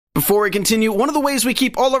Before we continue, one of the ways we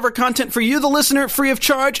keep all of our content for you, the listener, free of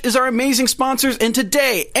charge is our amazing sponsors, and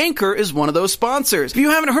today, Anchor is one of those sponsors. If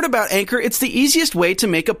you haven't heard about Anchor, it's the easiest way to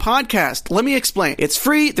make a podcast. Let me explain. It's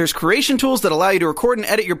free, there's creation tools that allow you to record and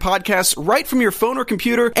edit your podcasts right from your phone or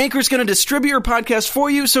computer. Anchor's going to distribute your podcast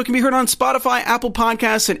for you so it can be heard on Spotify, Apple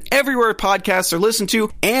Podcasts, and everywhere podcasts are listened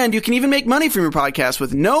to, and you can even make money from your podcast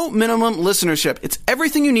with no minimum listenership. It's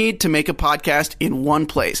everything you need to make a podcast in one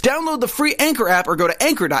place. Download the free Anchor app or go to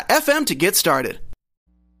anchor.fm to get started.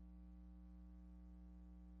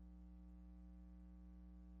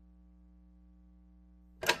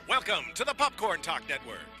 Welcome to the Popcorn Talk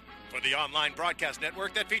Network, for the online broadcast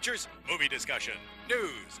network that features movie discussion,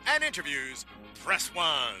 news, and interviews. Press 1.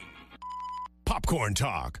 Popcorn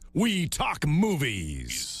Talk. We talk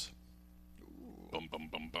movies. Bum, bum,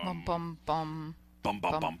 bum, Bum, bum. bum, bum. Bum,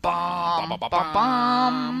 bum, bum, Bum, bum. bum,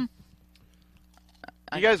 bum.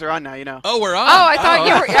 You guys are on now, you know. Oh, we're on. Oh, I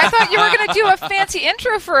thought you were going to do a fancy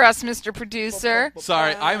intro for us, Mr. Producer.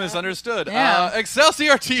 Sorry, I misunderstood. Yeah.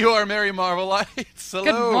 Excelsior to you, our merry Marvelites. Hello.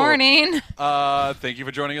 Good morning. Thank you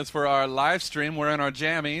for joining us for our live stream. We're in our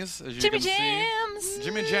jammies, as you Jimmy can Jams. see.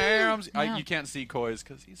 Jimmy Jams. Yeah. You can't see Coy's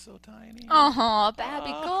because he's so tiny. Oh,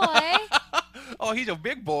 baby boy. Oh, he's a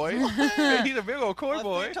big boy. He's a big old Coy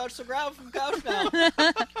boy. Touch the ground from couch now.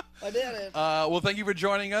 I did it. Well, thank you for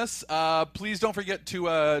joining us. Please don't forget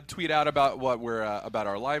to tweet out about what we're about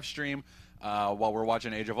our live stream while we're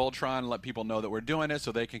watching Age of Ultron. Let people know that we're doing it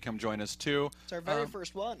so they can come join us too. It's our very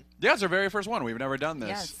first one. Yeah, it's our very first one. We've never done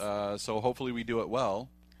this, Yes. so hopefully we do it well.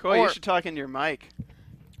 Coy, Or- you should talk into your mic.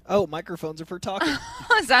 Oh, microphones are for talking.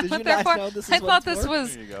 Is that Did what you they're not for? know this is I what thought it's this for?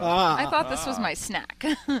 was. There you go. I thought this was my snack.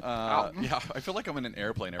 Yeah, I feel like I'm in an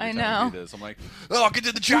airplane every I time I know. do this. I'm like, oh, get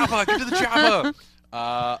to the chopper, get to the chopper.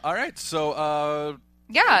 All right, so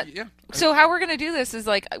Yeah. yeah. So how we're going to do this is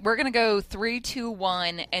like we're going to go 3, 2,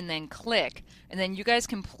 1 and then click. And then you guys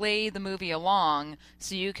can play the movie along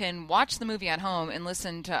so you can watch the movie at home and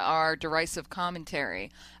listen to our derisive commentary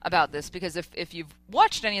about this. Because if you've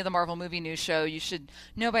watched any of the Marvel Movie News show, you should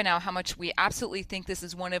know by now how much we absolutely think this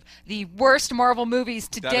is one of the worst Marvel movies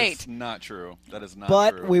to That date. is not true. That is not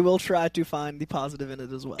but true. we will try to find the positive in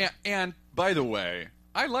it as well. And by the way,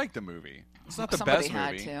 I like the movie. It's not the Somebody best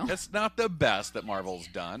had movie. to. It's not the best that Marvel's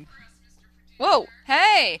done. Whoa,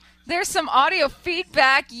 hey, there's some audio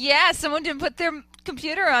feedback. Yeah, someone didn't put their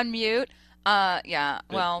computer on mute. Yeah,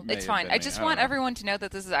 well, may it's have fine. been I me. just I want don't know. everyone to know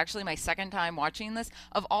that this is actually my second time watching this.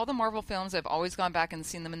 Of all the Marvel films, I've always gone back and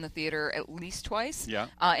seen them in the theater at least twice. Yeah.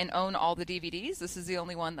 And own all the DVDs. This is the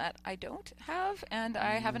only one that I don't have, and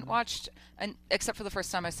I haven't watched, except for the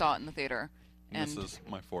first time I saw it in the theater. And And this is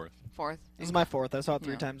my fourth. fourth. This is my fourth. I saw it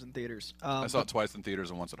 3 Yeah. times in theaters. I saw it twice in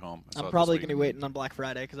theaters and once at home. I saw I'm it probably this going to week. be waiting on Black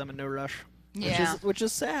Friday because I'm in no rush. Yeah. Which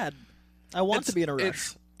is sad. I want to be in a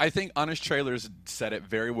rush. I think Honest Trailers said it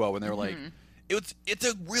very well when they were Mm-hmm. like, it's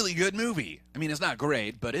a really good movie. I mean, it's not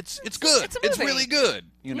great, but it's good. it's a It's movie. really good.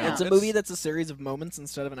 You know, Yeah. It's a movie that's a series of moments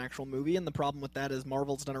instead of an actual movie, and the problem with that is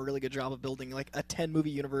Marvel's done a really good job of building like a 10-movie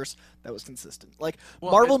universe that was consistent. Like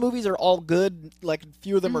Well, Marvel movies are all good, like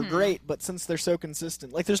few of them Mm-hmm. are great, but since they're so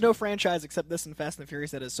consistent, like there's no franchise except this and Fast and the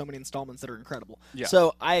Furious that has so many installments that are incredible. Yeah.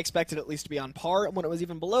 So I expected at least to be on par, and when it was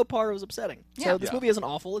even below par, it was upsetting. Yeah. So this Yeah. movie isn't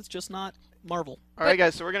awful; it's just not Marvel. All right,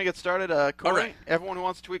 guys, so we're going to get started. Coy, All right. Everyone who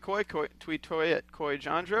wants to tweet Coy, tweet Coy at Coy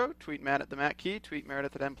Jandro, tweet Matt at the Matt Key, tweet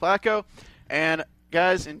Meredith at M Placo. And,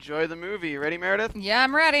 guys, enjoy the movie. You ready, Meredith? Yeah,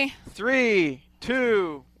 I'm ready. 3,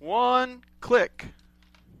 2, 1, click.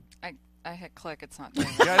 I hit click. It's not doing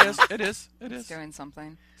yeah, it is. It is. It It's is. doing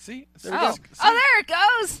something. See? There we Oh, go. there it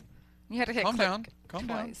goes. You had to hit Calm click down. Calm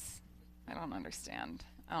down. twice. I don't understand.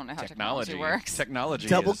 I don't know how Technology works. Technology.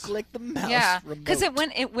 Double is- click the mouse. Yeah, because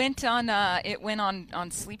remote. it went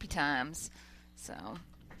on sleepy times. So,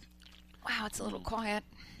 wow, it's a little quiet.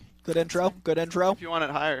 Good intro. Good intro. If you want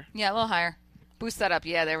it higher. Yeah, a little higher. Boost that up.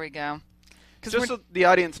 Yeah, there we go. Just so the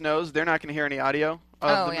audience knows, they're not going to hear any audio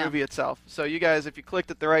of the yeah. movie itself. So you guys, if you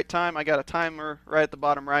clicked at the right time, I got a timer right at the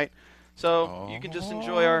bottom right. So you can just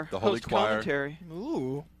enjoy our The Holy host Choir. commentary.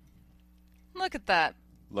 Ooh. Look at that.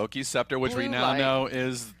 Loki's scepter, which we Blue now light. know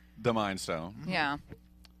is the Mind Stone. Yeah.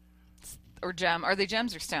 Or gem. Are they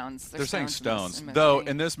gems or stones? They're saying stones. stones. In this Though movie.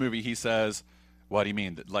 in this movie he says, "What do you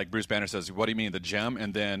mean?" Like Bruce Banner says, "What do you mean the gem?"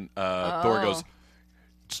 And then Thor goes,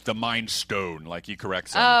 "It's the Mind Stone." Like he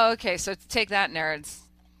corrects him. Oh, okay. So take that, nerds.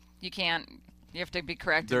 You can't. You have to be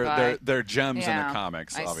corrected by. They're gems in Yeah, the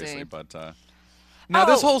comics, I obviously. see. But now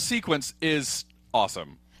this Oh. whole sequence is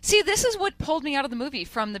awesome. See, this is what pulled me out of the movie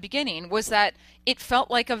from the beginning, was that it felt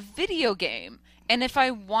like a video game. And if I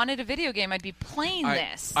wanted a video game, I'd be playing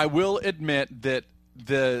this. I will admit that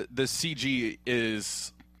the CG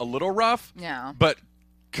is a little rough. Yeah. But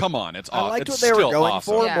come on, it's I liked it's what they were still going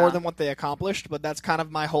awesome. for Yeah. more than what they accomplished, but that's kind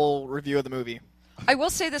of my whole review of the movie. I will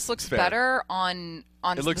say this looks Fair. better on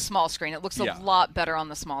It looks- the small screen. It looks a Yeah. lot better on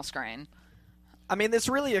the small screen. I mean, it's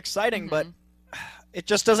really exciting, but Mm-hmm. it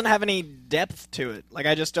just doesn't have any depth to it. Like,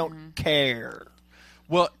 I just don't Mm-hmm. care.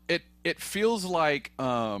 Well, it feels like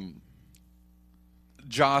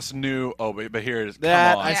Joss knew. Oh, but here it is. Come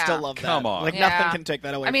That on. I Yeah. still love that. Come on. Like, Yeah. nothing can take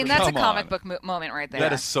that away I mean, from that's me. a Come comic on. book moment right there.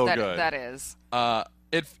 That is so good. That is.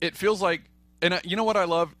 It feels like, and you know what I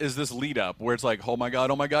love is this lead up where it's like, oh my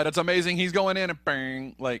god, it's amazing, he's going in and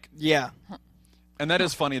bang, like, Yeah. and that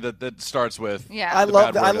is funny that starts with Yeah. I the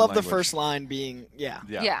love bad I word love in the language. first line being, yeah.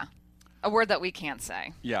 Yeah. A word that we can't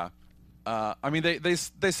say. Yeah. I mean, they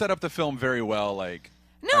set up the film very well. Like,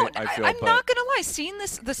 No, I feel, I'm but- not gonna lie. Seeing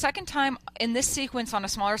this the second time in this sequence on a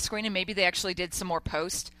smaller screen, and maybe they actually did some more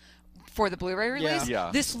post for the Blu-ray release.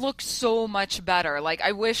 Yeah. This looks so much better. Like,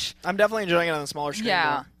 I wish. I'm definitely enjoying it on the smaller screen.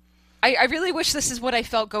 Yeah. more. I really wish this is what I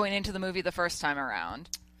felt going into the movie the first time around.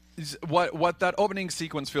 What that opening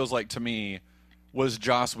sequence feels like to me was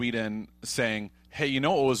Joss Whedon saying, "Hey, you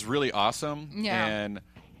know what was really awesome?" Yeah. And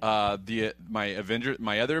my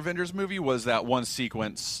other Avengers movie was that one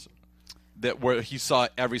sequence that where he saw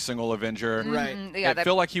every single Avenger. Right. Yeah, It that,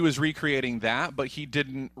 felt like he was recreating that, but he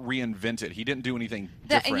didn't reinvent it. He didn't do anything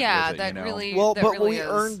that different yeah, with it, that you know? really. Well, that but really we is.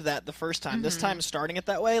 earned that the first time. This time, starting it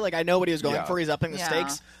that way, like, I know what he was going Yeah. for. He's upping the Yeah.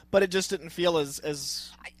 stakes, but it just didn't feel as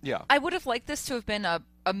Yeah. I would have liked this to have been a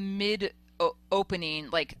mid opening.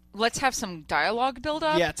 Like, let's have some dialogue build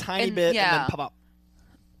up. yeah, tiny bit, yeah. and then pop up.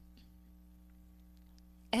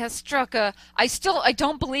 Has Strucker. I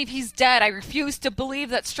don't believe he's dead. I refuse to believe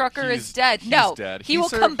that Strucker He's- is dead. he's No, dead. he He will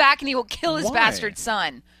served- come back and he will kill his Why? bastard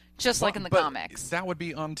son, just like in the But comics. that would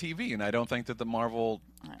be on TV, and I don't think that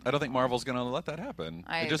I don't think Marvel's going to let that happen.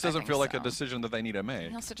 I- It just I doesn't think feel like so. a decision that they need to make.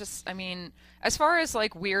 And also, just I mean, as far as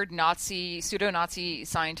like weird pseudo-Nazi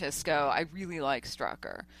scientists go, I really like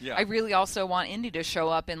Strucker. Yeah. I really also want Indy to show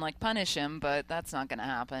up and like punish him, but that's not going to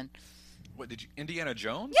happen. What did you? Indiana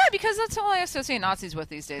Jones? Yeah, because that's all I associate Nazis with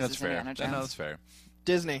these days. That's is fair. Indiana Jones. No, that's fair.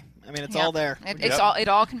 Disney. I mean, it's Yeah. all there. It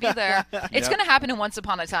all can be there. It's Yep. going to happen in Once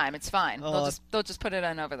Upon a Time. It's fine. Oh, They'll just put it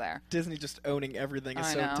in over there. Disney just owning everything is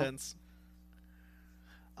I so know. intense.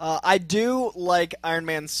 I do like Iron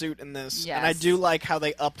Man's suit in this, and I Yes. do like how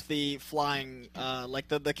they upped the flying. Like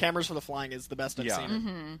the cameras for the flying is the best I've Yeah. seen.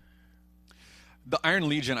 Mm-hmm. The Iron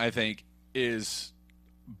Legion, I think, is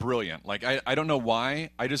brilliant. Like, I don't know why.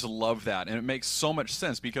 I just love that, and it makes so much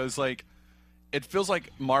sense because, like, it feels like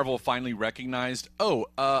Marvel finally recognized,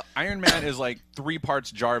 Iron Man is like 3 parts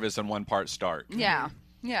Jarvis and 1 part Stark. Yeah.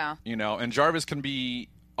 Yeah. You know, and Jarvis can be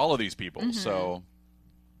all of these people. Mm-hmm. So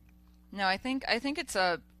No, I think it's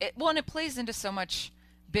and it plays into so much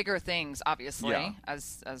bigger things, obviously, Yeah.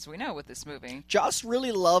 as we know with this movie. Joss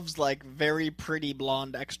really loves like very pretty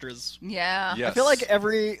blonde extras. Yeah. Yes. I feel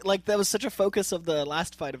like that was such a focus of the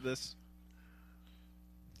last fight of this.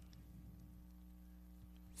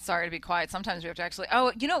 Sorry to be quiet. Sometimes we have to actually.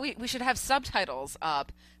 Oh, you know, we should have subtitles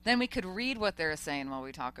up. Then we could read what they're saying while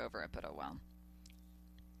we talk over it. But oh well,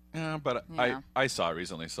 yeah, but Yeah. I saw it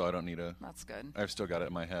recently, so I don't need to. that's good. I've still got it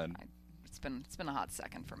in my head. It's been a hot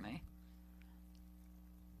second for me.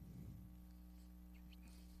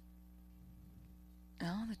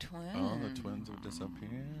 Oh, the twins. Oh, the twins have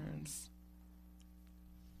disappeared.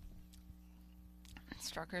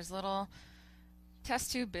 Strucker's little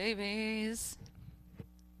test tube babies.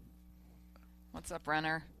 What's up,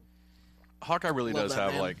 Renner? Hawkeye really Love does that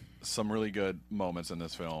have man. like some really good moments in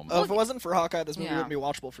this film. If it wasn't for Hawkeye, this movie Yeah. wouldn't be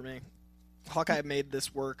watchable for me. Hawkeye made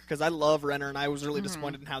this work because I love Renner, and I was Mm-hmm. really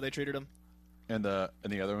disappointed in how they treated him. In the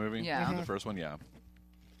other movie, Yeah. In the first one, yeah,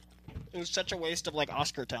 It was such a waste of like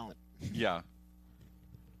Oscar talent. yeah.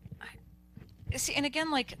 See, and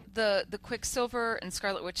again, like the Quicksilver and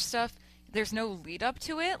Scarlet Witch stuff, there's no lead up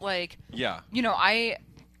to it. Like, Yeah. you know, I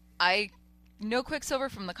know Quicksilver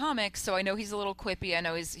from the comics, so I know he's a little quippy. I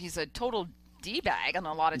know he's a total d-bag on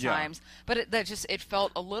a lot of Yeah. times, but it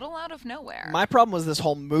felt a little out of nowhere. My problem was this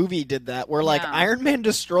whole movie did that, where like Yeah. Iron Man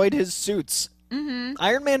destroyed his suits. Mm-hmm.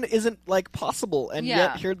 Iron Man isn't like possible, and Yeah.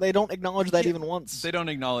 yet here they don't acknowledge that even once. They don't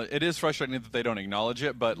acknowledge. It is frustrating that they don't acknowledge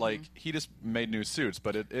it, Mm-hmm. but like he just made new suits.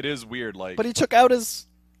 But it is weird. Like, But he took out his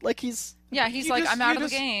like he's Yeah, he's You like, just- I'm out you of the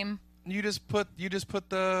just- game. you just put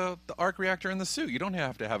the arc reactor in the suit. You don't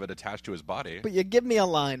have to have it attached to his body. But you give me a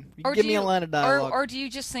line. You Or give do me a you- line of dialogue. Or do you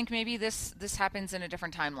just think maybe this happens in a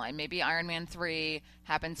different timeline? Maybe Iron Man 3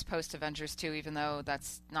 happens post Avengers 2, even though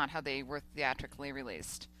that's not how they were theatrically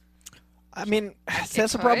released. I mean, It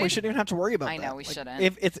that's the problem. We could. shouldn't even have to worry about I that. know, we Like,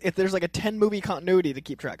 shouldn't. If there's like a 10 movie continuity to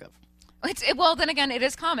keep track of. Well, then again, it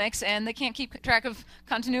is comics, and they can't keep track of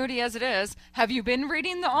continuity as it is. Have you been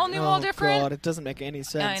reading the All New, All Different? God, it doesn't make any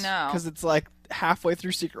sense. I know. Because it's like halfway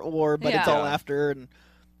through Secret War, but it's Yeah. all after. And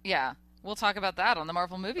Yeah, we'll talk about that on the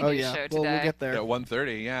Marvel Movie oh News yeah, show today. we'll get there. At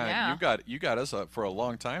 1:30, yeah. Yeah. You got us up for a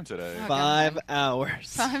long time today. Oh, 5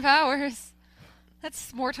 hours. 5 hours.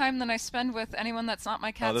 That's more time than I spend with anyone that's not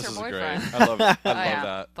my cats Oh, this or is boyfriend. great. I love yeah.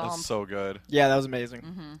 that. Bomb. That's so good. Yeah, that was amazing.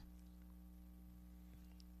 Mm-hmm.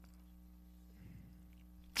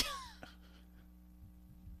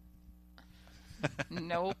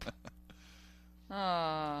 Nope.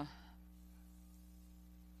 Oh,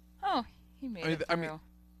 he made it I through. mean-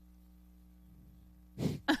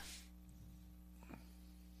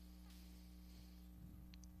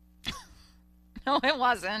 No, it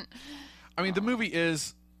wasn't. I mean, the movie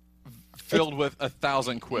is filled with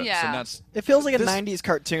 1,000 quips, Yeah. and that's It feels like a This- 90s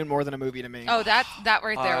cartoon more than a movie to me. Oh, that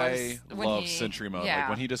right there I was when love he, Sentry Mode. Yeah. Like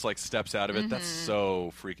when he just like steps out of it, that's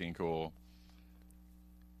so freaking cool.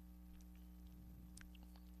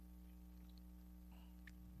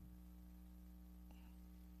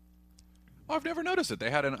 Oh, I've never noticed it. They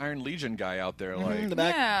had an Iron Legion guy out there, in like, the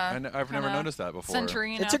back. Yeah. and I've never kinda noticed that before.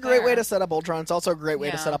 Centurion It's out a great way there. to set up Ultron. It's also a great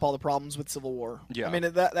way to Yeah. set up all the problems with Civil War. Yeah. I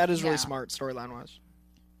mean, that is really Yeah. smart storyline-wise.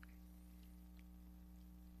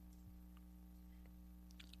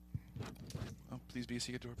 Oh, please be a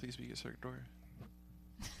secret door. Please be a secret door.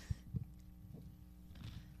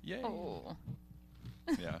 Yay! Oh,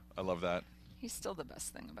 Yeah, I love that. he's still the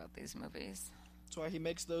best thing about these movies. That's why he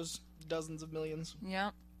makes those dozens of millions.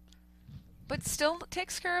 Yep. But still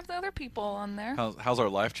takes care of the other people on there. How's our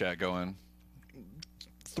live chat going?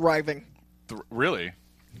 Thriving. Really?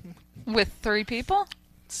 With 3 people?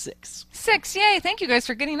 6. 6, yay! Thank you guys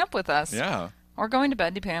for getting up with us. Yeah. Or going to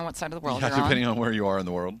bed, depending on what side of the world Yeah, you're on. depending on where you are in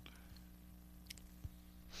the world.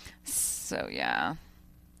 So yeah,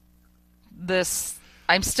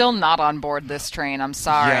 I'm still not on board this train. I'm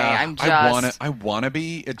sorry. Yeah, I'm just. I wanna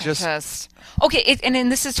be. It just Okay. And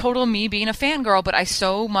this is total me being a fangirl, but I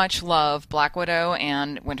so much love Black Widow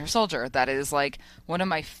and Winter Soldier. That is like one of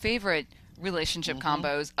my favorite relationship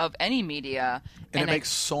combos of any media, and it makes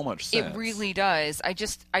so much sense. It really does. I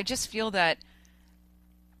just feel that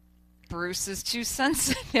Bruce is too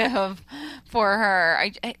sensitive for her.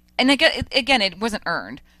 And again, it wasn't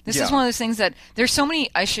earned. This is Yeah. one of those things that there's so many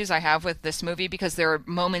issues I have with this movie because there are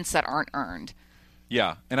moments that aren't earned.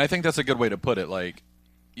 Yeah, and I think that's a good way to put it. Like,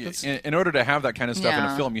 in order to have that kind of stuff in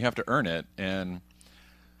Yeah. a film, you have to earn it, and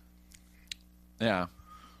yeah,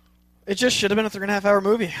 It just should have been a 3.5-hour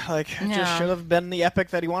movie. Like, it Yeah. just should have been the epic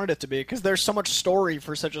that he wanted it to be. Because there's so much story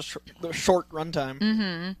for such a short runtime.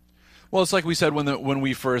 Mm-hmm. Well, it's like we said when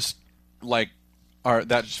we first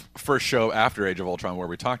first show after Age of Ultron, where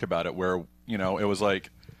we talked about it, where it was like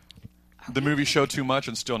the movie showed too much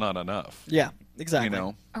and still not enough. Yeah, exactly.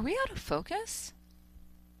 Are we out of focus?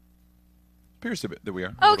 Appears to be that we are.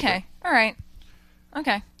 a little Okay. bit. All right.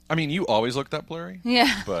 Okay. I mean, you always look that blurry.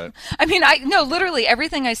 Yeah. But I mean, literally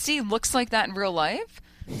everything I see looks like that in real life.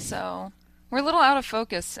 So we're a little out of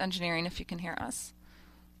focus, engineering, if you can hear us.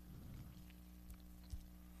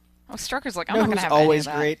 Oh, Strucker's like, I'm You know not going to who's have any always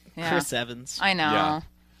of that. great? Yeah. Chris Evans. I know. Yeah.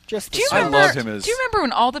 Just Do you I remember? love him as- Do you remember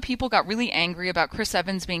when all the people got really angry about Chris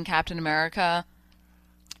Evans being Captain America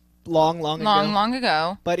long long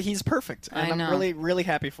ago? But he's perfect, and I I'm know. really, really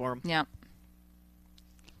happy for him. Yeah.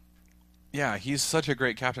 yeah, he's such a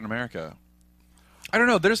great Captain America. I don't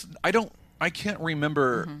know. I can't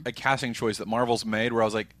remember Mm-hmm. a casting choice that Marvel's made where I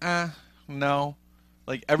was like, no.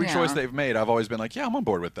 Like every Yeah. choice they've made, I've always been like, yeah, I'm on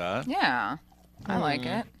board with that. Yeah. I like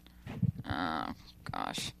it. Oh,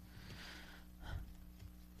 gosh.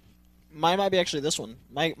 Mine might be actually this one.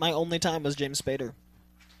 My only time was James Spader.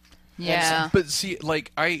 Yeah. But see,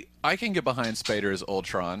 like I can get behind Spader as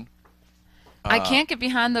Ultron, I can't get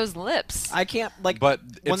behind those lips. I can't like. but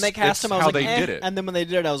when it's- they cast it's him, I was how like, they eh, did it. and then when they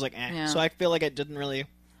did it, I was like, eh. Yeah. So I feel like it didn't really.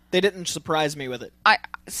 They didn't surprise me with it. I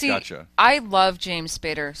see. Gotcha. I love James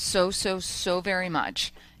Spader so very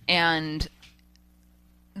much, and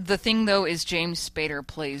the thing though is James Spader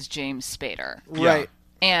plays James Spader, Yeah. Right.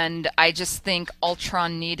 and I just think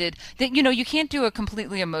Ultron needed that. You can't do a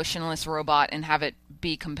completely emotionless robot and have it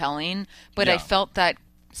be compelling. But I Yeah. felt that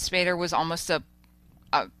Spader was almost a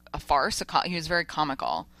farce. He was very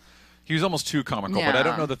comical. He was almost too comical, but I Yeah.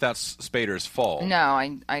 don't know that that's Spader's fault. No,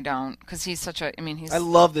 I don't, because he's such a. I mean, he's. I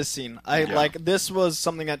love this scene. Yeah. Like this was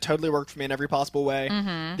something that totally worked for me in every possible way.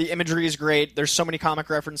 Mm-hmm. The imagery is great. There's so many comic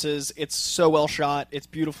references. It's so well shot. It's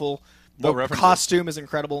beautiful. The What references? costume is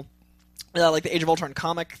incredible. Like the Age of Ultron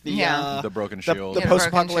comic, Yeah. The broken shield. the Yeah, the broken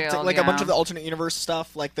post-apocalyptic, shield, like a bunch yeah. of the alternate universe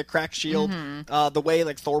stuff, like the cracked shield, the way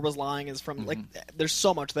like Thor was lying is from like. There's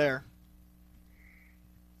so much there.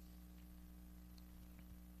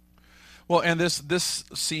 Well, and this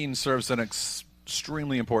scene serves an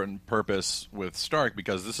extremely important purpose with Stark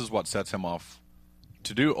because this is what sets him off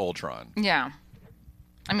to do Ultron. Yeah.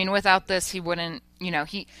 I mean, without this, he wouldn't,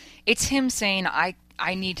 it's him saying, I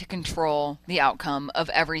need to control the outcome of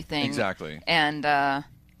everything. Exactly. And, and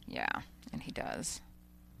he does.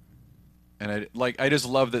 And I just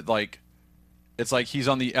love that, like, it's like he's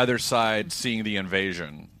on the other side seeing the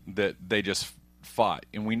invasion that they just fought.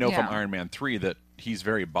 And we know from Iron Man 3 that he's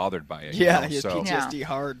very bothered by it. Yeah, he has PTSD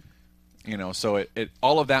hard. So it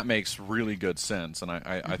all of that makes really good sense, and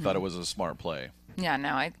I thought it was a smart play. Yeah,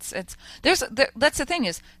 no, that's the thing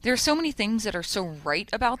is there's so many things that are so right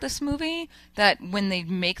about this movie that when they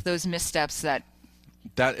make those missteps that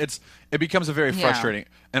it becomes a very frustrating.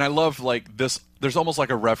 And I love like this. There's almost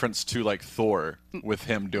like a reference to like Thor with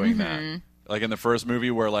him doing that, like in the first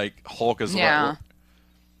movie where like Hulk is. Yeah.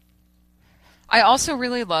 I also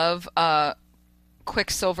really love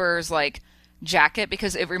Quicksilver's like jacket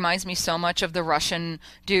because it reminds me so much of the Russian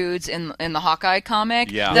dudes in the Hawkeye comic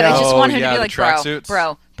that I just want him to be like,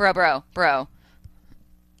 bro.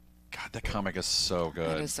 God, that comic is so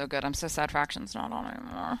good. It is so good. I'm so sad Fraction's not on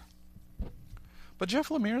anymore. But Jeff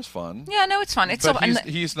Lemire's fun. Yeah, no, it's fun. It's but so,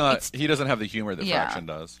 he's not. He doesn't have the humor that Fraction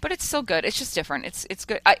does. But it's so good. It's just different. It's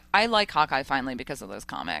good. I like Hawkeye finally because of those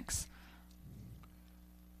comics.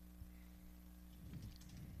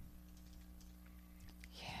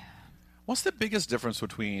 What's the biggest difference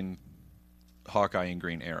between Hawkeye and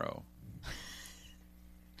Green Arrow?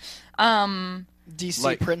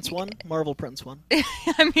 DC prints one, Marvel prints one.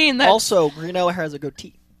 I mean, also Green Arrow has a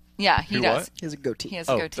goatee. Yeah, he does. What? He has a goatee. He has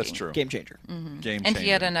a goatee. That's true. Game changer. Mm-hmm. Game and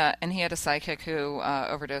changer. he had a sidekick who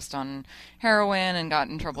overdosed on heroin and got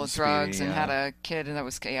in trouble with drugs and had a kid, and it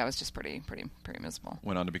was just pretty miserable.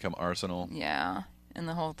 Went on to become Arsenal. Yeah, and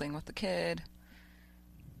the whole thing with the kid.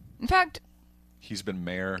 In fact, he's been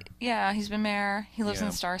mayor. Yeah, he's been mayor. He lives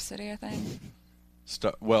in Star City, I think.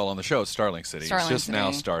 On the show, it's Starling City. It's just City.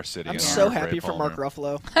 now Star City. I'm so happy for Mark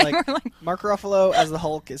Ruffalo. Like, Mark Ruffalo as the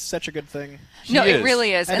Hulk is such a good thing. It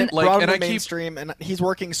really is. And it brought him to mainstream, and he's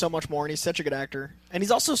working so much more, and he's such a good actor. And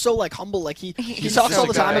he's also so, like, humble. Like, he talks all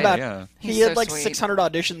the time about... He had, like, 600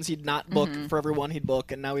 auditions he'd not book for every one he'd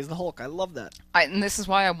book, and now he's the Hulk. I love that. And this is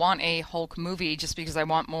why I want a Hulk movie, just because I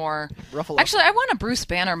want more... Ruffalo. Actually, I want a Bruce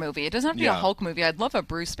Banner movie. It doesn't have to be a Hulk movie. I'd love a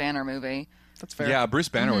Bruce Banner movie. That's fair. Yeah, Bruce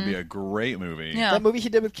Banner would be a great movie. Yeah. That movie he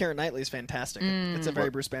did with Keira Knightley is fantastic. It's a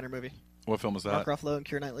very Bruce Banner movie. What film was that? Mark Ruffalo and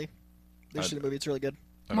Keira Knightley. They should see the movie. It's really good.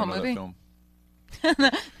 I don't What know movie? that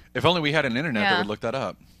film. If only we had an internet that would look that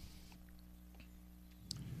up.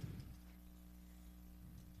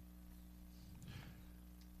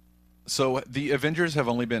 So the Avengers have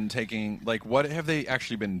only been taking, like, what have they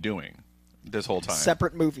actually been doing this whole time?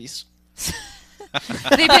 Separate movies.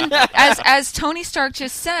 They've been, as Tony Stark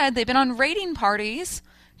just said, they've been on raiding parties,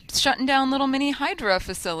 shutting down little mini Hydra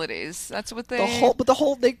facilities. That's what they.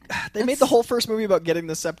 They made the whole first movie about getting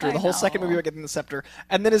the scepter, the whole second movie about getting the scepter,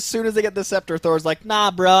 and then as soon as they get the scepter, Thor's like,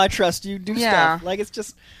 "Nah, bro, I trust you. Do stuff." Like, it's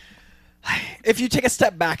just. If you take a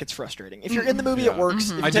step back, it's frustrating. If you're in the movie, it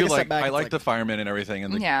works. If you take a step back, I like the firemen and everything,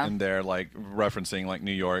 and they're like referencing like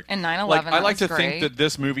New York and 9/11. Like, I like to think that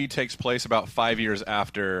this movie takes place about 5 years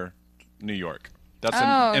after New York.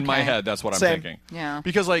 That's in my head. That's what I'm thinking. Yeah,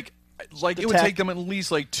 because like it would take them at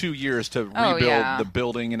least like 2 years to rebuild the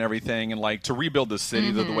building and everything, and like to rebuild the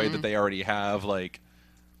city the way that they already have. Like,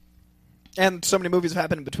 and so many movies have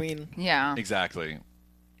happened in between. Yeah, exactly.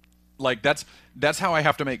 Like that's how I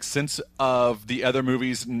have to make sense of the other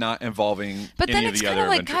movies not involving. But then any it's of the kind other of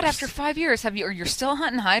like, Avengers. God, after 5 years, you're still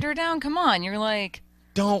hunting Hydra down? Come on, you're like.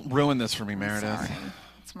 Don't ruin this for me, Meredith.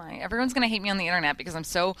 Sorry. Everyone's gonna hate me on the internet because I'm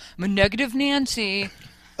so negative Nancy.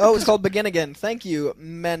 Oh, it's called Begin Again. Thank you,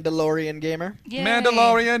 Mandalorian Gamer. Yay.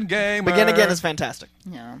 Mandalorian Gamer. Begin Again is fantastic.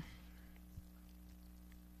 Yeah.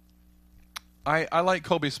 I like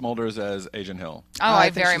Kobe Smulders as Agent Hill. Oh, I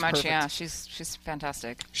very much, perfect. Yeah. She's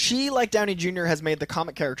fantastic. She, like Downey Jr., has made the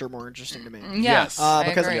comic character more interesting to me. Yes.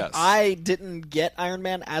 Because I didn't get Iron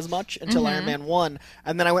Man as much until Iron Man 1,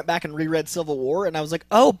 and then I went back and reread Civil War, and I was like,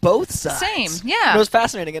 oh, both sides. Same, yeah. And it was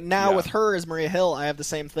fascinating. And now with her as Maria Hill, I have the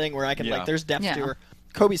same thing where I can, like, there's depth to her.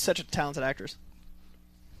 Kobe's such a talented actress.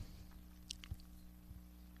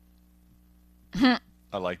 I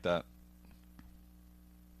like that.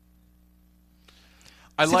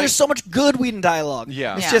 There's so much good Whedon dialogue.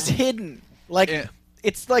 Yeah. It's just hidden. Like,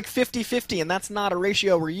 it's like 50-50, and that's not a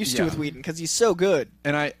ratio we're used to with Whedon, because he's so good.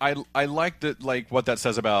 And I like that, like, what that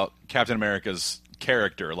says about Captain America's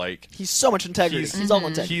character. Like, he's so much integrity. He's all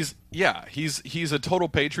integrity. He's a total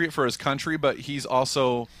patriot for his country, but he's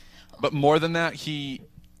also, but more than that, he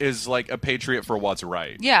is like a patriot for what's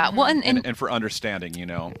right. Yeah, well, and for understanding,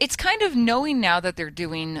 it's kind of knowing now that they're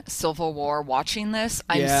doing Civil War. Watching this,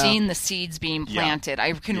 I'm seeing the seeds being planted.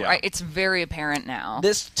 It's very apparent now.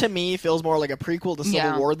 This to me feels more like a prequel to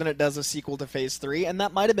Civil War than it does a sequel to Phase 3, and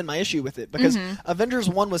that might have been my issue with it because Avengers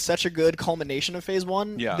 1 was such a good culmination of Phase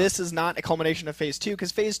 1. Yeah. This is not a culmination of Phase 2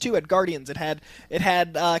 because Phase 2 had Guardians, it had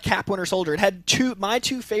Cap, Winter Soldier, it had my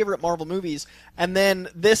two favorite Marvel movies, and then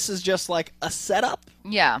this is just like a setup.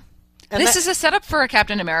 Yeah. And this is a setup for a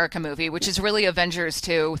Captain America movie, which is really Avengers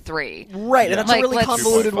 2, 3. Right, and that's a really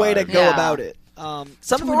convoluted way to go about it.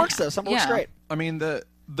 Some of it works, though. Some works great. I mean, it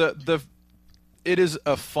is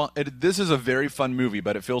a fun. This is a very fun movie,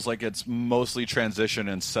 but it feels like it's mostly transition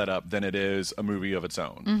and setup than it is a movie of its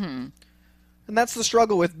own. Mm-hmm. And that's the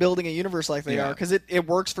struggle with building a universe like they are, because it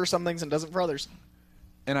works for some things and doesn't for others.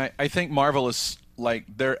 And I think Marvel is like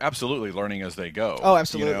they're absolutely learning as they go. Oh,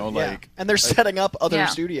 absolutely. And they're setting up other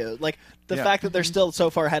studios. Like the fact that they're still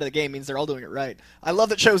so far ahead of the game means they're all doing it right. I love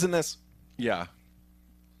that show's in this. Yeah.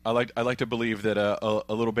 I like to believe that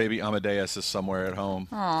a little baby Amadeus is somewhere at home.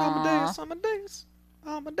 Aww.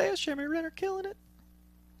 Amadeus, Jeremy Renner killing it.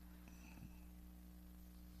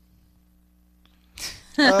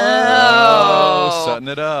 Setting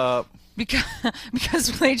it up.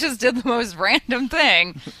 Because they just did the most random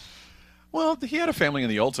thing. Well, he had a family in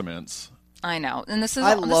the Ultimates. I know, and this is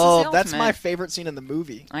that's my favorite scene in the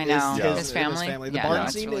movie. I know his family. The barn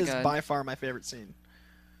scene really is by far my favorite scene.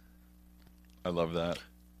 I love that.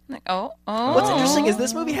 Like, oh. What's interesting is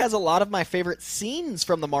this movie has a lot of my favorite scenes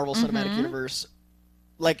from the Marvel Cinematic Universe,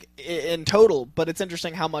 like in total. But it's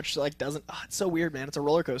interesting how much like doesn't. Oh, it's so weird, man. It's a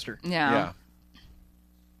roller coaster. Yeah.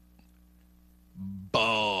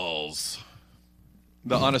 Balls.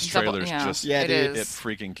 The honest trailers just it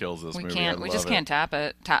freaking kills this movie. We just can't tap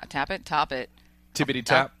it. Tap it. Top it. Tippity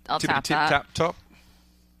tap. I'll tippity tap tap top.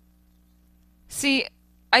 See,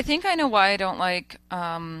 I think I know why I don't like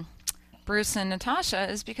Bruce and Natasha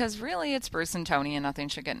is because really it's Bruce and Tony and nothing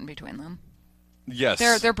should get in between them. Yes.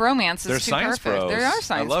 Their bromance is too perfect. Bros. They are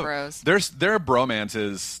science bros. Their bromance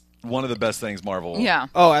is one of the best things Marvel. Yeah.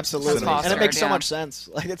 Oh, absolutely. And it makes so much sense.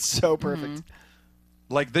 Like it's so perfect.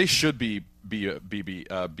 Like they should be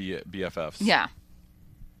BFFs. Yeah.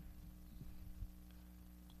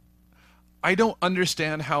 I don't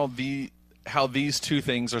understand how these two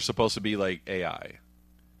things are supposed to be like AI.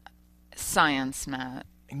 Science, Matt.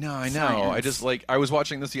 No, I know. Science. I just I was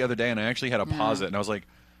watching this the other day and I actually had to pause it and I was like,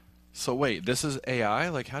 so wait, this is AI?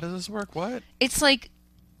 Like how does this work? What? It's like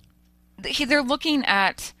they're looking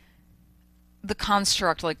at the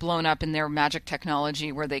construct like blown up in their magic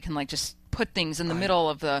technology where they can like just put things in the middle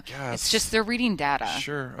of the it's just they're reading data.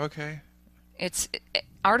 Sure, okay. It's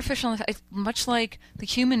artificial. It's much like the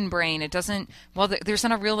human brain. It doesn't there's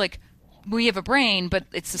not a real like we have a brain, but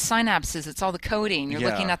it's the synapses, it's all the coding. You're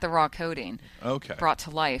looking at the raw coding. Okay. Brought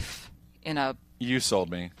to life in a You sold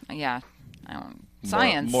me. Yeah. I don't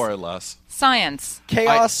science. More or less. Science.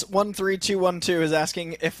 Chaos13212 is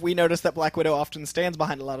asking if we notice that Black Widow often stands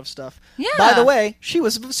behind a lot of stuff. Yeah. By the way, she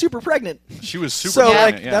was super pregnant. She was super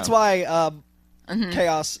pregnant. That's why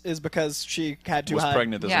Chaos is because she had to hide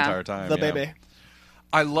pregnant this entire time. The baby.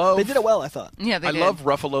 They did it well, I thought. Yeah, they did. love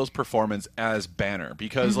Ruffalo's performance as Banner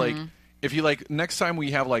because like if you next time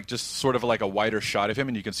we have like just sort of like a wider shot of him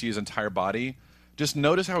and you can see his entire body, just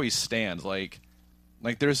notice how he stands like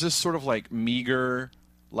there's this sort of like meager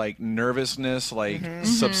like nervousness, like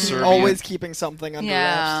subservient. Always keeping something under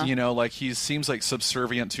wraps. You know, like he seems like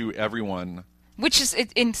subservient to everyone. Which is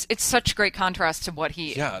it's such great contrast to what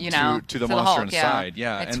he to the monster Hulk, inside.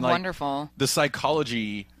 Yeah, it's and wonderful. The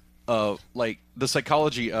psychology of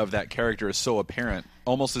that character is so apparent,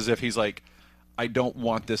 almost as if he's like, I don't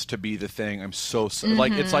want this to be the thing. I'm so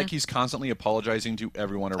like it's like he's constantly apologizing to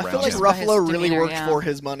everyone around him. I feel like Ruffalo really worked for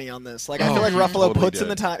his money on this. Like I feel like Ruffalo puts in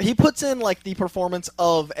the time. He puts in like the performance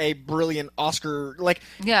of a brilliant Oscar. Like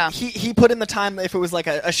he put in the time if it was like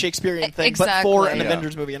a Shakespearean thing, but for an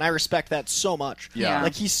Avengers movie, and I respect that so much. Yeah,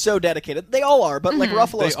 like he's so dedicated. They all are, but like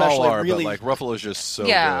Ruffalo especially really. But like Ruffalo's just so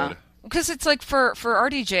good. Because it's like for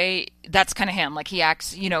RDJ, that's kind of him. Like he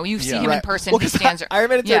acts, you see him in person. He stands. Iron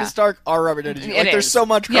Man and Tony Stark are Robert Downey Jr. Like there's so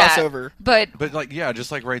much crossover. But like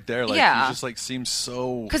just like right there, like he just like seems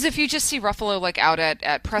so. Because if you just see Ruffalo like out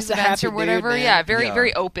at press events or whatever,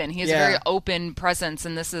 very open. He has a very open presence,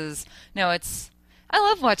 and this is I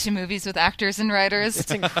love watching movies with actors and writers.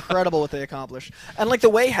 It's incredible what they accomplish. And like the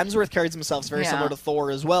way Hemsworth carries himself is very similar to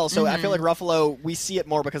Thor as well. So I feel like Ruffalo, we see it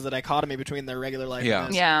more because of the dichotomy between their regular life and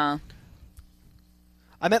this. Yeah.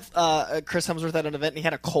 I met Chris Hemsworth at an event, and he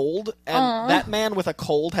had a cold, and that man with a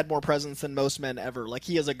cold had more presence than most men ever. Like,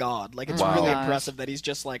 he is a god. Like, it's really impressive that he's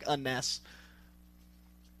just, like, a Ness.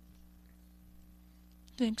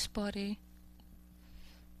 Thanks, buddy.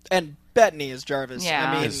 And Bettany as Jarvis.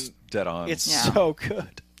 Yeah. I mean, It's dead on. it's so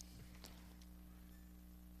good.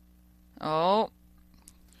 Oh.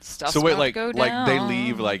 Stuff's So wait, about to go like they down.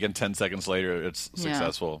 leave, like, and 10 seconds later, it's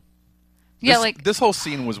successful. Yeah, this, like... This whole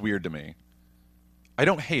scene was weird to me. I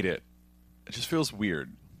don't hate it. It just feels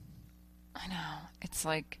weird. I know. It's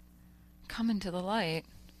like, come into the light.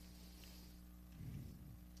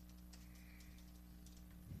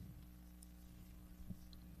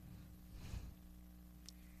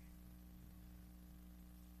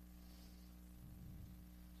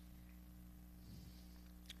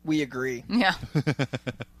 We agree. Yeah.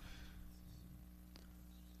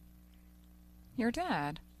 Your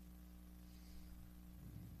dad.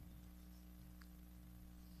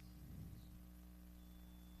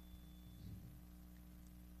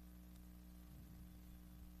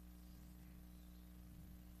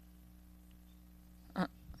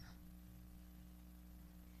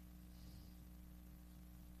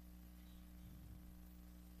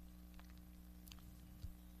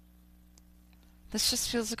 This just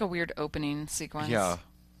feels like a weird opening sequence. Yeah.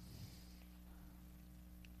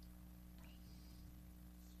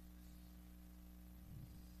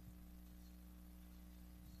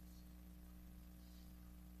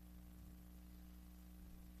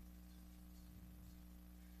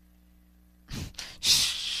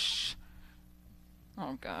 Shh.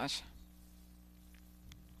 Oh gosh.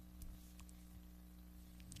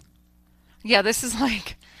 Yeah, this is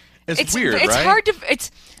like It's weird, it's right? hard to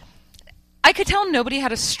I could tell nobody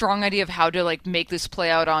had a strong idea of how to like make this play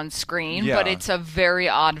out on screen, but Yeah. it's a very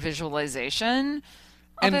odd visualization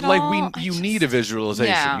of And it like all. you need a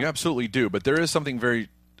visualization. Yeah. You absolutely do, but there is something very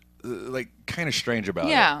like kind of strange about it.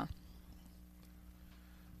 Yeah.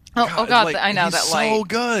 Oh god, like, I know he's that so light.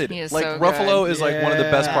 good. He is like so Ruffalo good. is like one of the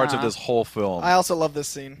best parts of Yeah. this whole film. I also love this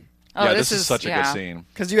scene. Oh, yeah, this is such a yeah. good scene.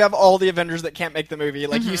 Because you have all the Avengers that can't make the movie.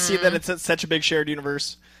 Like, you see that it's such a big shared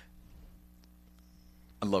universe.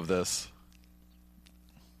 I love this.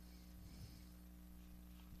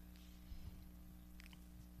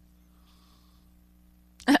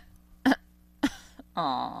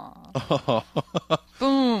 Aww.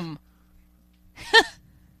 Boom.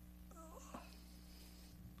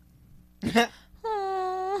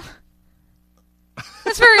 Aw.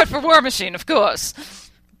 That's very good for War Machine, of course.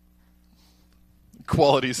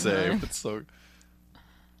 Quality save. It's so.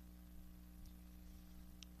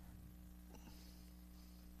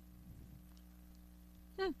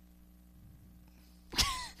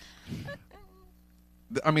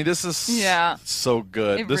 I mean, this is so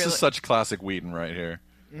good. This is such classic Whedon right here.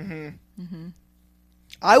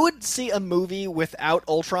 I would see a movie without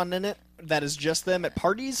Ultron in it that is just them at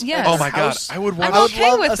parties. Yes. at Oh their my god, house. I would watch. I'm I would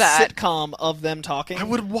okay love with a that. sitcom of them talking. I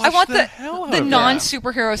would watch I want the hell out the of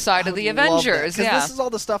non-superhero side of the Avengers. Because Yeah. this is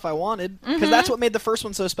all the stuff I wanted. Because that's what made the first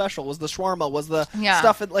one so special. Was the shawarma? Was the Yeah.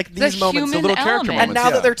 stuff at like these The moments? human little character element. And moments, now yeah.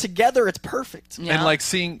 that they're together, it's perfect. Yeah. And like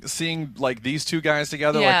seeing like these two guys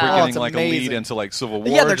together, Yeah. like Oh, we're getting it's like a lead amazing. into like Civil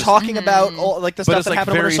War. Yeah, they're just- talking about all, like the But stuff it's, that like,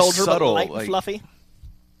 happened to Winter very Soldier, subtle, but light and like- fluffy.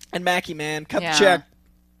 And Mackie, man, cut Yeah. the check.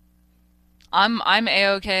 I'm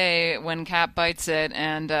A-okay when Cap bites it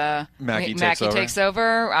and Mackie Mackie takes takes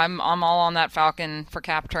over. I'm all on that Falcon for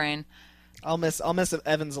Cap train. I'll miss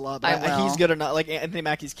Evans a lot. I But will. he's good enough. Like Anthony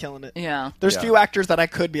Mackie's killing it. Yeah. There's Yeah. few actors that I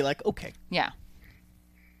could be like, okay. Yeah.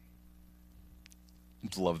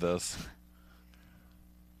 Love this.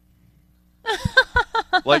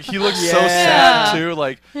 Like he looks so Yeah. sad too.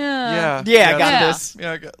 Like yeah, Yeah, I got Yeah. this.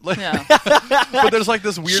 Yeah, I got, like, Yeah. but there's like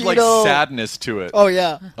this weird like Cheeto. sadness to it. Oh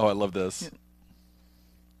yeah. Oh, I love this.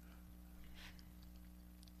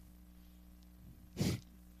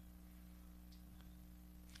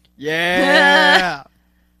 Yeah.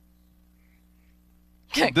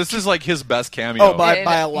 This is like his best cameo. Oh, by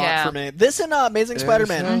a lot Yeah. for me. This and Amazing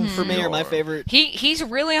Spider-Man for me are my favorite. He's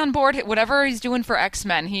really on board. Whatever he's doing for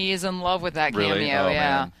X-Men, he is in love with that cameo. Really? Oh,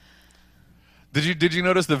 yeah. man. Did you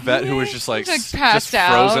notice the vet who was just like, He's, like, passed just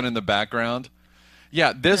frozen out. in the background?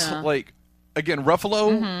 Yeah, this Yeah. like again,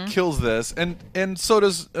 Ruffalo kills this, and so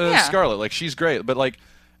does Yeah. Scarlet. Like she's great, but like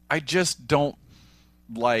I just don't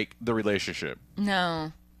like the relationship.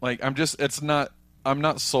 No. Like I'm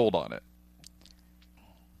not sold on it,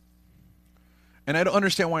 and I don't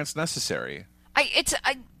understand why it's necessary.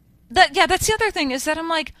 That's the other thing is that I'm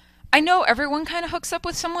like, I know everyone kind of hooks up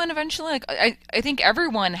with someone eventually. Like, I think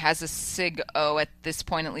everyone has a Sig-O at this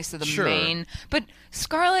point, at least of the Sure. main. But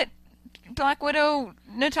Scarlet Black Widow,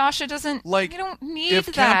 Natasha doesn't. Like, you don't need if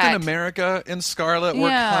that. Captain America and Scarlet were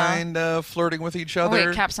kind of flirting with each other. Oh,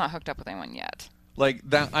 wait, Cap's not hooked up with anyone yet. Like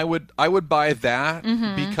that, I would buy that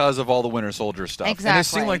because of all the Winter Soldier stuff. Exactly. And it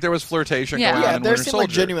seemed like there was flirtation going on Yeah, in there Winter seemed Soldier. like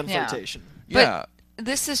genuine Yeah. flirtation. Yeah. But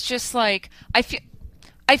this is just like I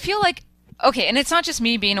feel like okay, and it's not just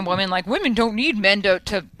me being a woman. Like women don't need men to.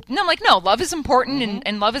 No, I'm like no, love is important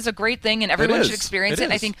and love is a great thing, and everyone should experience it. It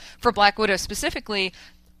And I is. think for Black Widow specifically,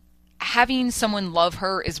 having someone love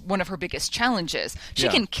her is one of her biggest challenges. She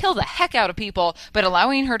Yeah. can kill the heck out of people, but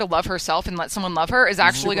allowing her to love herself and let someone love her is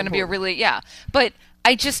actually going to be a really But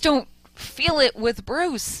I just don't feel it with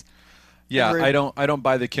Bruce. Yeah, Agreed. I don't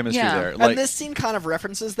buy the chemistry Yeah. there. And Like, this scene kind of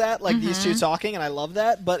references that, like these two talking, and I love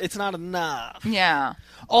that, but it's not enough. Yeah.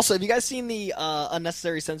 Also, have you guys seen the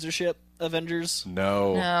unnecessary censorship Avengers?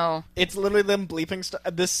 no. No. It's literally them bleeping stuff.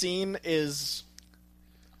 This scene is...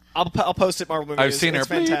 I'll post it, Marvel Movie I've News. seen It's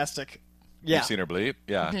her bleep. fantastic. Yeah. You've seen her bleep?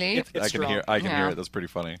 Yeah. Bleep? It's I can strong. hear. I can hear Yeah. it. That's pretty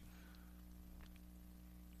funny.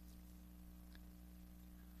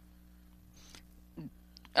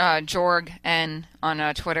 Jorg N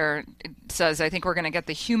on Twitter says, "I think we're going to get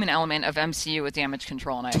the human element of MCU with damage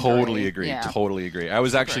control." And I Totally agree. Yeah. Totally agree. I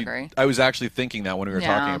was agree. actually thinking that when we were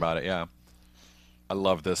Yeah. talking about it. Yeah. I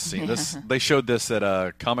love this scene. They showed this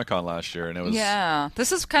at Comic-Con last year, and it was Yeah,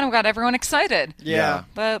 this has kind of got everyone excited. Yeah.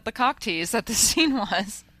 The cock tease that the scene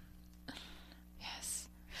was. Yes.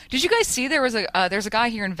 Did you guys see there's a guy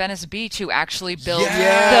here in Venice Beach who actually built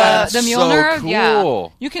Yeah, the so Mjolnir?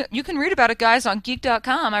 cool. Yeah. You can read about it, guys, on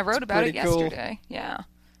geek.com. I wrote about it pretty cool. yesterday. Yeah.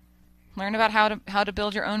 Learn about how to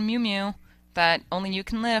build your own Mew Mew that only you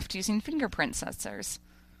can lift using fingerprint sensors.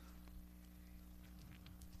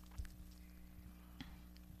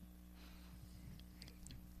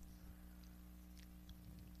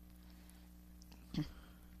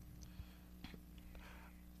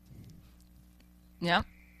 Yep.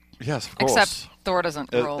 Yes, of course. Except Thor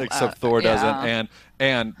doesn't rule. Except Thor yeah. doesn't,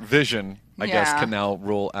 and Vision, I guess, Yeah. can now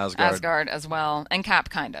rule Asgard. Asgard as well, and Cap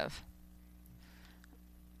kind of.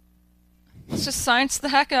 Let's just science the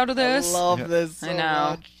heck out of I this. love this so I know.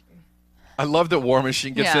 much. I love that War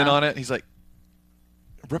Machine gets Yeah. in on it. He's like,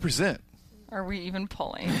 represent. Are we even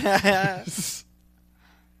pulling?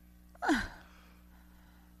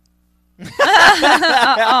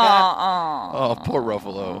 Oh, poor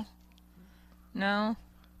Ruffalo. No.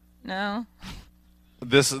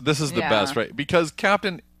 This is the Yeah. best, right? Because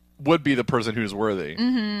Captain would be the person who's worthy.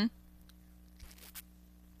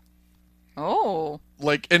 Oh.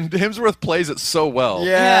 Like, and Hemsworth plays it so well.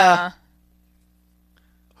 Yeah.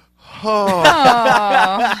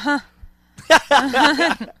 Oh.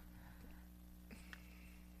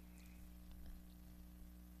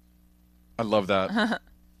 I love that.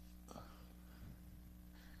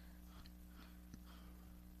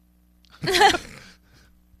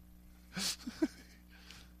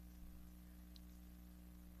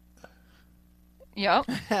 Yep.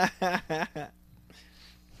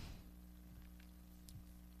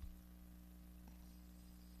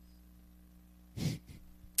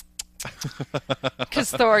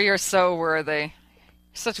 Because Thor, you're so worthy.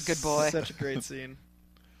 Such a good boy. Such a great scene.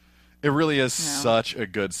 It really is such a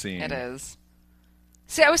good scene. It is.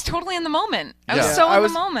 See, I was totally in the moment. I was Yeah. so I in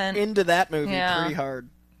was the moment. into that movie Yeah. pretty hard.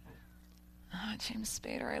 Oh, James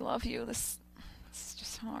Spader, I love you. This is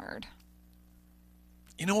just hard.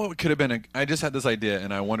 You know what could have been? I just had this idea,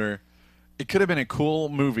 and I wonder, it could have been a cool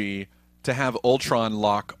movie to have Ultron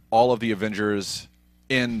lock all of the Avengers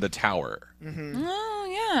in the tower, Oh,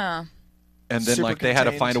 yeah. and then Super like they had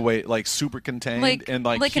to contained. find a way, like super contained, Like and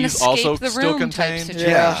like an he's escape also the still room type contained.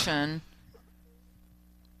 situation.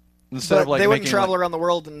 Instead But of like they wouldn't making travel like, around the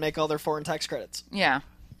world and make all their foreign tax credits. Yeah.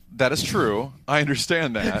 that is true. I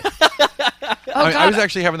understand that. Oh, I God. was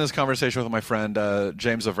actually having this conversation with my friend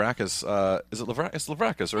James Lavrakis. Is it Lavrakis? It's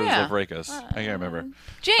Lavrakis or Yeah. is it Lavrakis? I can't remember.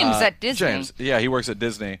 James at Disney. James, yeah, he works at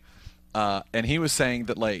Disney, and he was saying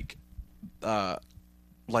that like I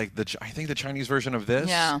think the Chinese version of this,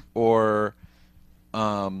 Yeah. or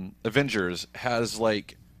Avengers has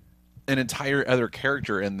like an entire other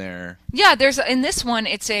character in there. Yeah, there's in this one.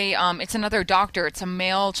 It's it's another doctor. It's a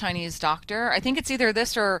male Chinese doctor. I think it's either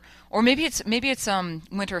this or maybe it's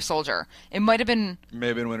Winter Soldier. It might have been.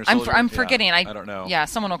 Maybe in Winter I'm Soldier. I'm Yeah, forgetting. I don't know. Yeah,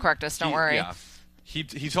 someone will correct us. Don't worry. Yeah, he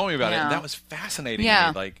told me about it, Yeah. and that was fascinating. Yeah.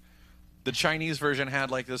 To me. Like the Chinese version had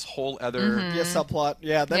like this whole other. Mm-hmm. Yeah, subplot.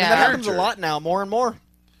 Yeah, Yeah. that happens a Character. lot now, more and more.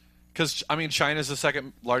 Because I mean, China's the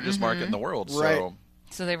second largest market in the world. Right. So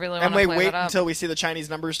So they really want And to we play wait that up. until we see the Chinese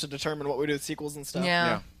numbers to determine what we do with sequels and stuff.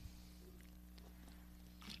 Yeah.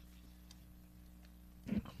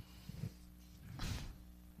 yeah.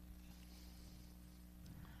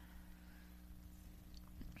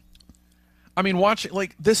 I mean, watching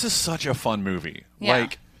this is such a fun movie. Yeah.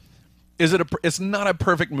 Like, it's not a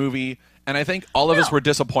perfect movie, and I think all of us were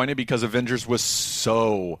disappointed because Avengers was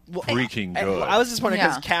so freaking good. I was disappointed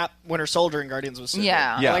because Yeah. Cap, Winter Soldier, and Guardians was so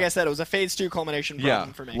Yeah. good. Yeah. Like I said, it was a Phase 2 culmination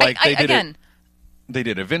problem for me. Like they did again. They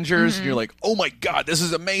did Avengers, and you're like, oh my god, this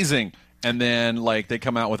is amazing. And then they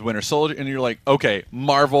come out with Winter Soldier, and you're like, okay,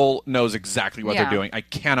 Marvel knows exactly what they're doing. I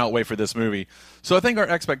cannot wait for this movie. So I think our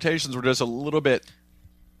expectations were just a little bit.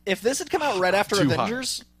 If this had come out right after Too high.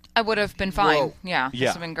 Avengers, I would have been fine. Whoa. Yeah, this Yeah.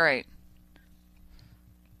 would have been great.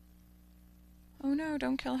 Oh no,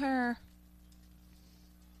 don't kill her.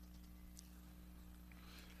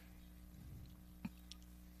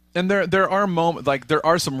 And there are moments there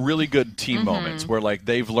are some really good team moments where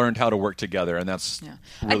they've learned how to work together, and that's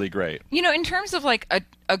really great. You know, in terms of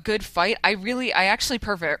a good fight, I actually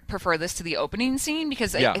prefer this to the opening scene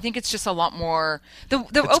because I think it's just a lot more the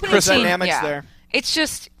opening crisper. scene. Dynamics there. It's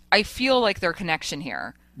just I feel like their connection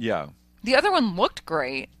here. Yeah. The other one looked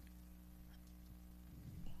great.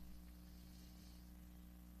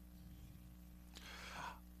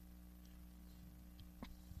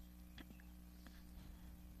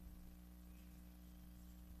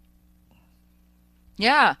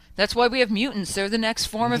 Yeah, that's why we have mutants. They're the next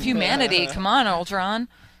form of humanity. Come on, Ultron.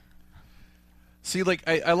 See,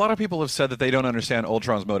 a lot of people have said that they don't understand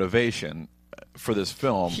Ultron's motivation for this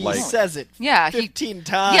film. he says it 15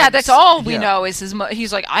 times. Yeah, that's all we Yeah. know is his.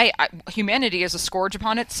 He's like, humanity is a scourge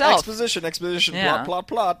upon itself. Exposition, Yeah.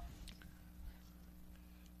 plot.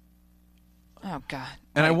 Oh God.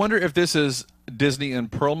 And I wonder if this is Disney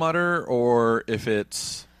and Perlmutter or if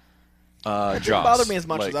it's It didn't Joss. bother me as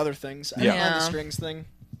much as other things. I Yeah. didn't mind the strings thing.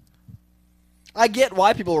 I get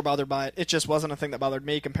why people were bothered by it. It just wasn't a thing that bothered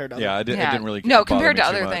me compared to other. Yeah, it didn't really. No, bother compared me to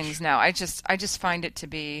too other much. things, no. I just find it to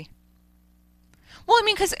be. Well, I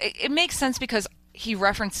mean, because it makes sense because he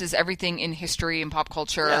references everything in history and pop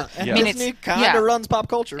culture. Yeah, and Yeah. Disney kind of runs pop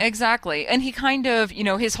culture. Exactly. And he kind of,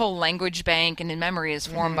 his whole language bank and in memory is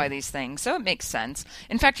formed by these things. So it makes sense.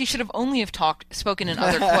 In fact, he should have only have spoken in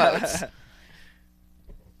other quotes.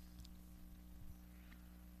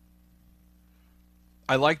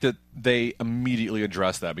 I like that they immediately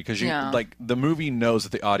address that because the movie knows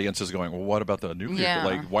that the audience is going, well, what about the nuclear?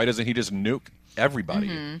 Yeah. Why doesn't he just nuke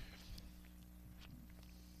everybody?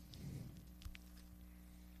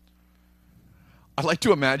 I like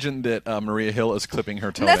to imagine that Maria Hill is clipping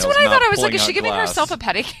her toenails. That's what I not thought. I was like, pulling is she out giving glass. herself a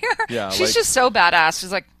pedicure? Yeah, She's just so badass.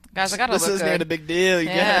 She's like, guys, I gotta This look isn't good. even a big deal, you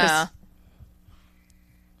Yeah.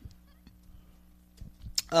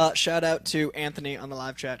 guys. Shout out to Anthony on the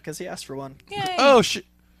live chat because he asked for one. Yay. Oh,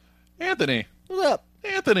 Anthony. What's up?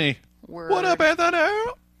 Anthony. Word. What up,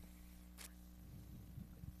 Anthony?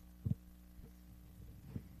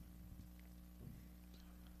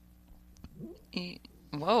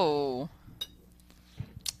 Whoa.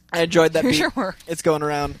 I enjoyed that beat. Sure. It's going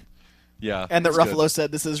around. Yeah. And that it's Ruffalo good.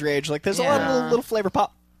 said this is rage. There's a lot Yeah. of little flavor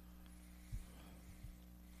pop.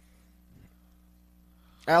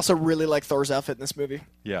 I also really like Thor's outfit in this movie.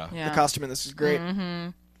 Yeah. Yeah. The costume in this is great. Mm-hmm.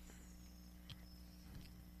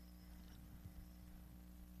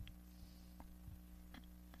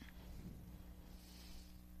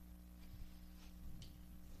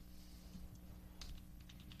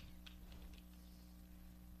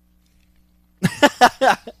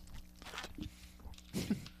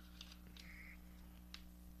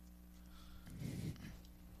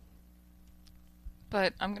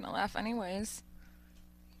 But I'm gonna laugh anyways.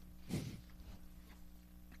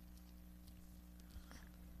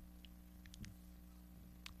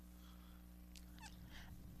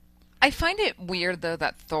 I find it weird though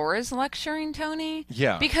that Thor is lecturing Tony.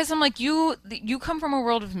 Yeah. Because I'm like, you come from a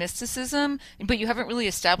world of mysticism, but you haven't really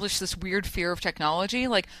established this weird fear of technology.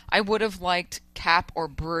 Like, I would have liked Cap or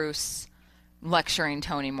Bruce lecturing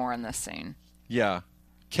Tony more in this scene. Yeah.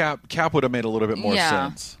 Cap would have made a little bit more Yeah.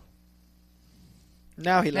 sense.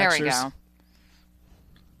 Now he There lectures. we go.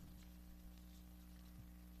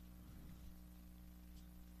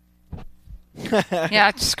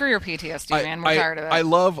 Yeah, screw your PTSD, man. We're tired of it. I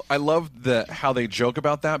love how they joke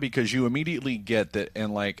about that because you immediately get that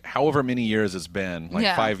in however many years it's been,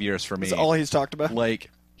 5 years for me. That's all he's talked about.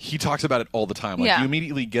 He talks about it all the time. Yeah. You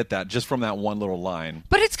immediately get that just from that one little line.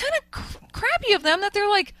 But it's kind of crappy of them that they're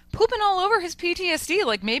pooping all over his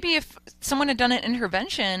PTSD. Maybe if someone had done an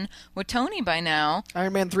intervention with Tony by now.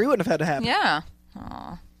 Iron Man 3 wouldn't have had to happen. Yeah.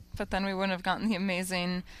 Aw. But then we wouldn't have gotten the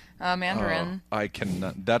amazing Mandarin. I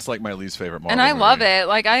cannot. That's my least favorite Marvel And I movie. love it.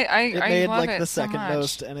 I It made love it the so second much.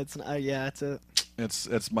 most, and it's it's a.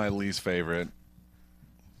 It's my least favorite.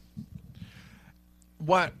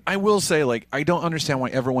 What I will say, I don't understand why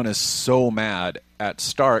everyone is so mad at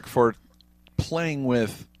Stark for playing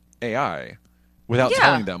with AI without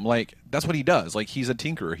telling them. Like, that's what he does. Like, he's a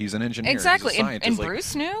tinkerer. He's an engineer. Exactly. He's a scientist. And like,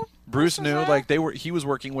 Bruce knew? Bruce knew. Like, he was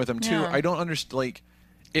working with him, too. Yeah. I don't understand. Like,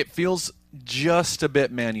 it feels just a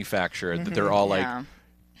bit manufactured that they're all like,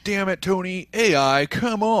 damn it, Tony, AI,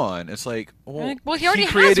 come on. It's like, well, he already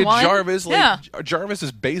created has one. Jarvis. Like, Jarvis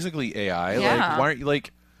is basically AI. Yeah.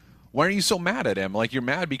 Like, why are you so mad at him? Like, you're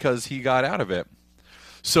mad because he got out of it.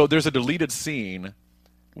 So there's a deleted scene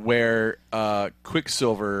where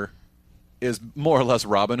Quicksilver is more or less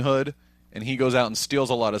Robin Hood, and he goes out and steals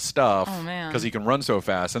a lot of stuff because he can run so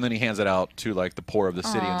fast, and then he hands it out to like the poor of the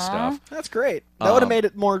city and stuff. That's great. That would have made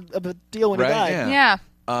it more of a deal when he died. Yeah.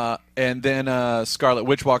 And then Scarlet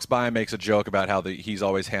Witch walks by and makes a joke about how he's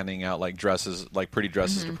always handing out like dresses, like pretty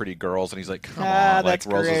dresses to pretty girls, and he's like, "Come on!" Like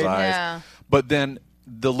rolls his eyes. Yeah. But then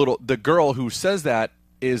the girl who says that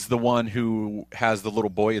is the one who has the little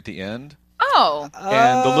boy at the end. Oh.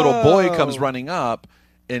 And the little boy comes running up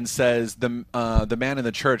and says, "The man in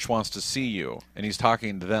the church wants to see you," and he's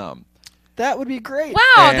talking to them. That would be great. Wow,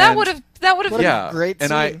 And that would have a great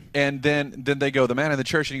scene. And then they go, "The man in the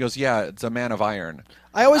church," and he goes, "Yeah, it's a man of iron."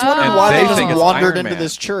 I always wondered And why they they just think it's wandered Iron into Man.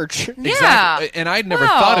 this church. Yeah. Exactly. And I'd never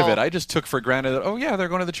thought of Wow. it. I just took for granted that, oh yeah, they're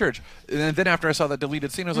going to the church. And then after I saw that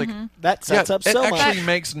deleted scene, I was like, That sets up so it much. actually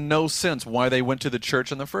makes no sense why they went to the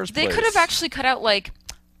church in the first They place. could have actually cut out like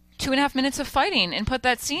 2.5 minutes of fighting and put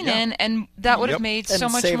that scene in, and that would have made and so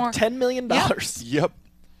much saved more. $10 million. Yep.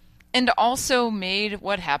 And also made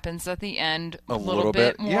what happens at the end a little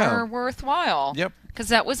bit bit, more yeah. worthwhile. Yep. Because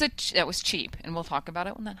that was cheap, and we'll talk about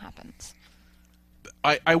it when that happens.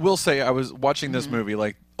 I will say I was watching this Mm-hmm. movie,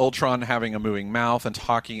 like Ultron having a moving mouth and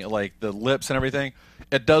talking, like the lips and everything.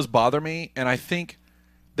 It does bother me, and I think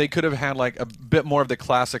they could have had like a bit more of the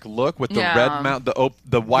classic look with the Yeah. red mouth,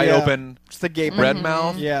 the wide open It's the gaping. red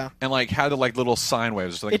mouth, Yeah. and like had the like little sine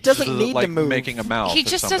waves. Like, It doesn't need to like move. making a mouth. He or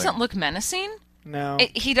just something. doesn't look menacing. No.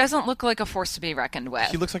 He doesn't look like a force to be reckoned with.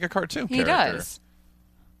 He looks like a cartoon He character. does.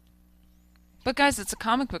 But guys, it's a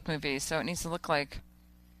comic book movie, so it needs to look like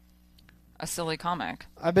a silly comic.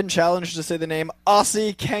 I've been challenged to say the name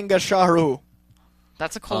Asi Kangasharu.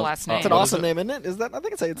 That's a cool last name. It's an What awesome is it? name, isn't it? Is that? I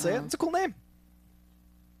think it's how you'd say it. It's a cool name.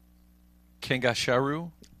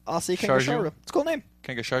 Kangasharu? Asi Sharju? Kangasharu. It's a cool name.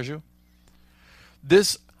 Kangasharju?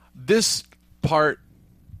 This part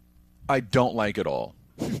I don't like at all.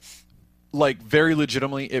 Like, very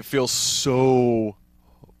legitimately, it feels so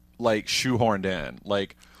like shoehorned in.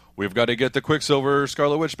 Like, we've got to get the Quicksilver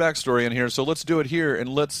Scarlet Witch backstory in here, so let's do it here, and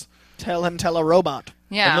let's Tell a robot.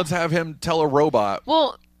 Yeah. and let's have him tell a robot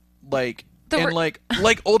Well, like The and re-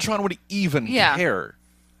 like Ultron would even Yeah. care.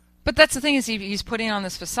 but that's the thing is he's putting on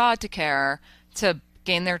this facade to care to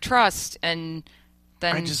gain their trust, and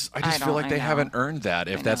then I just feel like they haven't earned that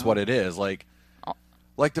if that's what it is. Like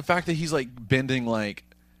the fact that he's like bending like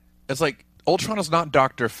it's like Ultron is not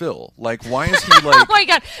Dr. Phil. Like, why is he Oh like my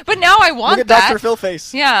god! But now I want Look at that. Dr. Phil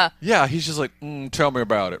face. Yeah. yeah, he's just like, tell me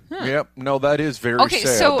about it. Yep, no, that is very Okay,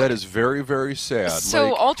 sad. so- that is very, very sad. So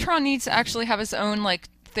like, Ultron needs to actually have his own like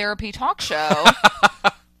therapy talk show,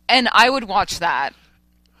 and I would watch that.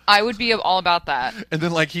 I would be all about that. and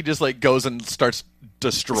then like he just like goes and starts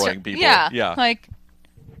destroying people. Yeah. Yeah. Like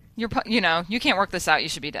you can't work this out. You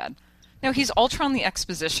should be dead. No, he's Ultron the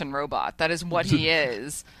exposition robot. That is what he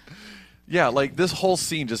is. Yeah, like this whole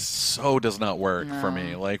scene just so does not work for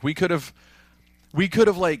me. Like we could have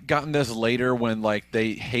like gotten this later when like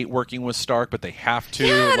they hate working with Stark, but they have to.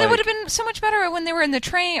 Yeah, like, that would have been so much better when they were in the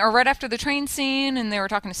train or right after the train scene and they were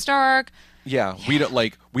talking to Stark. Yeah, we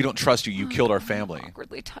don't trust you. You killed our family.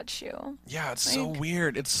 Awkwardly touch you. Yeah, it's so Like,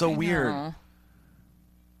 weird. It's so weird. No.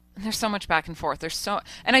 And there's so much back and forth.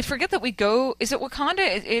 And I forget that we go. Is it Wakanda?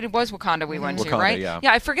 It was Wakanda we went to, Wakanda, right? yeah.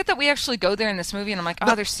 Yeah, I forget that we actually go there in this movie, and I'm like,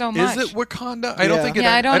 oh, there's so much. Is it Wakanda? I don't Yeah. think it.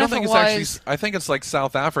 Yeah, I don't know think if it's it actually. was. I think it's like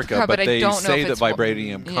South Africa, But but I they don't know say if that it's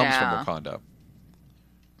vibranium comes yeah. from Wakanda.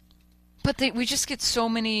 But we just get so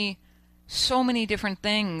many different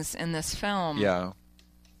things in this film. Yeah.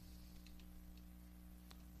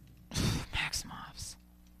 Maximovs.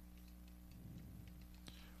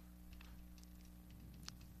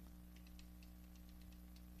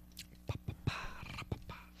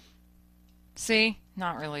 See,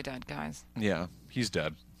 not really dead, guys. Yeah, he's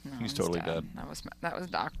dead. No, he's totally dead. That was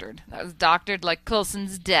doctored. That was doctored like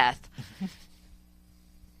Coulson's death.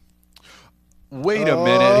 Wait a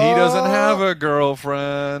minute, he doesn't have a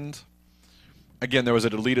girlfriend. Again, there was a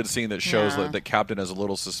deleted scene that shows Yeah. that Captain is a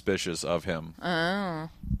little suspicious of him. Oh.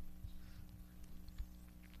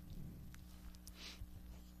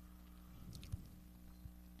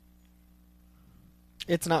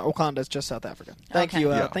 It's not Wakanda. It's just South Africa. Thank Okay. you.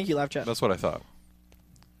 Yeah. Thank you, live chat. That's what I thought.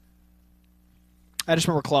 I just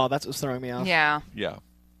remember Claw. That's what was throwing me off. Yeah. Yeah.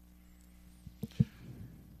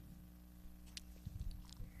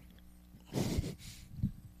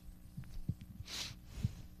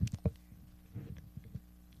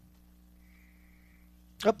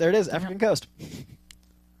 Oh, there it is. African Coast.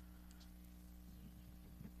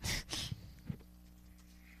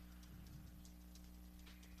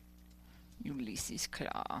 Ulysses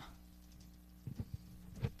Claw.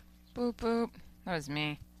 Boop, boop. That was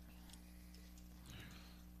me.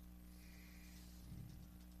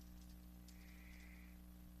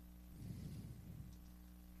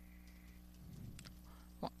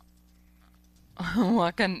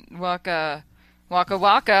 Waka, waka, waka,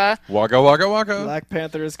 waka. Waka waka waka. Black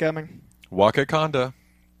Panther is coming. Wakanda.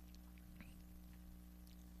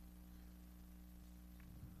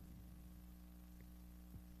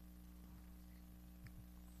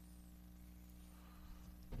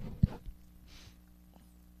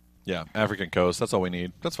 Yeah, African Coast. That's all we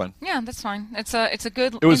need. That's fine. Yeah, that's fine. It's a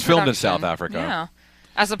good. It was filmed in introduction. South Africa. Yeah,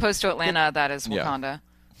 as opposed to Atlanta, that is Yeah. Wakanda.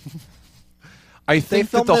 I think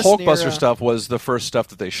that filmed the this Hulkbuster near, stuff was the first stuff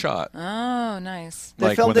that they shot. Oh, nice. They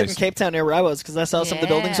Like, filmed when it in Cape Town near where I was because I saw some of the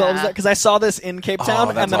buildings while I was Yeah. there. Because I saw this in Cape Town,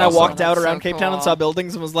 that's and then I awesome. walked out That's around so Cape Town and cool. saw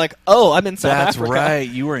buildings and was like, "Oh, I'm in South That's Africa." right.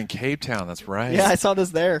 You were in Cape Town. That's right. Yeah, I saw this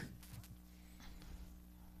there.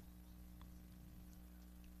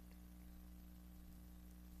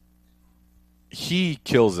 He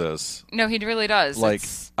kills this. No, he really does. Like,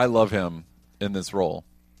 It's- I love him in this role.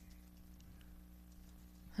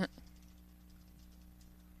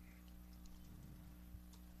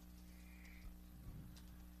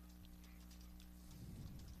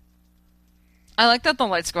 I like that the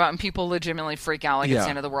lights go out and people legitimately freak out like it's Yeah. the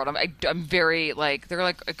end of the world. I'm very like they're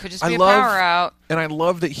like it could just I be a love- power out. And I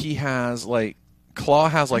love that he has, like, Claw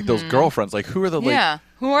has, like, those girlfriends. Like, who are the, like, Yeah,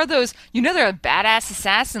 who are those? You know, they're badass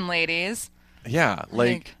assassin ladies. yeah,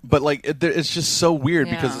 Like- but, like, it's just so weird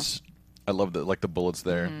Yeah. because it's, I love that, like, the bullets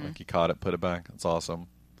there. Like, he caught it, put it back. It's awesome.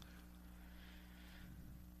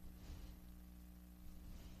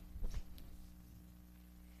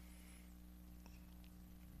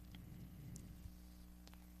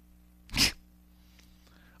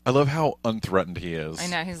 I love how unthreatened he is. I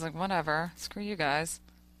know. He's like, whatever. Screw you guys.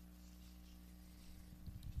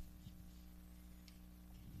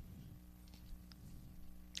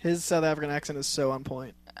 His South African accent is so on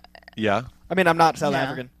point. Yeah. I mean, I'm not South Yeah.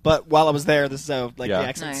 African, but while I was there, this is so like Yeah. the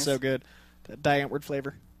accent's Nice. so good. The Diantward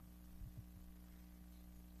flavor.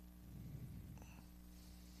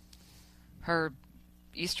 Her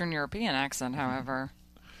Eastern European accent, however.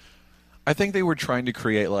 I think they were trying to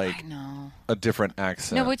create, I like, know. a different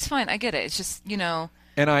accent. No, it's fine. I get it. It's just, you know.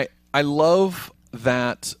 And I love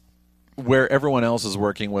that where everyone else is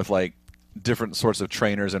working with, like, different sorts of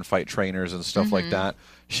trainers and fight trainers and stuff Mm-hmm. like that,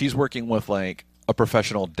 she's working with, like, a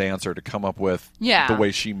professional dancer to come up with Yeah. the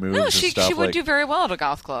way she moves No, and she stuff. would like, do very well at a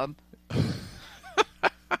goth club.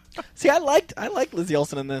 See, I liked Lizzie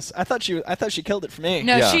Olsen in this. I thought she killed it for me.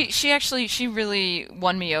 No, Yeah. she really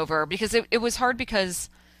won me over because it was hard because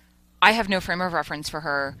I have no frame of reference for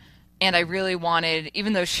her, and I really wanted,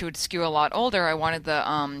 even though she would skew a lot older, I wanted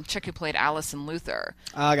the chick who played Alison Luther.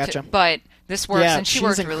 Ah, gotcha. But this works, Yeah, and she she's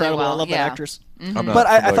worked incredible. really well. I love yeah. that actress. I'm not But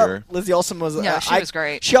I familiar. thought Lizzie Olsen was. Yeah, she was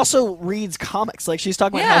great. She also reads comics. Like she's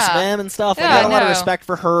talking about Yeah. House of M and stuff. Like Yeah, I got a lot of I know. respect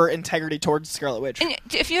for her integrity towards Scarlet Witch. And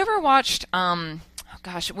if you ever watched, oh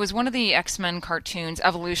gosh, it was one of the X-Men cartoons,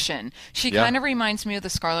 Evolution. She Yeah. kind of reminds me of the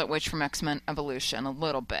Scarlet Witch from X-Men Evolution a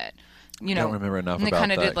little bit. You know, Don't remember enough and they about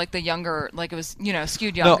kind of that. did like the younger, like it was, you know,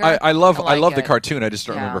 skewed no, younger. I love like the it. cartoon. I just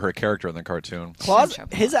don't Yeah. remember her character in the cartoon. Claus, Shut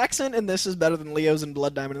up. his accent in this is better than Leo's in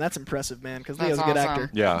Blood Diamond, and that's impressive, man. Because That's Leo's a good awesome. actor.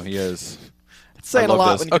 Yeah, he is. It's saying I a love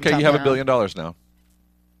lot this. when you Okay, can you top have it. $1 billion now.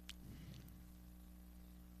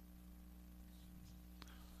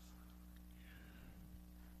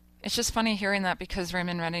 It's just funny hearing that because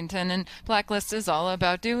Raymond Reddington and Blacklist is all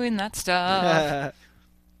about doing that stuff.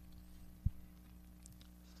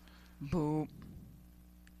 Boop.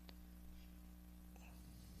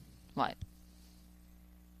 What?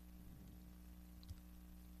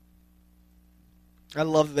 I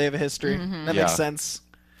love that they have a history. Mm-hmm. That Yeah. makes sense.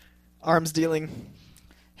 Arms dealing.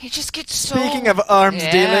 He just gets so. Speaking of arms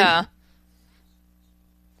yeah. dealing.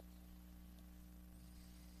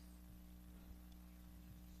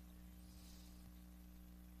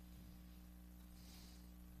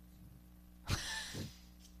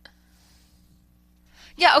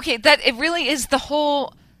 Yeah, okay, that it really is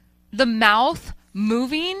the mouth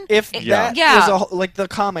moving. If Yeah. that Yeah. is like the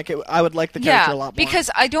comic, I would like the character a lot more. Because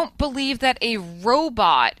I don't believe that a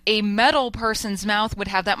robot, a metal person's mouth would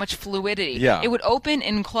have that much fluidity. Yeah. It would open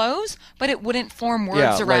and close, but it wouldn't form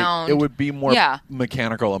words Yeah, around. like, it would be more Yeah.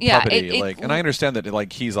 mechanical and Yeah, puppety. And I understand that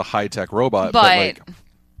like he's a high tech robot, but like,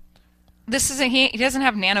 this isn't he doesn't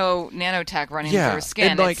have nanotech running yeah, through his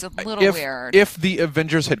skin. and, like, It's a little if, weird. If the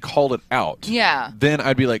Avengers had called it out, Yeah. then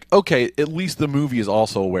I'd be like, okay, at least the movie is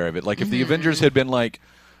also aware of it. Like if the Avengers had been like,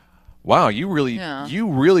 wow, you really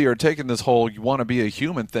are taking this whole you want to be a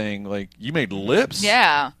human thing. Like you made lips.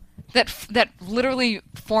 Yeah. That literally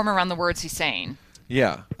form around the words he's saying.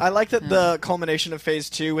 Yeah. I like that the culmination of Phase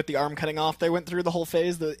 2 with the arm cutting off. They went through the whole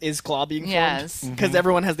phase. Is claw being formed? Yes. Because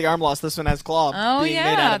everyone has the arm loss. This one has claw Oh, being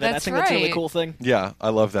yeah, made out of it. I that's think that's a really right. cool thing. Yeah, I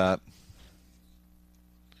love that.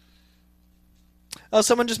 Oh,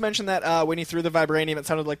 someone just mentioned that when he threw the vibranium, it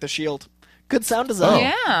sounded like the shield. Good sound design. Oh.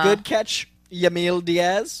 Yeah. Good catch, Yamil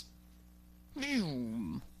Diaz.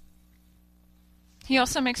 He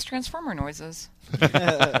also makes Transformer noises.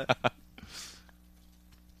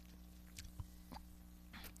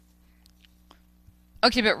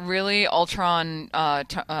 Okay, but really, Ultron,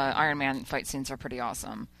 Iron Man fight scenes are pretty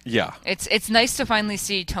awesome. Yeah. It's nice to finally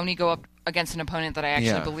see Tony go up against an opponent that I actually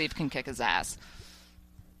Yeah. believe can kick his ass.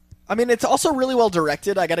 I mean, it's also really well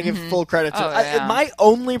directed. I got to give full credit to Oh, it. yeah. My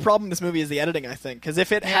only problem with this movie is the editing. I think because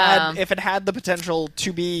if it had the potential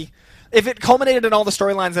to be, if it culminated in all the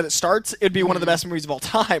storylines that it starts, it'd be one of the best movies of all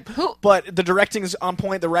time. Who- But the directing's on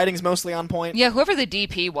point. The writing's mostly on point. Yeah, whoever the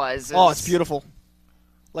DP was. Oh, it's beautiful.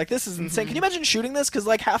 Like, this is insane. Can you imagine shooting this? Because,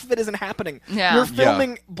 like, half of it isn't happening. Yeah. You're Yeah.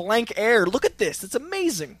 filming blank air. Look at this. It's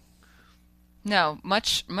amazing. No,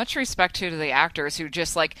 much respect to the actors who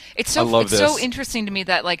just like it's I so love it's so this. interesting to me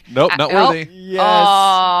that like Nope, not oh, worthy. Yes.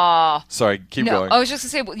 Oh, Sorry, keep no, going. I was just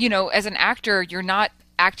gonna say, you know, as an actor, you're not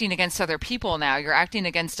acting against other people now. You're acting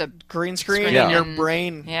against a Green screen Yeah. in your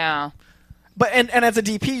brain. yeah. But and as a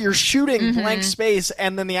DP, you're shooting blank space,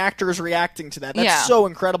 and then the actor is reacting to that. That's Yeah. so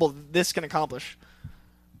incredible that this can accomplish.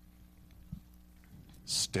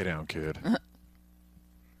 Stay down, kid.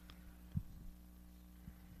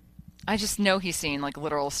 I just know he's seeing like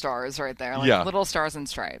literal stars right there, like Yeah. little stars and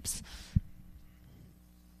stripes.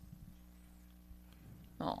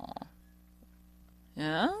 Oh.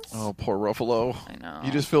 Yes. Oh, poor Ruffalo. I know.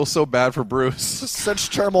 You just feel so bad for Bruce. Such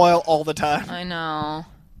turmoil all the time. I know.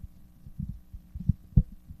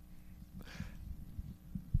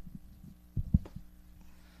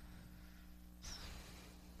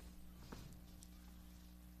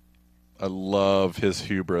 I love his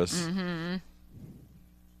hubris.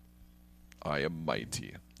 I am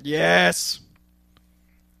mighty. Yes.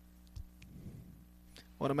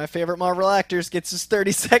 One of my favorite Marvel actors gets his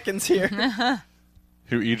 30 seconds here.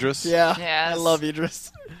 Who, Idris? Yeah. Yes. I love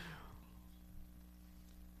Idris.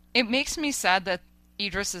 It makes me sad that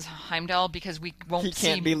Idris is Heimdall because we won't He see.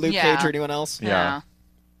 can't be Luke yeah. Cage or anyone else. Yeah.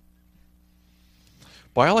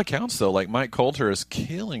 By all accounts, though, like Mike Coulter is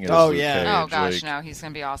killing it. As Oh, Luke yeah. Cage. Oh gosh, like, no, he's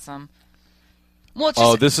gonna be awesome. Well, it's just,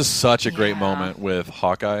 Oh, this is such a great Yeah. moment with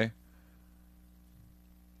Hawkeye.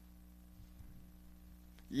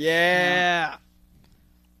 Yeah.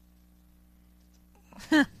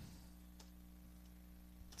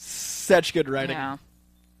 Such good writing. yeah.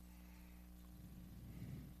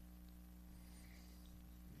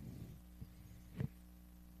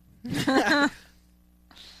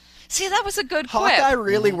 See, that was a good Hawkeye quip.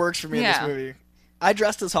 really works for me in Yeah. this movie. I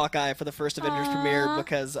dressed as Hawkeye for the first Avengers premiere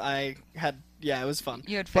because I had, it was fun.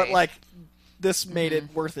 You had But, faith. like, this made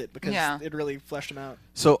it worth it because Yeah. it really fleshed him out.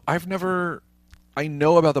 So I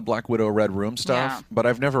know about the Black Widow Red Room stuff, Yeah. but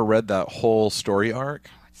I've never read that whole story arc.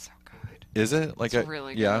 Oh, it's so good. Is it like It's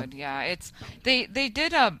really good. Yeah, it's they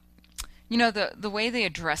did you know the way they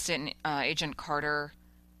addressed it in Agent Carter,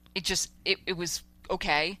 it was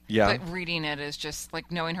okay. Yeah. But reading it is just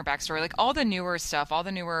like knowing her backstory, like all the newer stuff, all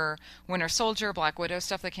the newer Winter Soldier, Black Widow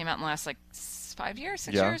stuff that came out in the last like 5 years,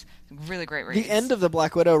 6 Yeah. years, really great reads. The end of the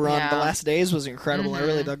Black Widow run, Yeah. The Last Days, was incredible. I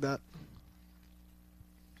really dug that.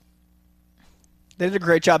 They did a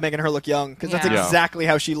great job making her look young because that's Yeah. exactly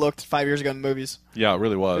how she looked 5 years ago in the movies. Yeah, it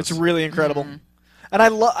really was. It's really incredible. Mm-hmm. And I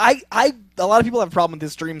a lot of people have a problem with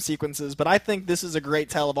his dream sequences, but I think this is a great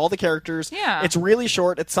tell of all the characters. Yeah. It's really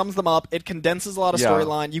short. It sums them up. It condenses a lot of Yeah.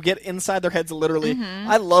 storyline. You get inside their heads literally.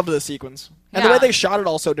 I loved the sequence. And the Mm-hmm. Yeah. way they shot it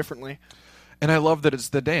all so differently. And I love that it's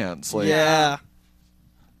the dance. Like, Yeah.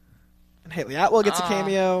 And Haley Atwell gets a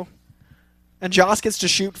cameo. And Joss gets to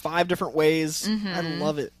shoot 5 different ways. I Mm-hmm.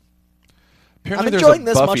 love it. Apparently I'm there's enjoying a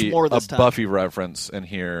this much Buffy, more this a time. Buffy reference in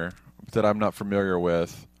here that I'm not familiar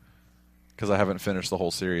with because I haven't finished the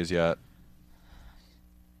whole series yet.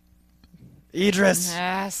 Idris.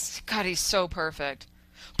 Yes. God, he's so perfect.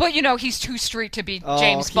 But, he's too street to be Oh,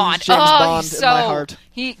 James he's Bond. James Bond he's in so... my heart.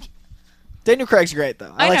 Daniel Craig's great,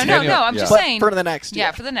 though. I like know, him. no, I'm just But saying. for the next.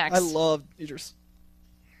 Yeah, for the next. I love Idris.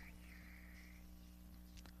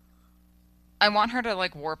 I want her to,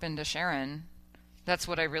 warp into Sharon. That's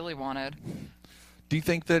what I really wanted. Do you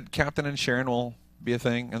think that Captain and Sharon will be a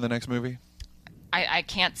thing in the next movie? I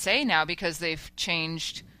can't say now because they've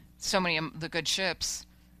changed so many of the good ships,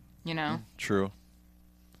 True.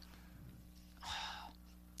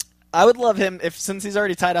 I would love him since he's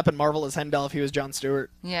already tied up in Marvel as Heimdall, if he was Jon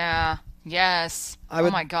Stewart. Yeah. Yes.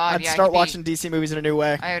 Oh my God. I'd yeah, start watching DC movies in a new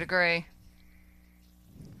way. I would agree.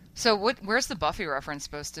 So where's the Buffy reference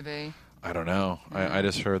supposed to be? I don't know. I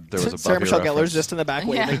just heard there was a Buffy Sarah Michelle reference. Gellar's just in the back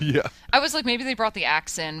waving. Yeah. I was like, maybe they brought the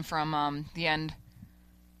axe in from the end.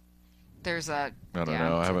 There's a... I don't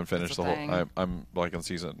know. I haven't finished the whole... thing. I'm like on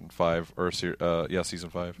season 5 or season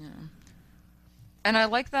 5. Yeah. And I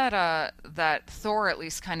like that that Thor at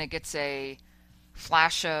least kind of gets a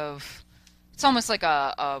flash of... It's almost like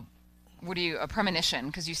a premonition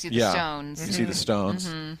because you see the stones. You see the stones.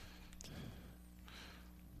 Mm-hmm.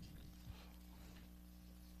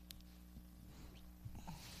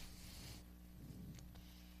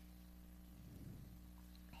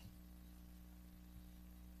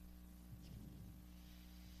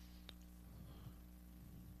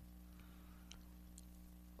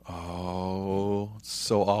 Oh, it's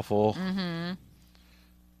so awful. Mm-hmm.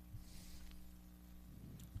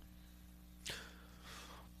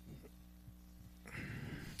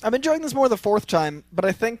 I'm enjoying this more the fourth time, but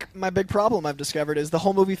I think my big problem I've discovered is the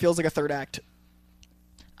whole movie feels like a third act.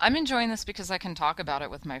 I'm enjoying this because I can talk about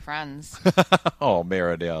it with my friends. Oh,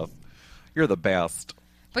 Meredith. You're the best.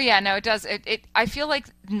 But yeah, no, it does. I feel like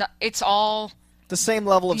it's all... The same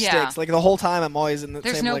level of stakes. Like the whole time I'm always in the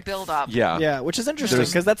There's same no like, build-up. Yeah. Yeah, which is interesting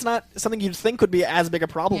because that's not something you'd think would be as big a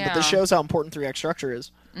problem, but this Yeah. shows how important 3-act structure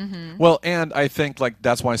is. Mm-hmm. Well, and I think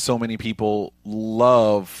that's why so many people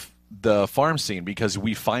love the farm scene because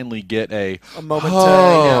we finally get a moment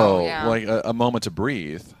a moment to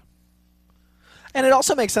breathe. And it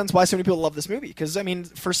also makes sense why so many people love this movie because I mean,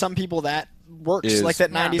 for some people that works. Like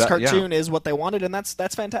that 90s cartoon is what they wanted, and that's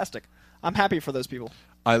fantastic. I'm happy for those people.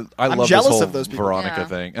 I'm jealous love this whole of those people. Veronica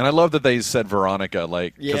thing, and I love that they said Veronica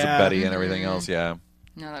because of Betty and everything else. Yeah.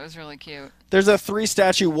 No, that was really cute. There's a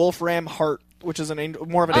 3-statue Wolfram heart, which is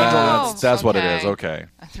more of an angel. That's what it is. Okay.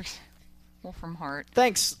 Wolfram heart.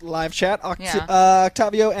 Thanks, live chat.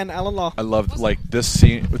 Octavio and Alan Law. I love this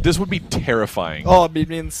scene. This would be terrifying. Oh, it'd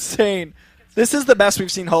be insane. This is the best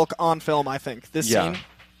we've seen Hulk on film, I think. This scene. So guys,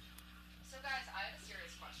 I have a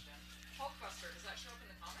serious question. Hulkbuster, does that show up in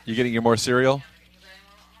the comics? You getting your more cereal?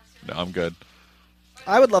 No, I'm good.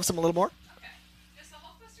 I would love some a little more. Okay. Does the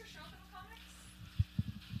Hulkbuster show up in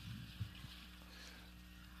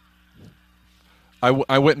the comics?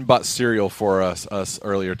 I went and bought cereal for us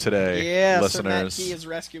earlier today, yeah, listeners. Sir Matt Key is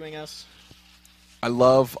rescuing us. I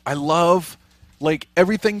love like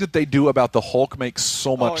everything that they do about the Hulk makes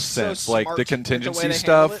so much so sense. Like smart the with the way contingency they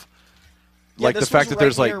stuff. handle it. Like this the fact was that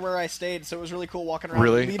there's right like near where I stayed, so it was really cool walking around.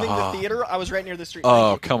 Really? Leaving the theater, I was right near the street.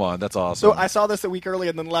 Oh, come on, that's awesome. So I saw this a week early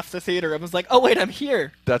and then left the theater and was like, "Oh wait, I'm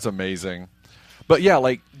here." That's amazing. But yeah,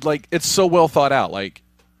 like it's so well thought out. Like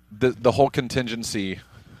the whole contingency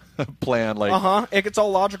plan. Like it's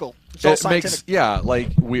all logical. It's all scientific. Like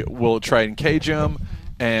we'll try and cage him,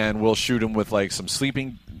 and we'll shoot him with like some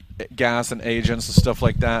sleeping gas and agents and stuff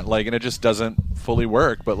like that. Like, and it just doesn't fully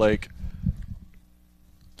work. But like.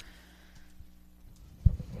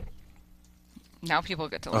 Now people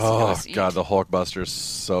get to listen to us eat. Oh, God, the Hulkbuster's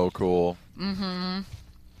so cool. Mm-hmm.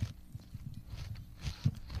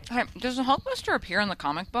 Okay, does the Hulkbuster appear in the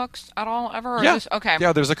comic books at all, ever? Or Yeah. Okay.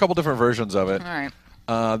 Yeah, there's a couple different versions of it. All right.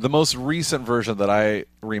 The most recent version that I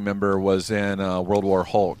remember was in World War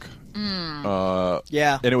Hulk.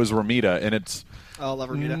 Yeah. And it was Romita, and it's... Oh, I love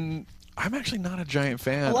Romita. I'm actually not a giant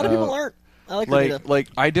fan. A lot of people aren't. I like Romita. Like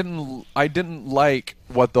I didn't like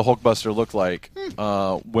what the Hulkbuster looked like with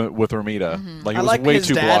Romita. Mm-hmm. Like it I was like way his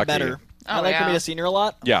too dad blocky. better. Oh, I like yeah. Romita Senior a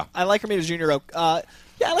lot. Yeah. I like Romita Junior. I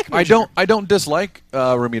like Romita Jr. I don't dislike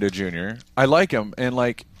Jr. I like him, and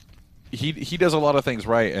like he does a lot of things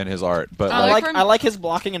right in his art. But I like his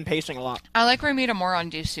blocking and pacing a lot. I like Romita more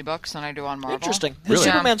on DC books than I do on Marvel. Interesting. His Really?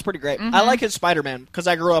 Superman's pretty great. I like his Spider-Man because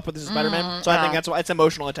I grew up with his Spider-Man, so I think that's why it's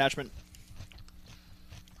emotional attachment.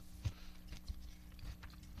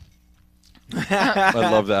 I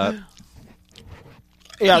love that.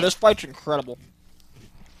 Yeah, this fight's incredible.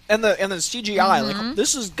 And the CGI, like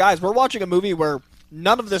this is guys, we're watching a movie where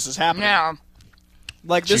none of this is happening. Yeah.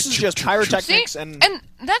 Like this is just pyrotechnics See? and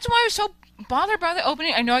that's why I was so bothered by the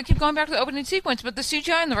opening. I know I keep going back to the opening sequence, but the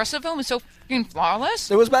CGI and the rest of the film is so fucking flawless.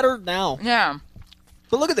 It was better now. Yeah.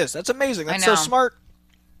 But look at this. That's amazing. That's I know. so smart.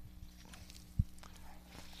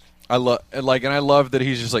 I love that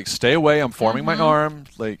he's just like, stay away. I'm forming my arm.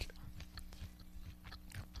 Like,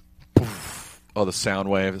 poof. Oh, the sound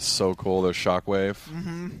wave is so cool. The shock wave.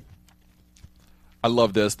 Mm-hmm. I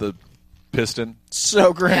love this. The piston.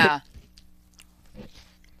 So great. Yeah.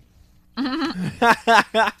 And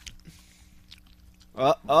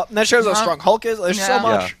that shows how strong Hulk is. There's so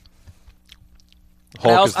much.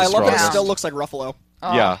 Yeah. Hulk is the I love that it strongest. still looks like Ruffalo.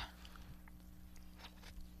 Oh. Yeah.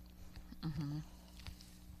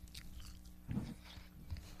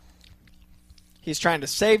 He's trying to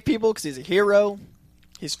save people because he's a hero.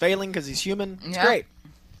 He's failing because he's human. It's great.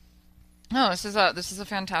 No, this is a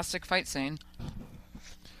fantastic fight scene.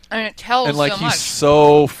 And it tells And like so he's much.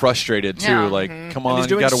 so frustrated too. Yeah. Like, come on, he's you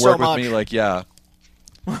doing got to so work with much. me. Like, yeah.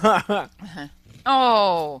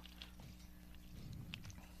 Oh.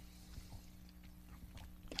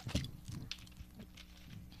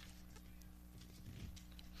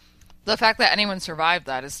 The fact that anyone survived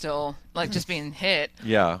that is still like just being hit.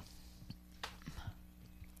 Yeah.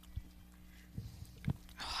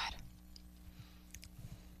 God.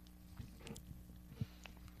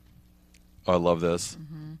 Oh, I love this.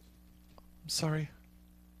 I'm sorry.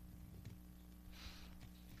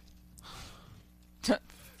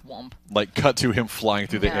 Womp. Like, cut to him flying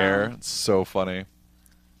through the Yeah. air. It's so funny.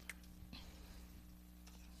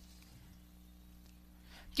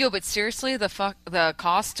 Yo, but seriously, the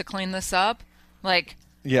cost to clean this up, like,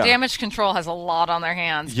 Yeah. Damage Control has a lot on their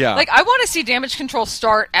hands. Yeah. Like, I want to see Damage Control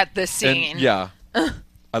start at this scene. And, yeah.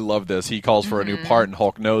 I love this. He calls for a new part, and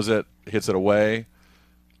Hulk knows it, hits it away.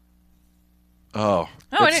 Oh.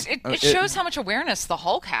 No, and it shows how much awareness the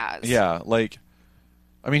Hulk has. Yeah, like,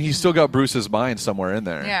 I mean, he's still got Bruce's mind somewhere in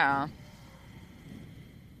there. Yeah.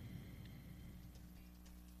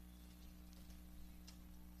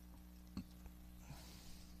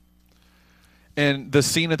 And the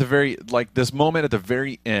scene at the very, like, this moment at the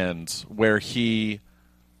very end where he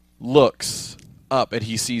looks up and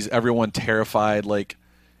he sees everyone terrified, like,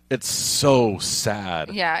 it's so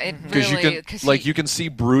sad. Yeah, it Because really... you can, like, you can see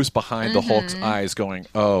Bruce behind the Hulk's eyes going,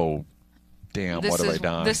 oh, damn, what have I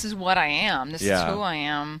done? This is what I am. This is Yeah. who I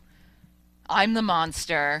am. I'm the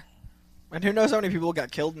monster. And who knows how many people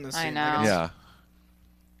got killed in this I scene. know. Like, Yeah.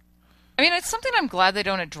 I mean, it's something I'm glad they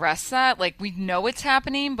don't address that. Like, we know it's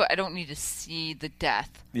happening, but I don't need to see the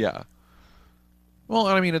death. Yeah. Well,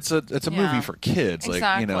 I mean, it's a Yeah. movie for kids.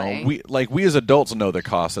 Like, you know, Exactly. we as adults know the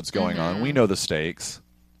cost that's going on. We know the stakes.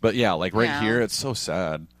 But yeah, like right Yeah. here, it's so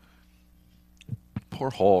sad. Poor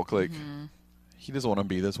Hulk. Like, he doesn't want to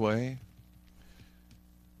be this way.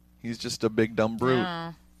 He's just a big dumb brute.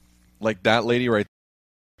 Yeah. Like that lady right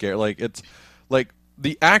there. Like, it's like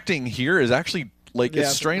the acting here is actually like Yeah.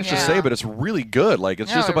 it's strange to Yeah. say, but it's really good. Like, it's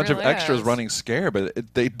No, just a it bunch really of extras is. running scare, but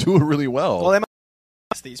they do it really well. Well, they might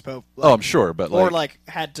have these Pope. oh, I'm sure, but or like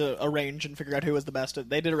had to arrange and figure out who was the best.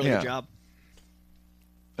 They did a really Yeah. good job.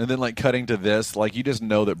 And then, like, cutting to this, like, you just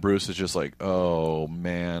know that Bruce is just like, oh,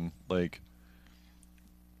 man. Like,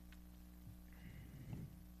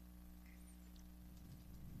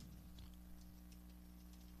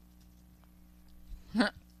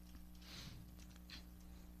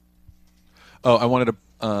 oh, I wanted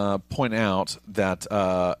to point out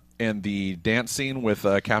that in the dance scene with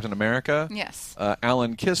Captain America, Yes.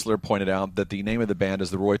 Alan Kistler pointed out that the name of the band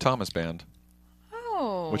is the Roy Thomas Band,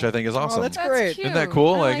 Oh. which I think is awesome. that's That's great. cute. Isn't that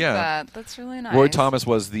cool? I Like, like yeah. that. That's really nice. Roy Thomas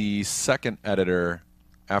was the second editor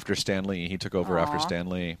after Stan Lee. He took over after Aw. Stan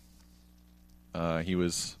Lee. He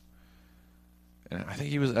was, I think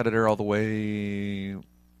he was editor all the way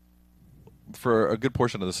for a good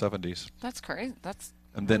portion of the 70s. That's crazy. That's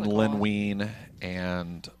And then really Len cool. Wein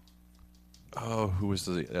and, oh, who was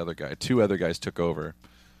the other guy? Two other guys took over.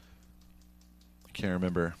 I can't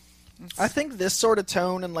remember. I think this sort of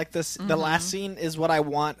tone and like this, the Mm-hmm. last scene is what I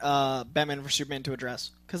want Batman vs Superman to address.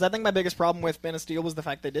 Because I think my biggest problem with Man of Steel was the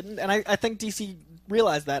fact they didn't, and I think DC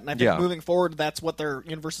realized that, and I think Yeah. moving forward, that's what their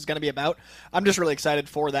universe is going to be about. I'm just really excited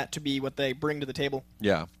for that to be what they bring to the table.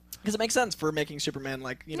 Yeah. Because it makes sense for making Superman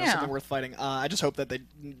like Yeah. something worth fighting. I just hope that they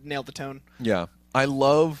nailed the tone. Yeah. I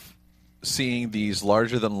love seeing these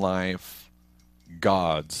larger than life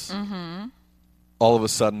gods all of a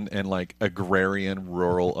sudden in like agrarian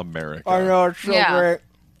rural America. it's so Yeah. great.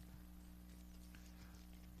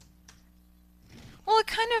 Well, it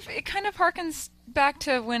kind of harkens back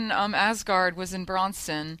to when Asgard was in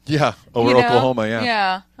Bronson. Yeah, over you know? Oklahoma, yeah.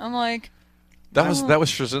 Yeah. I'm like, That was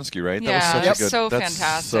Straczynski, right? Yeah, that was such a good. so that's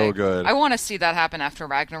fantastic. So good. I want to see that happen after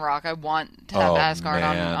Ragnarok. I want to have Asgard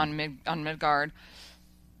on Midgard.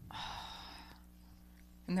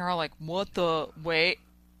 And they're all like, "What the wait?"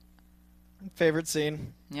 Favorite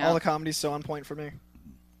scene. Yeah. All the comedy's so on point for me.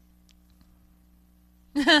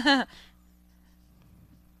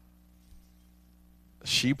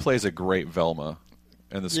 She plays a great Velma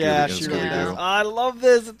in the Scooby. Yeah, in she Scooby really Doo. does. I love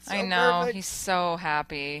this. It's so I know. perfect. He's so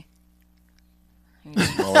happy.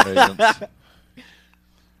 Small agents.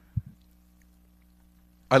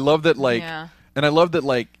 I love that, like, Yeah. and I love that,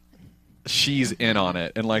 like, she's in on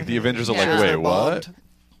it, and like the Avengers are Yeah. like, They're wait, what? bummed.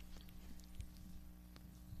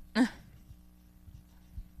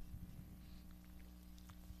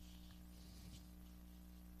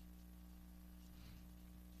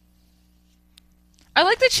 I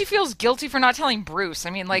like that she feels guilty for not telling Bruce.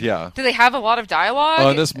 I mean, like, Yeah. do they have a lot of dialogue? Oh,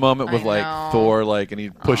 in this moment with I like know. Thor, like, and he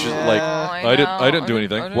pushes, like, I I didn't do know.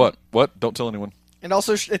 anything. I didn't- What? Don't tell anyone. And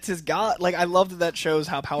also, it's his god. Like, I love that shows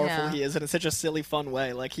how powerful Yeah. he is in such a silly, fun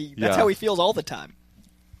way. Like, that's Yeah. how he feels all the time.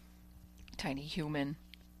 Tiny human.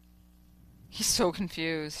 He's so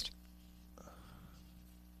confused.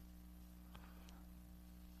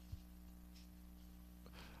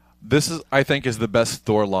 This is, I think, is the best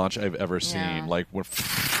Thor launch I've ever seen. Yeah. Like, when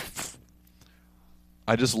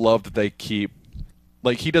I just love that they keep,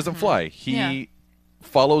 like, he doesn't fly. He Yeah.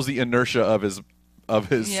 follows the inertia of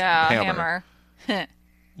his Yeah, hammer. hammer.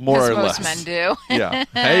 More As or most less. men do. Yeah.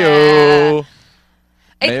 Heyo.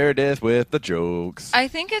 I- Meredith with the jokes. I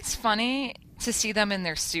think it's funny to see them in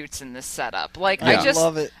their suits in this setup. Like, Yeah. I just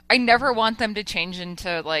Love it. I never want them to change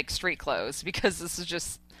into like street clothes because this is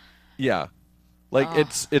just Yeah. Like, Oh.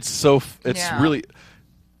 it's Yeah.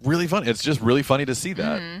 really fun. It's just really funny to see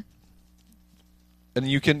that. Mm-hmm. And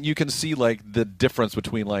you can see like the difference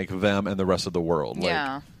between like them and the rest of the world. Like,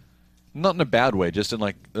 yeah. not in a bad way, just in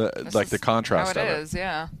like This like the is contrast how of it it. is,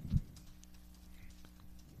 yeah.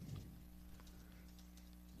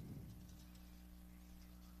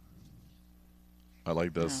 I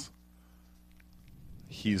like this.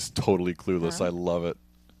 He's totally clueless. I love it.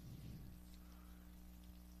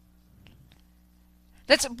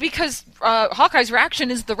 That's because Hawkeye's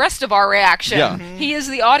reaction is the rest of our reaction. Yeah. He is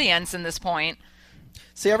the audience in this point.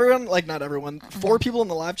 See, everyone, like, not everyone, 4 people in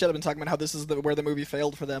the live chat have been talking about how this is where the movie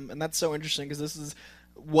failed for them, and that's so interesting because this is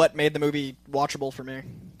what made the movie watchable for me.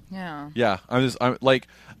 Yeah. Yeah, I'm like,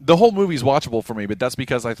 the whole movie's watchable for me, but that's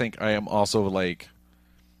because I think I am also like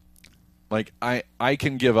I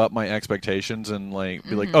can give up my expectations and like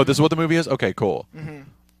be like, oh, this is what the movie is. Okay, cool.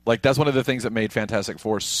 Like, that's one of the things that made Fantastic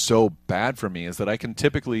Four so bad for me, is that I can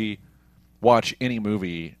typically watch any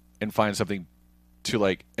movie and find something to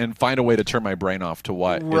like, and find a way to turn my brain off to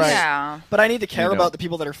what. Right. Yeah. But I need to care You know. about the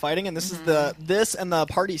people that are fighting, and this is this and the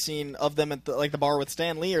party scene of them at the bar with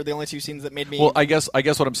Stan Lee are the only 2 scenes that made me. Well, I guess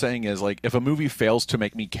what I'm saying is, like, if a movie fails to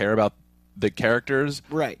make me care about the characters,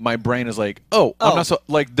 Right. my brain is like, oh, I'm not so,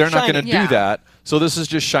 like, they're not Shiny. going to Yeah. do that. So this is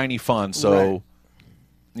just shiny fun. So, Right.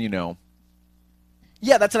 you know,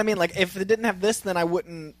 yeah, that's what I mean. Like, if it didn't have this, then I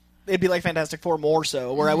wouldn't. It'd be like Fantastic Four more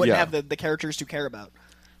so, where I wouldn't Yeah. have the characters to care about.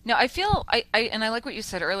 No, I feel and I like what you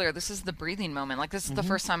said earlier. This is the breathing moment. Like, this is the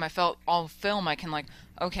first time I felt all film I can, like,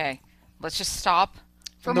 okay, let's just stop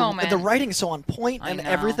for a moment. The writing's so on point, I and know.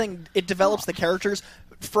 everything, it develops the characters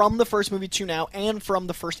from the first movie to now, and from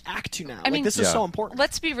the first act to now. I mean, this is Yeah. so important.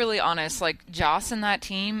 Let's be really honest. Like, Joss and that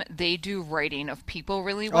team, they do writing of people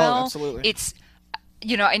really well. absolutely. It's,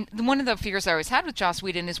 you know, and one of the fears I always had with Joss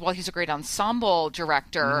Whedon is, while he's a great ensemble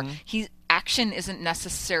director, action isn't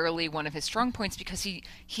necessarily one of his strong points, because he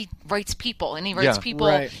writes people, and he writes Yeah. people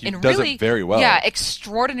Right. He in does it really very well. yeah,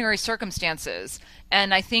 extraordinary circumstances.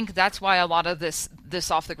 And I think that's why a lot of this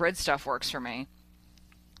off the grid stuff works for me.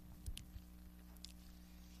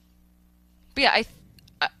 But yeah,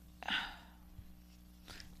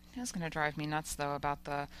 it's going to drive me nuts though about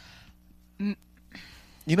the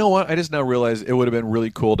you know what? I just now realized it would have been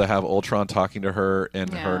really cool to have Ultron talking to her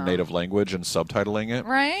in her Yeah. native language and subtitling it.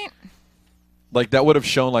 right. Like, that would have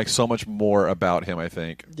shown like so much more about him, I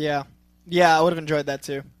think. Yeah, I would have enjoyed that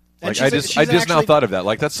too. And Like, she's I a- just she's now actually- thought of that.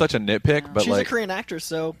 Like, that's such a nitpick, but she's like, a Korean actress,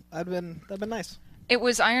 so that'd been nice. It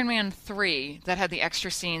was Iron Man 3 that had the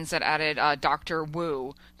extra scenes that added Dr.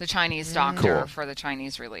 Wu, the Chinese doctor, Cool. for the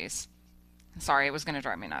Chinese release. Sorry, it was going to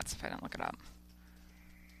drive me nuts if I didn't look it up.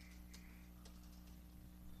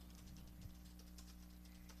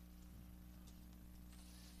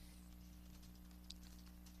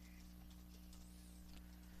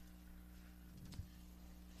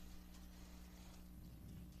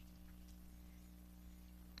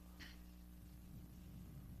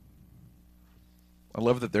 I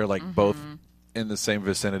love that they're like both in the same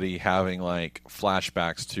vicinity having like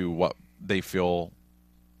flashbacks to what they feel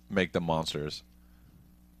make them monsters.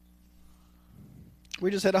 We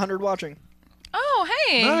just hit 100 watching. Oh,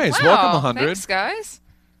 hey. Nice. Wow. Welcome, 100. Thanks, guys.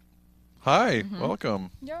 Hi.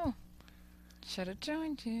 Welcome. Yo. Should have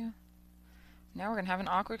joined you. Now we're going to have an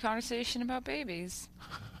awkward conversation about babies.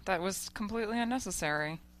 That was completely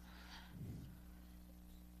unnecessary.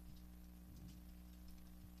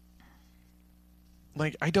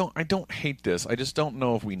 Like I don't hate this. I just don't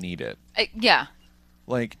know if we need it. Yeah.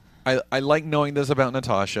 Like I like knowing this about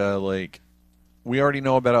Natasha. Like we already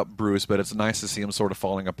know about Bruce, but it's nice to see him sort of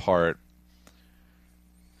falling apart.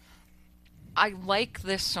 I like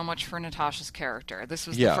this so much for Natasha's character. This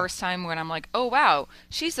was Yeah. the first time when I'm like, oh, wow,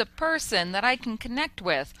 she's a person that I can connect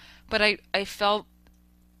with. But I felt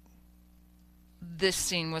this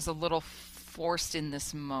scene was a little forced in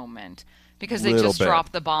this moment. Because they Little just bit.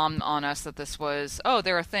 dropped the bomb on us that this was, oh,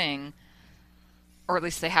 they're a thing. Or at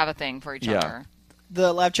least they have a thing for each Yeah. other.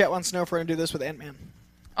 The live chat wants to know if we're going to do this with Ant-Man.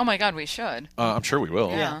 Oh, my God, we should. I'm sure we will.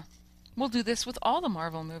 Yeah. We'll do this with all the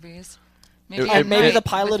Marvel movies. And And maybe night the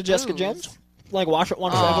pilot with of Jessica booze. Jones. Like watch it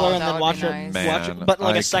once Oh, regular and that then would watch be it, nice. watch Man, it, but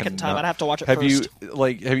like I a second time. cannot- I'd have to watch it have first.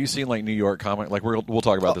 have you seen like New York Comic? Like we'll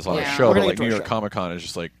talk about this on yeah. the show, We're but gonna like get to New our York show. Comic Con is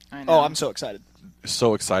just like I know. Oh, I'm so excited.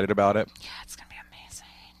 so excited about it. Yeah, it's going to be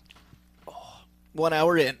amazing. 1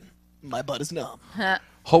 hour in, my butt is numb.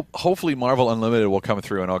 Hopefully Marvel Unlimited will come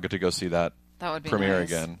through and I'll get to go see that That would be premiere nice.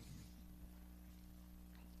 again.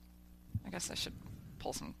 I guess I should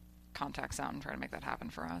pull some contacts out and try to make that happen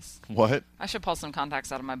for us. What? I should pull some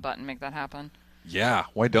contacts out of my butt and make that happen. Yeah.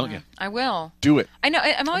 Why don't you I will. do it? I know.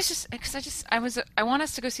 I'm always just because I want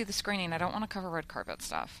us to go see the screening. I don't want to cover red carpet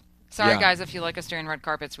stuff. Sorry, Yeah. guys, if you like us doing red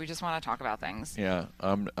carpets. We just want to talk about things. Yeah.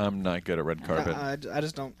 I'm not good at red carpet. I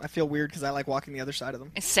just don't. I feel weird because I like walking the other side of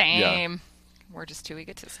them. Same. We're just too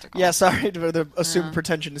egotistical. Yeah, sorry for the assumed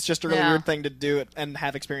pretension. It's just a really Yeah. weird thing to do it and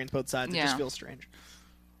have experienced both sides. It Yeah. just feels strange.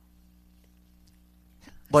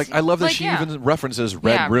 Like I love that Like, she yeah. even references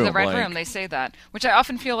Red yeah, Room. the red like, room. They say that, which I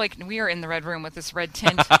often feel like we are in the red room with this red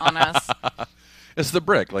tint on us. it's the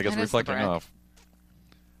brick. Like it's It is the reflecting brick. off.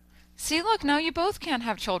 See, look, now you both can't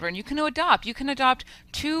have children. You can adopt. You can adopt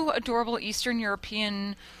two adorable Eastern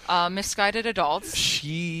European misguided adults.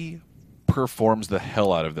 She performs the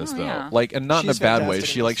hell out of this Oh, though. yeah. Like and not She's in a bad way. fantastic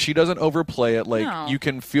She in like this. she doesn't overplay it. Like No. you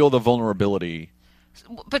can feel the vulnerability.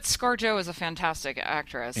 But ScarJo is a fantastic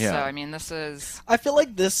actress. Yeah. So, I mean, this is... I feel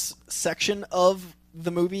like this section of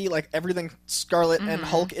the movie, like everything Scarlet and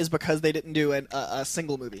Hulk, is because they didn't do a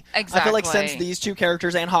single movie. I feel like since Exactly. these two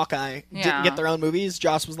characters and Hawkeye Yeah. didn't get their own movies,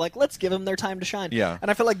 Joss was like, let's give them their time to shine. Yeah. And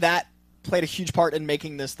I feel like that played a huge part in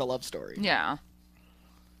making this the love story. Yeah.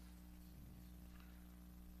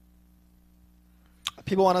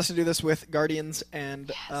 People want us to do this with Guardians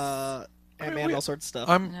and Ant-Man, all sorts of stuff.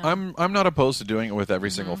 I'm not opposed to doing it with every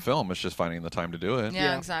single film. It's just finding the time to do it. Yeah,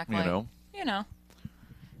 Yeah. exactly. You know.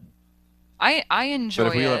 I enjoy But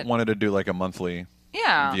if we it. wanted to do like a monthly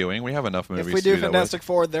Yeah. viewing, we have enough movies if we to do do that with. Fantastic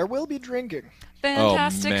Four, there will be drinking.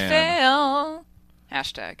 Fantastic man. fail.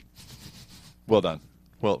 Hashtag. Well done.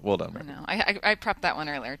 Well done, I Mary. know. I prepped that one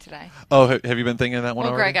earlier today. Oh, have you been thinking of that one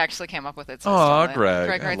Well, already? Greg actually came up with it. So I Oh, stole it. Greg.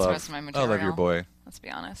 Greg I writes love, most of my I material. love your boy. Let's be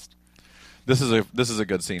honest. This is a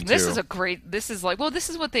good scene This too. is a great. This is like. Well, this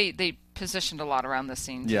is what they positioned a lot around this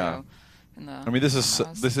scene too. Yeah. In the I mean, this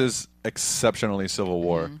cameras. is exceptionally Civil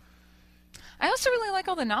War. Mm-hmm. I also really like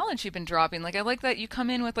all the knowledge you've been dropping. Like, I like that you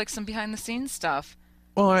come in with like some behind the scenes stuff.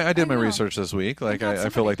 Well, I did my know. research this week. Like, thought I feel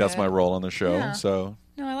somebody like that's did. my role on the show. Yeah. So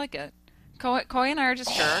No, I like it. Coy and I are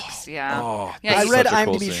just jerks. Yeah. Oh, Yeah. I It's read such a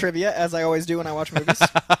cool IMDb scene. trivia, as I always do when I watch movies.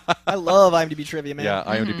 I love IMDb trivia, man. yeah,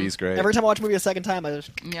 Mm-hmm. IMDb's great. Every time I watch a movie a second time, I just...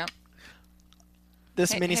 Yep.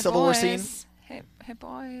 This mini hey, Civil War boys. scene. Hey,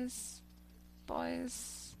 boys.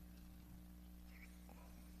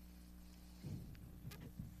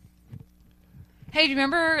 Hey, do you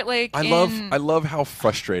remember like I love how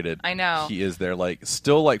frustrated I know. he is there. Like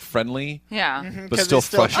still like friendly, Yeah. but 'Cause still he's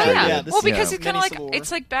still- Oh frustrated. yeah. Yeah, this well, is- because yeah. he's kind of Mini like Civil War.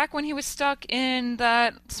 it's like back when he was stuck in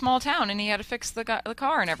that small town and he had to fix the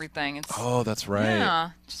car and everything. It's Oh, that's right. yeah,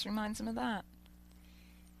 just reminds him of that.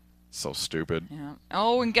 So stupid. Yeah.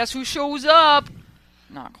 Oh, and guess who shows up?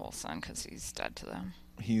 Not Coulson, because he's dead to them.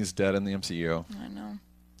 He's dead in the MCU. I know.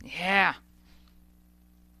 Yeah.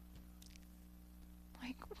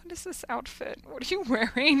 Like, what is this outfit? What are you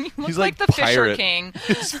wearing? You look He's like like the Fisher pirate. King.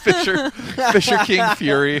 It's Fisher King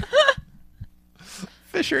Fury.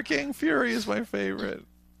 Fisher King Fury is my favorite.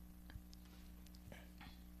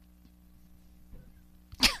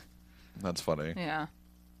 That's funny. Yeah.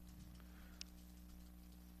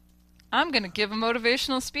 I'm going to give a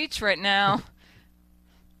motivational speech right now.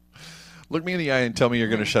 Look me in the eye and tell me you're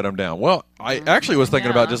going to shut him down. Well, I actually was thinking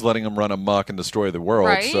about just letting him run amok and destroy the world.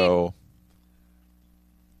 Right? So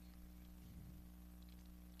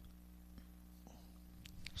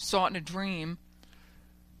Saw it in a dream.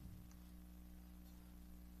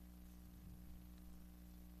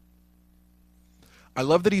 I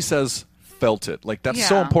love that he says felt it. Like, that's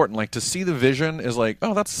so important. Like, to see the vision is like,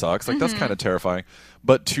 oh, that sucks. Like, that's kind of terrifying.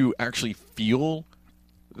 But to actually feel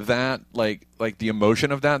that, like the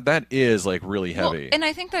emotion of that is like really heavy. Well, and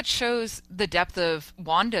I think that shows the depth of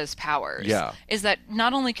Wanda's powers. Yeah. Is that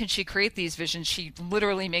not only can she create these visions, she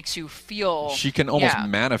literally makes you feel. She can almost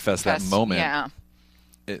manifest that moment. Yeah.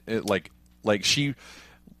 It like she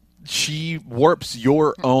warps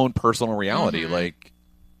your own personal reality. Like,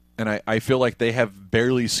 and I feel like they have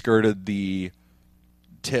barely skirted the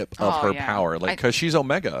tip of her power, like, because she's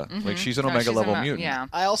Omega, like she's an Omega level mutant. Yeah.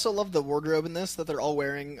 I also love the wardrobe in this, that they're all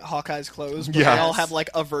wearing Hawkeye's clothes, but they all have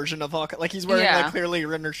like a version of Hawkeye. Like, he's wearing like clearly a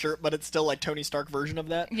Renner shirt, but it's still like Tony Stark version of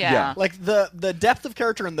that. Yeah. Like the depth of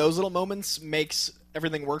character in those little moments makes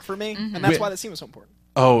everything work for me, and that's why that scene was so important.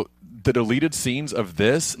 Oh, the deleted scenes of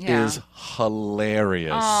this is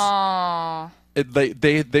hilarious. Aww.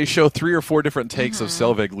 They show 3 or 4 different takes of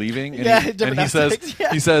Selvig leaving, and he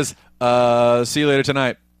says, see you later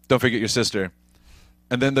tonight. Don't forget your sister.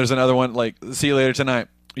 And then there's another one like, see you later tonight.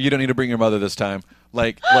 You don't need to bring your mother this time.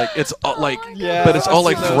 Like it's all, but it's all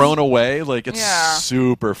like thrown away. Like, it's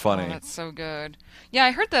super funny. Oh, that's so good. Yeah,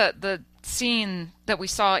 I heard the scene that we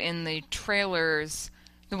saw in the trailers,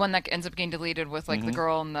 the one that ends up getting deleted with like the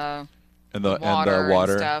girl in the water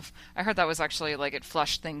and stuff. I heard that was actually like it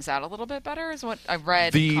flushed things out a little bit better, is what I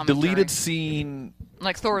read. The deleted scene,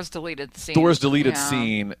 like Thor's deleted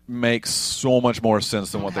scene makes so much more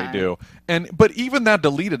sense than what they do. But even that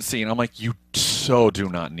deleted scene, I'm like, you so do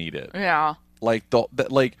not need it. Yeah. Like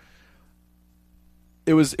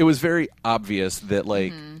it was very obvious that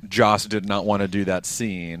like Joss did not want to do that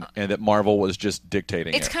scene, and that Marvel was just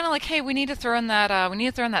dictating It's kind of like, hey, we need to throw in that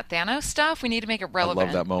Thanos stuff. We need to make it relevant. I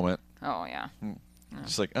love that moment. Oh yeah.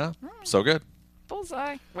 Just like, so good.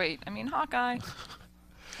 Bullseye. Wait, I mean Hawkeye.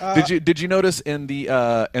 Did you notice in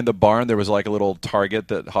the barn there was like a little target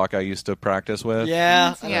that Hawkeye used to practice with?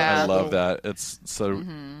 Yeah. I love that. It's so.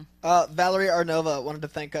 Valerie Arnova wanted to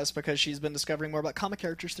thank us because she's been discovering more about comic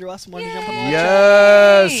characters through us and wanted to jump on the live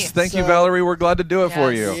chat. Yes, thank you, Valerie. We're glad to do it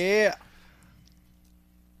for you. Yeah.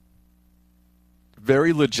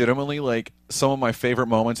 Very legitimately, like, some of my favorite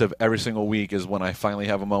moments of every single week is when I finally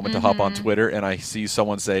have a moment to hop on Twitter and I see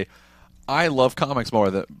someone say, "I love comics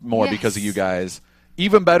more because of you guys."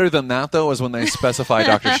 Even better than that, though, is when they specify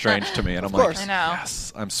Doctor Strange to me, and I'm like, I know.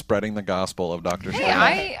 "Yes, I'm spreading the gospel of Doctor Strange."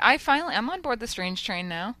 Hey, I'm on board the Strange train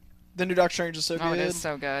now. The new Doctor Strange is so good. Oh, it is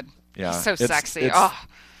so good. Yeah, he's so sexy.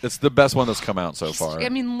 It's the best one that's come out so far. I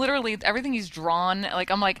mean, literally everything he's drawn. Like,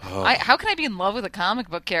 I'm like, how can I be in love with a comic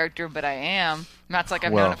book character? But I am. Matt's like,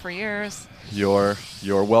 I've known it for years. You're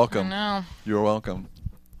welcome. I know. You're welcome.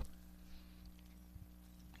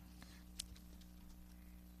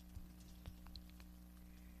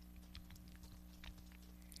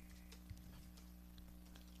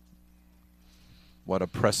 What a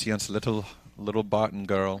prescient little Barton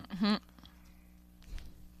girl.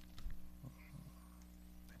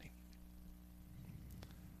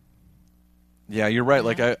 Yeah, you're right.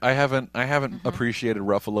 Like I haven't appreciated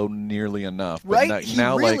Ruffalo nearly enough. But right? He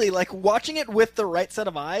really like watching it with the right set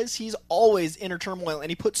of eyes. He's always inner turmoil, and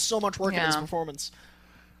he puts so much work in his performance.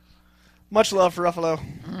 Much love for Ruffalo.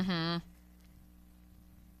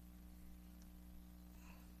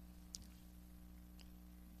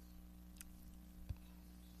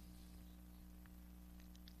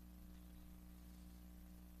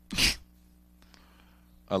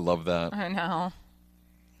 I love that. I know.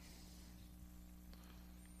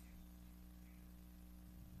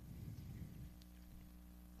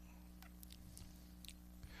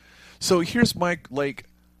 So here's my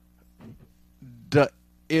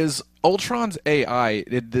is Ultron's AI,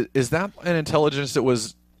 is that an intelligence that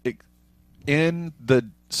was in the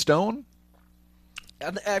stone?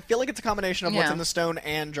 I feel like it's a combination of what's in the stone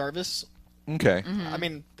and Jarvis. Okay. I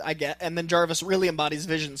mean, and then Jarvis really embodies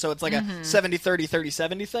Vision, so it's like a 70-30,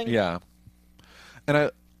 30-70 thing. Yeah.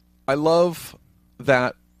 And I love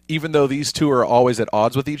that even though these two are always at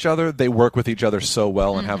odds with each other, they work with each other so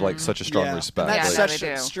well and have like such a strong respect. And that's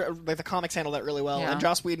they do. Like the comics handle that really well, and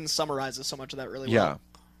Joss Whedon summarizes so much of that really well.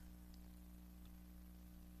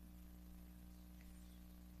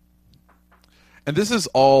 And this is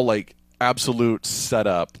all like absolute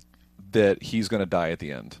setup that he's going to die at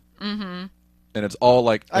the end. And it's all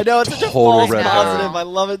like I know, it's such a false positive. I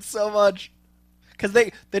love it so much. because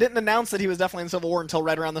they didn't announce that he was definitely in Civil War until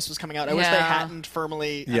right around this was coming out. I wish they hadn't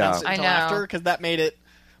firmly announced it until after, because that made it.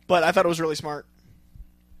 But I thought it was really smart.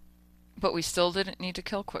 But we still didn't need to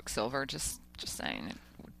kill Quicksilver. Just saying,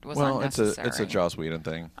 it was unnecessary. it's a Joss Whedon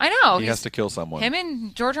thing. I know he has to kill someone. Him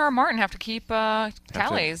and George R. R. Martin have to keep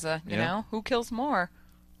tallies. You know, who kills more?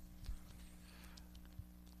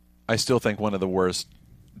 I still think one of the worst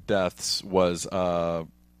deaths was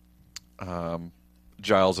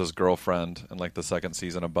Giles' girlfriend in like the second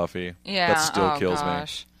season of Buffy. Yeah, that still kills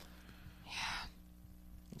gosh. me.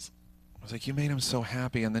 I was like, you made him so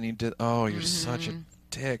happy, and then you did. Oh, you're such a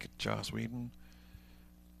dick, Joss Whedon.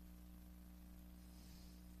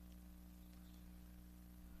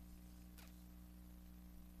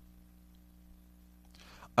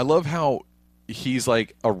 I love how he's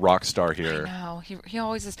like a rock star here. I know. He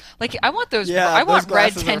always is. Like, I want those. Yeah, I want those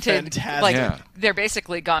red glasses are tinted. fantastic. Like they're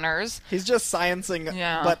basically gunners. He's just sciencing,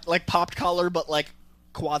 but like popped collar, but like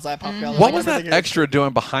quasi pop collar. What Like, was that everything extra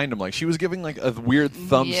doing behind him? Like she was giving like a weird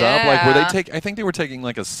thumbs up. Like were they I think they were taking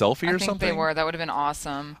like a selfie or I think something. they were. That would have been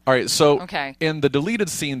awesome. All right, so Okay. in the deleted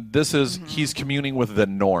scene, this is he's communing with the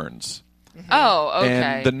Norns. Oh, okay.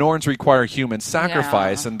 And the Norns require human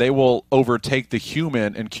sacrifice, and they will overtake the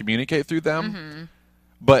human and communicate through them.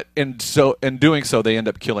 But in doing so, they end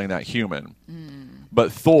up killing that human.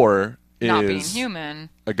 But Thor Not being is human.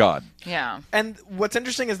 a god. Yeah. And what's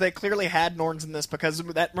interesting is they clearly had Norns in this because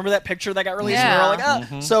remember that picture that got released? Yeah. And they were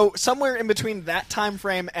like, oh. So somewhere in between that time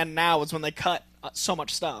frame and now is when they cut so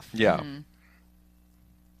much stuff. Yeah.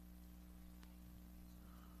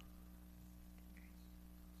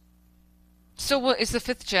 So is the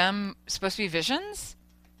fifth gem supposed to be visions?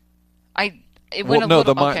 The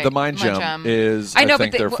mind gem is I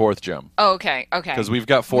think their fourth gem. Oh, okay. Because we've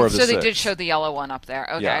got 4 of the 6. So they did show the yellow one up there.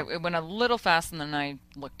 Okay, Yeah. it went a little fast, and then I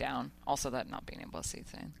looked down. Also, that not being able to see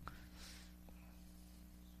things.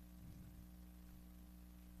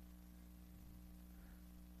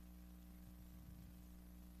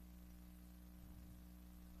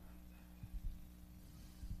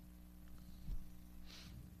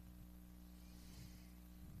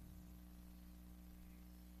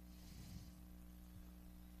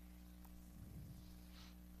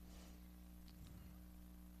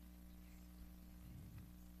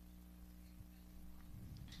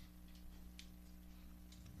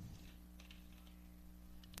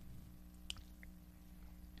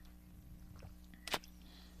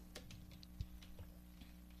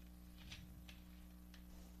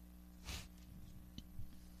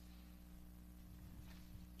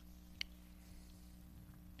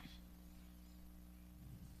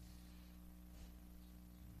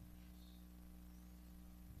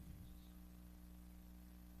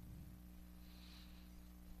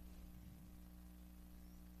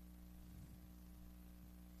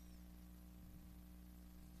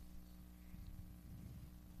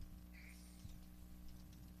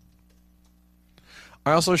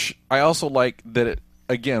 I also like that it,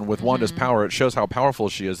 again, with Wanda's power, it shows how powerful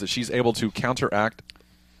she is, that she's able to counteract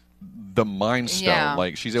the Mind Stone. Yeah,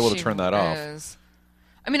 like, she's able to turn that off.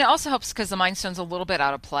 I mean, it also helps because the Mind Stone's a little bit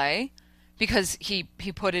out of play because he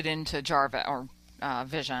put it into Jarvis or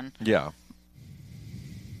Vision. Yeah.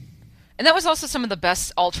 And that was also some of the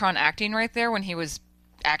best Ultron acting right there when he was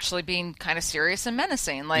actually being kind of serious and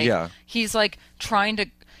menacing. Like, he's like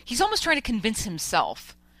he's almost trying to convince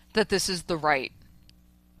himself that this is the right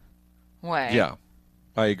way. Yeah,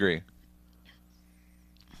 I agree.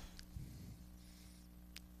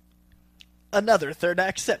 Another third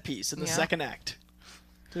act set piece in the second act.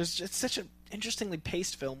 It's such an interestingly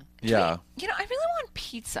paced film. Yeah. I really want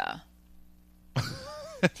pizza.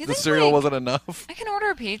 The cereal wasn't enough. I can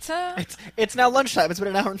order a pizza. It's now lunchtime. It's been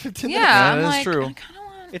an hour and 15 minutes. Yeah, that I'm is true. I kind of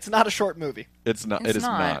want. It's not a short movie. It's not. It is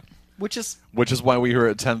not. Which is why we were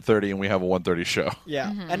at 10:30 and we have a 1:30 show.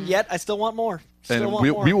 Yeah, and yet I still want more.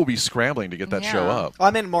 We will be scrambling to get that show up. Oh,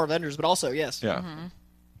 I meant more Avengers, but also yes. Yeah.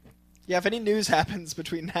 Yeah. If any news happens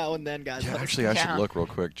between now and then, guys. Yeah, actually, I should look real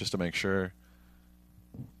quick just to make sure.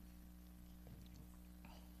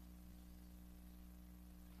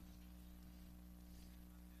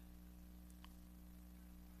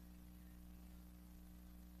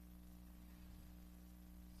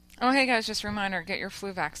 Oh, hey guys, just a reminder, get your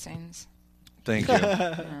flu vaccines. Thank you.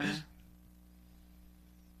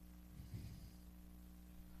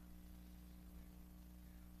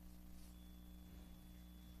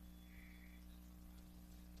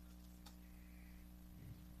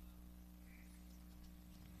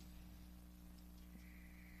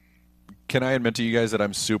 Can I admit to you guys that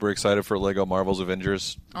I'm super excited for Lego Marvel's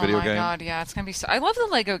Avengers video game? Oh my god, yeah, it's going to be so... I love the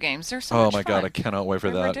Lego games. They're so Oh much my fun. god, I cannot wait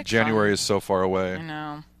for They're that. ridiculous. January is so far away. I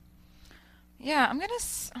know. Yeah,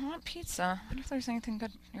 I want pizza. I wonder if there's anything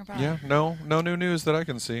good nearby. Yeah, no new news that I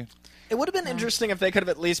can see. It would have been interesting if they could have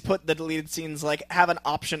at least put the deleted scenes, like, have an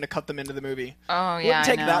option to cut them into the movie. Oh, yeah, It wouldn't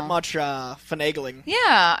take I know. that much finagling.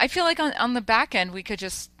 Yeah, I feel like on the back end we could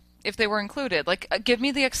just, if they were included, like give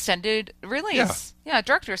me the extended release. Yeah,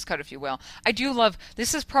 director's cut, if you will. I do love.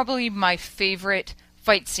 This is probably my favorite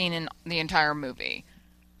fight scene in the entire movie.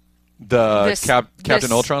 The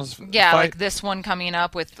Captain Ultron's fight? Like this one coming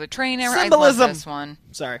up with the trainer. Symbolism. I love this one.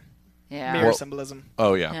 Sorry. Yeah. Mirror symbolism.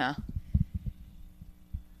 Oh, yeah. Yeah.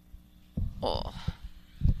 Oh.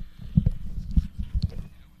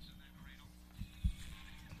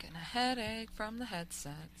 Getting a headache from the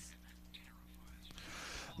headsets.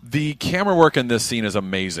 The camera work in this scene is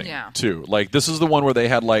amazing, too. Like, this is the one where they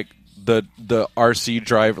had, like, the RC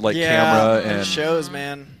drive, like, camera. And it shows,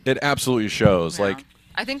 man. It absolutely shows. Yeah. Like,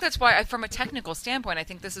 I think that's why, from a technical standpoint, I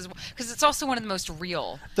think this is because it's also one of the most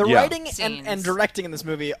real. The writing scenes. and directing in this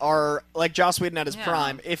movie are like Joss Whedon at his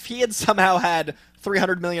prime. If he had somehow had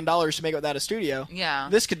 $300 million to make it without a studio,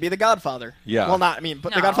 this could be The Godfather. Yeah. Well, not, I mean,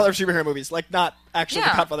 but The Godfather of superhero movies. Like, not actually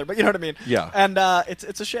The Godfather, but you know what I mean? Yeah. And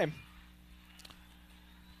it's a shame.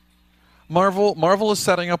 Marvel is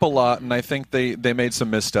setting up a lot, and I think they made some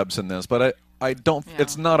missteps in this, but I don't. Yeah.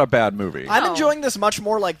 It's not a bad movie. I'm enjoying this much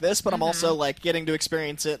more like this, but I'm also like getting to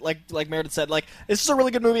experience it. Like Meredith said, like this is a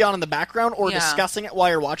really good movie on in the background or discussing it while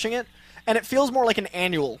you're watching it, and it feels more like an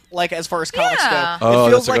annual, like as far as comics go. Oh, it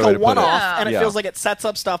feels that's like a a one-off, and it Yeah. feels like it sets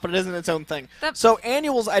up stuff, but it isn't its own thing. So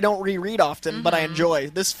annuals I don't reread often, but I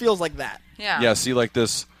enjoy. This feels like that. Yeah. Yeah. See, like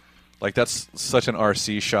this, like that's such an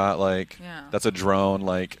RC shot. Like that's a drone.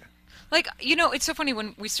 Like you know, it's so funny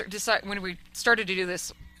when we when we started to do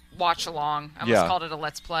this watch along. I almost called it a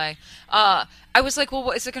let's play. I was like,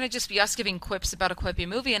 well, is it going to just be us giving quips about a quippy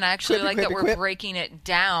movie? And I actually like that we're breaking it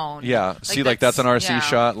down. Yeah. Like see, like that's an RC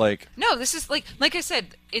shot. Like no, this is like I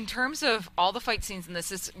said, in terms of all the fight scenes in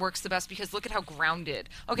this works the best because look at how grounded.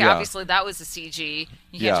 Okay, obviously that was a CG.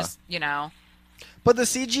 You can't just, you know. But the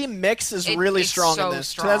CG mix is really strong in this.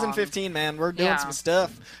 Strong. 2015, man, we're doing some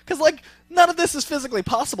stuff. Because, like, none of this is physically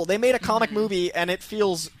possible. They made a comic movie, and it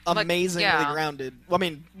feels amazingly grounded. Well, I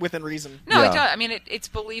mean, within reason. No, it does. I mean, it's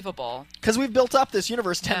believable. Because we've built up this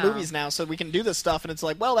universe 10 movies now, so we can do this stuff, and it's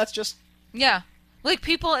like, well, that's just... Yeah. Like,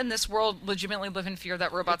 people in this world legitimately live in fear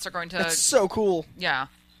that robots are going to... It's so cool. Yeah.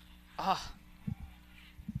 Ugh.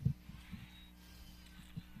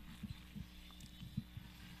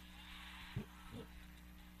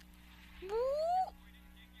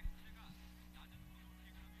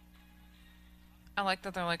 I like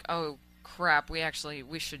that they're like, oh crap, we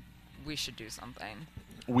should do something.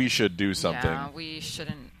 We should do something. Yeah, we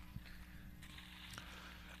shouldn't.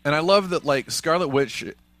 And I love that, like Scarlet Witch,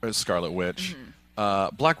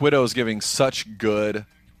 Black Widow is giving such good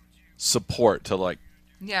support to like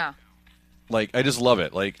I just love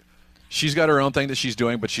it. Like she's got her own thing that she's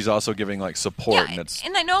doing, but she's also giving like support,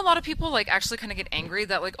 and I know a lot of people like actually kind of get angry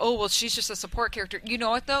that like, oh well, she's just a support character. You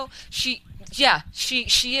know what though? She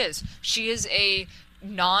is. She is a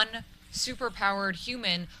non-superpowered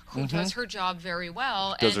human who does her job very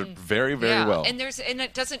well. Does it very, very well. And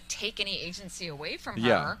it doesn't take any agency away from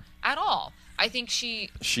her at all. I think she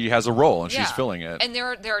has a role and she's filling it. And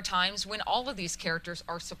there are times when all of these characters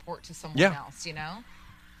are support to someone else, you know?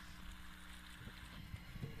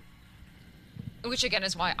 Which again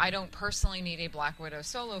is why I don't personally need a Black Widow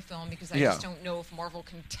solo film because I just don't know if Marvel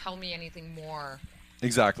can tell me anything more.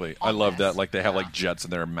 Exactly. I love that. Like they have like jets in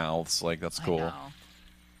their mouths. Like that's cool. I know.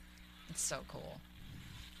 It's so cool.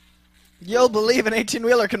 You'll believe an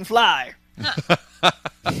 18-wheeler can fly.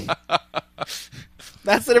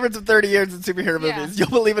 That's the difference of 30 years in superhero movies. You'll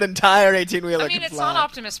believe an entire 18-wheeler can fly. I mean, it's not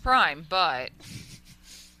Optimus Prime, but...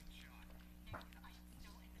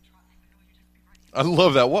 I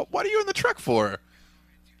love that. What are you in the truck for? Where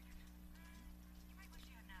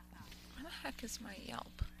the heck is my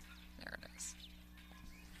Yelp? There it is.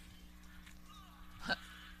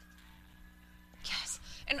 Yes.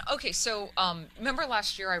 And okay, so remember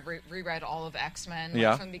last year I reread all of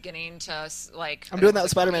X-Men from beginning to like. I'm doing that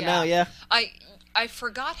with Spider-Man now. Yeah. I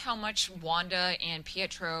forgot how much Wanda and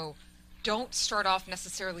Pietro don't start off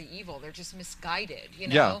necessarily evil. They're just misguided, you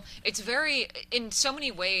know? Yeah. It's very, in so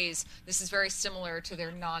many ways, this is very similar to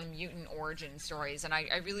their non-mutant origin stories, and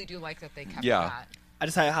I really do like that they kept that. I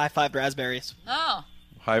just high-fived raspberries. Oh.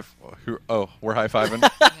 We're high-fiving?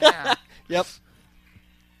 Yeah. Yep.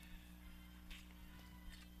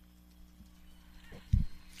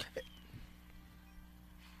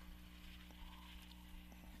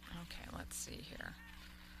 Okay, let's see here.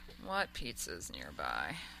 What pizza's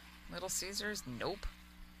nearby? Little Caesars? Nope.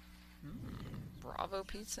 Bravo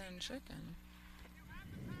Pizza and Chicken.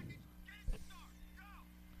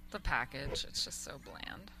 The package, it's just so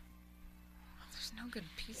bland. There's no good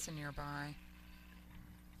pizza nearby.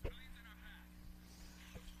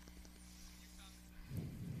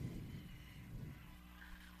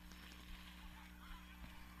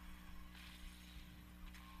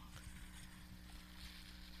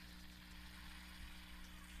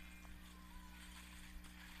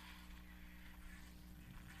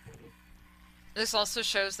 This also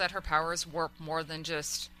shows that her powers warp more than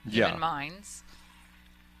just human minds.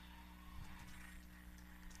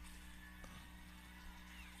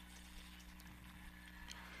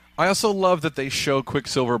 I also love that they show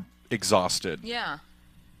Quicksilver exhausted. Yeah.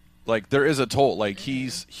 Like, there is a toll. Like,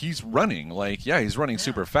 he's running. Like, yeah, he's running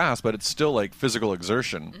super fast, but it's still, like, physical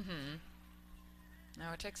exertion.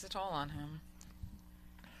 No, it takes a toll on him.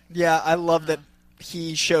 Yeah, I love that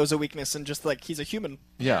he shows a weakness and just, like, he's a human.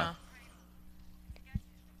 Yeah.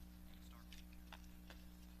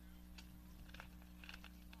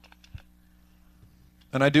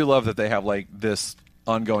 And I do love that they have, like, this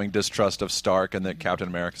ongoing distrust of Stark, and that Captain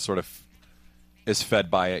America sort of is fed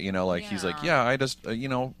by it, you know, like, he's like, yeah, I just, you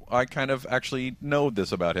know, I kind of actually know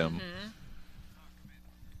this about him.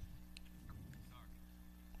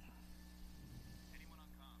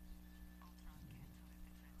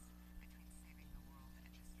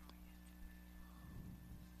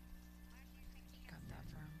 Got that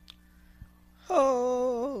from.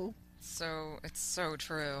 Oh. So, it's so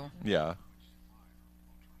true. Yeah.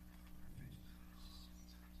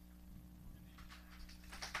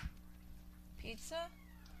 Pizza?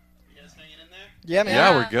 You guys hanging in there? Yeah, man.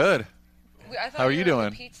 Yeah, we're good. I thought How are you were doing?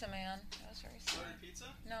 the pizza man. That was very sweet. Pizza?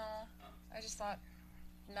 No, I just thought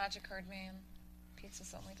magic heard me and pizza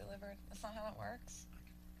suddenly delivered. That's not how it works.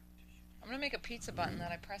 I'm gonna make a pizza button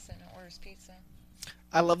that I press it and it orders pizza.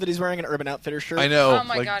 I love that he's wearing an Urban Outfitters shirt. I know, Oh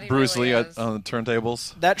my like God, he Bruce really Lee is. on the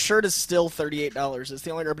turntables. That shirt is still $38. It's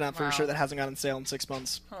the only Urban Outfitters Wow. shirt that hasn't gone on sale in 6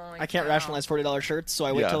 months. Holy I can't cow. rationalize $40 shirts, so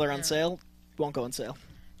I wait Yeah. till they're on sale. Won't go on sale.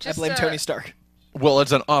 Just, I blame Tony Stark. Well,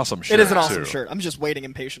 it's an awesome shirt. It is an awesome too. shirt. I'm just waiting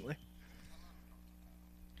impatiently.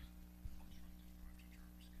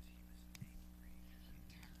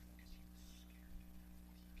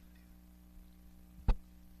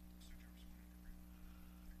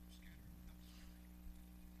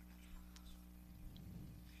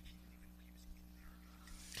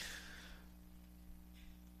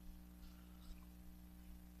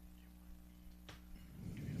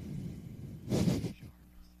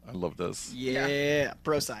 I love this. Yeah,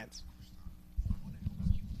 pro science.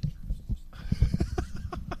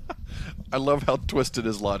 I love how twisted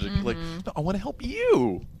his logic. Like, no, I want to help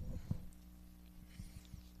you.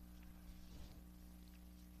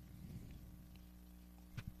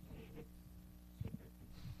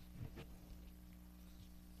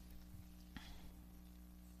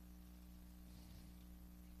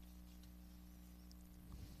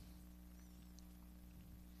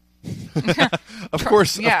 Of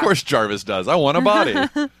course Jarvis does. I want a body.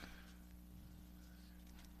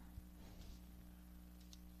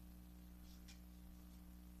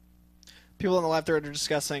 People in the live thread are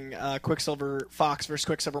discussing Quicksilver Fox versus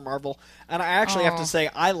Quicksilver Marvel, and I actually have to say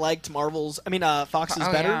I liked Fox's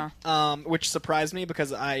better, which surprised me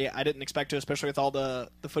because I didn't expect to, especially with all the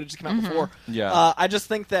footage that came out before. Yeah. I just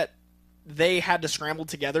think that they had to scramble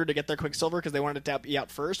together to get their Quicksilver because they wanted it to be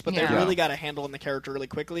out first, but they really got a handle on the character really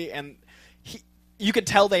quickly, and you could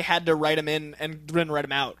tell they had to write him in and then write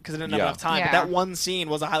him out because they didn't have enough time. But that one scene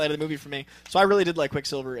was a highlight of the movie for me. So I really did like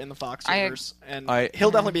Quicksilver in the Fox universe. And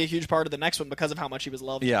he'll definitely be a huge part of the next one because of how much he was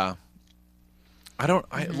loved. Yeah.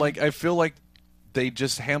 I feel like they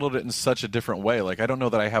just handled it in such a different way. Like, I don't know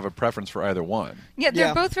that I have a preference for either one. Yeah,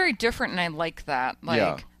 they're both very different, and I like that. Like,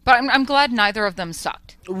 Yeah. But I'm glad neither of them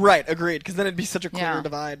sucked. Right, agreed. Because then it'd be such a clear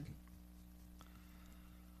divide.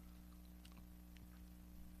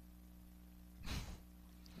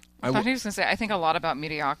 I thought he was going to say, I think a lot about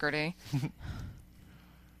mediocrity.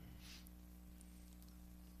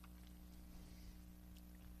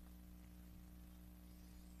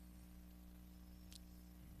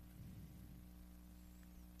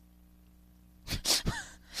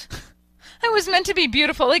 I was meant to be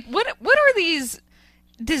beautiful. Like, what are these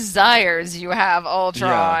desires you have,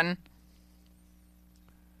 Ultron? Yeah.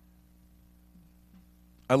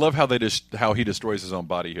 I love how how he destroys his own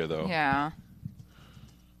body here, though. Yeah.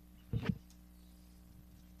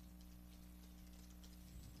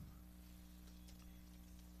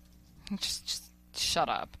 Just shut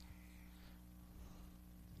up.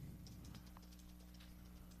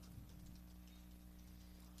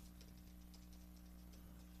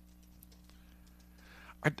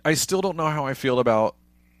 I still don't know how I feel about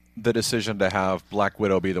the decision to have Black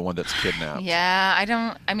Widow be the one that's kidnapped.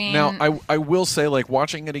 Yeah, I mean... Now, I will say, like,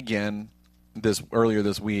 watching it again earlier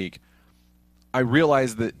this week, I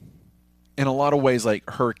realized that in a lot of ways, like,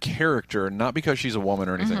 her character, not because she's a woman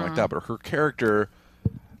or anything like that, but her character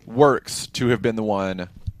works to have been the one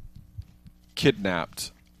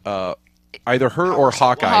kidnapped. Either her or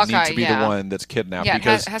Hawkeye need to be the one that's kidnapped,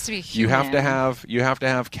 because it has to be you have human. to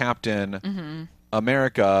have Captain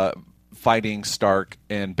America fighting Stark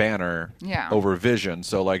and Banner over Vision.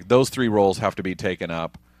 So like those three roles have to be taken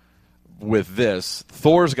up with this.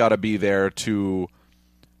 Thor's got to be there to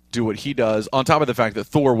do what he does, on top of the fact that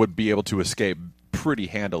Thor would be able to escape pretty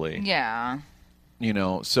handily. Yeah. You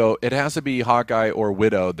know, so it has to be Hawkeye or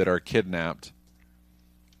Widow that are kidnapped.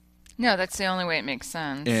 No, that's the only way it makes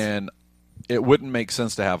sense. And it wouldn't make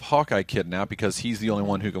sense to have Hawkeye kidnapped because he's the only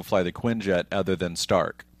one who can fly the Quinjet other than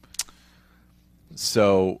Stark.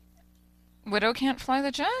 So... Widow can't fly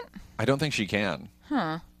the jet? I don't think she can.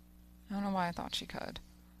 Huh. I don't know why I thought she could.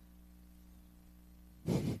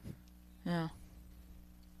 Yeah.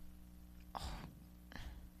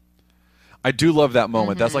 I do love that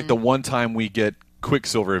moment. That's like the one time we get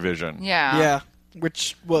Quicksilver vision. Yeah. Yeah,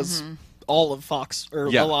 which was all of Fox, or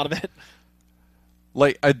a lot of it.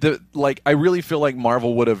 Like, I really feel like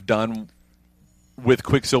Marvel would have done with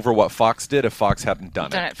Quicksilver what Fox did if Fox hadn't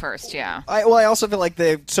done it first, yeah. I also feel like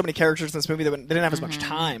they have so many characters in this movie that they didn't have as much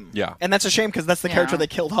time. Yeah. And that's a shame because that's the character they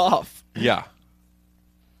killed off. Yeah.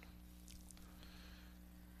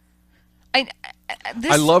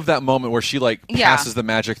 I love that moment where she like passes the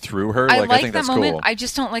magic through her. I like I think that that's moment. cool. I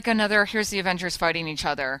just don't like another here's the Avengers fighting each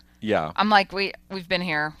other. Yeah. I'm like, we've been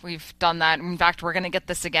here. We've done that. In fact, we're going to get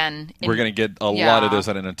this again. We're going to get a lot of this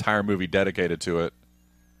and an entire movie dedicated to it.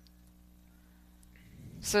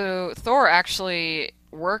 So Thor actually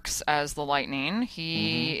works as the Lightning.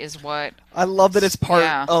 He is what... I love that it's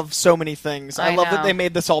part of so many things. I love that they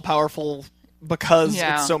made this all-powerful because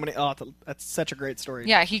it's so many... Oh, that's such a great story.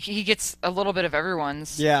 Yeah, he gets a little bit of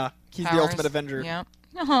everyone's Yeah, he's powers. the ultimate Avenger. Yeah.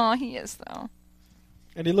 Oh, he is, though.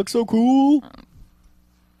 And he looks so cool.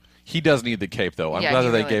 He does need the cape, though. I'm Yeah, glad he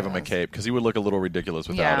that they really gave him a does. cape, because he would look a little ridiculous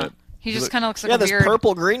without it. He just kind of looks like a this weird...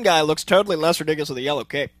 purple-green guy looks totally less ridiculous with a yellow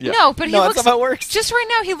cape. Yeah. No, but he looks... that's not how it works. Just right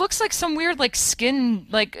now, he looks like some weird, like, skin...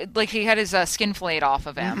 Like he had his skin flayed off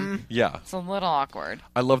of him. Yeah. It's a little awkward.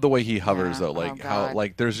 I love the way he hovers, though. Oh, Like, how, God.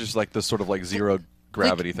 like, there's just, like, this sort of, like, zero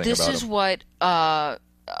gravity thing this about is him. what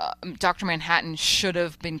Dr. Manhattan should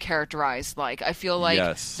have been characterized like. I feel like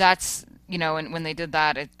that's, you know, and when they did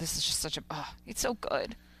that, this is just such a... it's so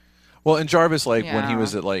good. Well, and Jarvis, like, when he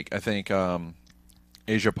was at, like, I think...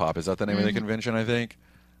 Asia Pop, is that the name of the convention, I think?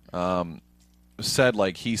 Said,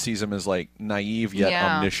 like, he sees him as, like, naive yet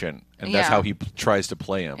omniscient. And that's how he tries to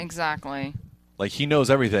play him. Exactly. Like, he knows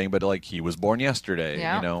everything, but, like, he was born yesterday,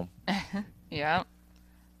 you know? Yeah.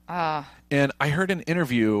 And I heard an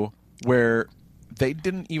interview where they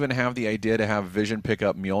didn't even have the idea to have Vision pick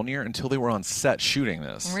up Mjolnir until they were on set shooting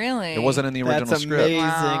this. Really? It wasn't in the original That's script. amazing.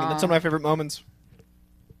 Wow. That's one of my favorite moments.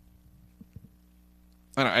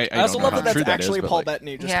 And I also don't know love how that that's true actually that is, Paul but, like,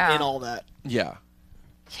 Bettany just in all that. Yeah.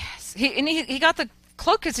 Yes. He got the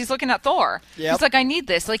cloak because he's looking at Thor. Yep. He's like, I need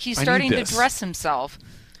this. Like, he's I need starting to this. dress himself.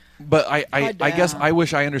 But I guess I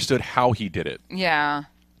wish I understood how he did it. Yeah.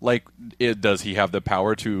 Like, does he have the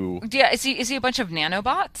power to... Yeah, is he a bunch of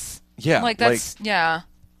nanobots? Yeah. Like, that's... yeah.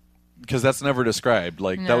 Because that's never described.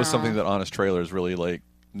 Like, that was No. something that Honest Trailers really, like,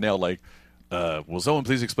 nailed. Like, will someone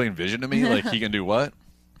please explain Vision to me? Like, he can do what?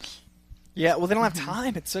 Yeah, well, they don't have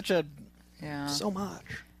time. It's such a... Yeah. So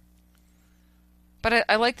much. But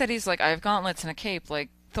I like that he's like, I have gauntlets and a cape like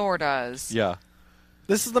Thor does. Yeah.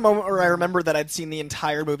 This is the moment where I remember that I'd seen the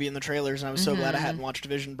entire movie in the trailers, and I was so glad I hadn't watched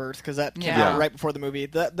Vision Birth, because that came out right before the movie.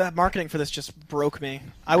 The marketing for this just broke me.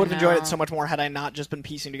 I would have enjoyed it so much more had I not just been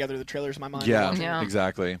piecing together the trailers in my mind. Yeah,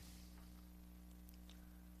 exactly.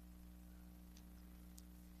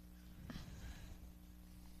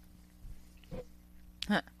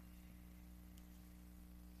 Huh.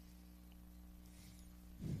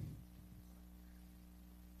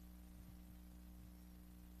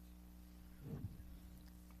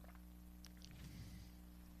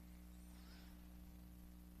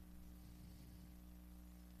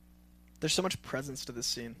 There's so much presence to this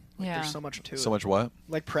scene. Like, Yeah. There's so much to it. So much what?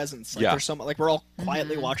 Like presence. Like, Yeah. There's so much. Like we're all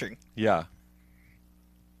quietly watching. Yeah.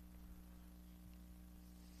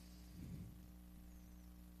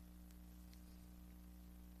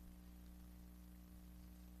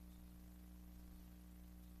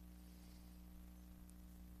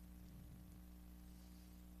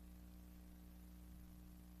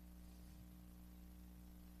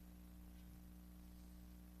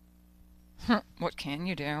 What can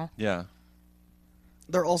you do? Yeah.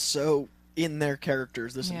 They're all so in their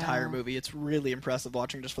characters this Yeah. entire movie. It's really impressive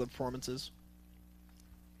watching just for the performances.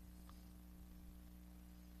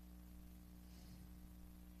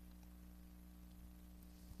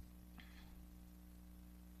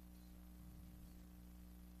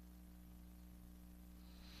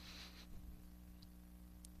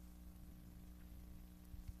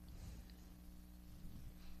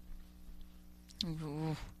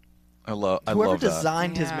 Ooh. I love Whoever that.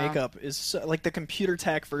 designed his Yeah. makeup is so, like the computer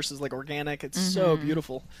tech versus like organic. It's so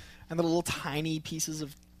beautiful, and the little tiny pieces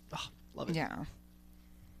of love it. Yeah.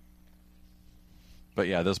 But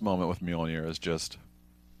yeah, this moment with Mjolnir is just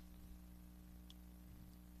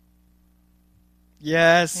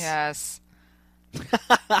Yes. Yes.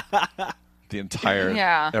 the entire.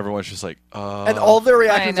 Yeah. Everyone's just like, And all their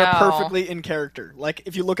reactions I are know. perfectly in character. Like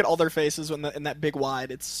if you look at all their faces in that big wide,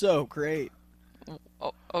 it's so great.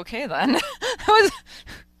 Oh, okay then. That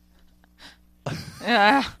was.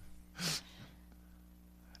 Yeah.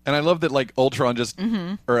 And I love that like Ultron just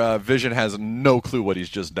or Vision has no clue what he's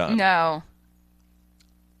just done. No.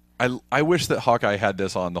 I wish that Hawkeye had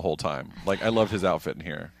this on the whole time. Like I loved his outfit in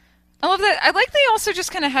here. I love that. I like they also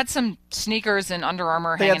just kind of had some sneakers and Under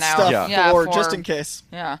Armour They had hanging out. stuff Yeah. for just in case.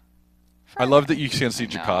 Yeah. I love that you can see I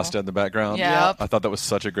know. Jocasta in the background. Yep. I thought that was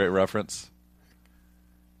such a great reference.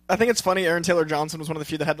 I think it's funny. Aaron Taylor Johnson was one of the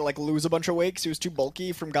few that had to like lose a bunch of weight because he was too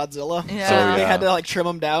bulky from Godzilla. Yeah. So Oh, they yeah. had to like trim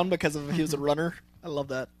him down because of he was a runner. I love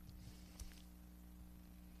that.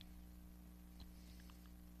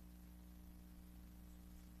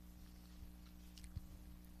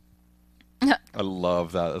 I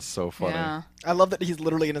love that. It's so funny. Yeah. I love that he's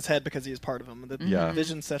literally in his head because he is part of him. That Yeah.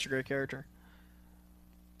 Vision's such a great character.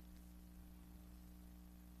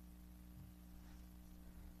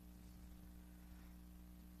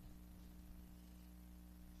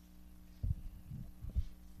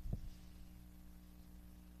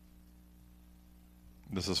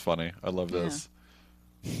 This is funny. I love this.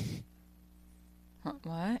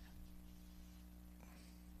 What?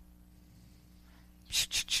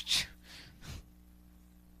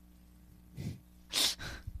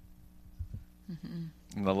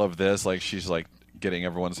 And I love this. Like she's like getting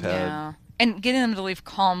everyone's head. Yeah. And getting them to leave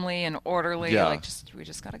calmly and orderly. Yeah. Like, we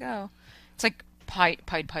just gotta go. It's like Pied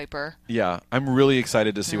Piper. Yeah, I'm really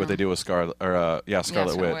excited to see what they do with Scarlet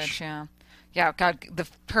Scarlet Witch. Yeah. Yeah. God,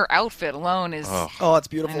 her outfit alone is. Oh, it's I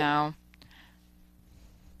beautiful. know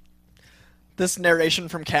This narration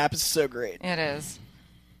from Cap is so great. it is.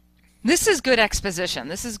 This is good exposition.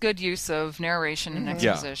 This is good use of narration and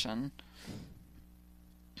Yeah. exposition.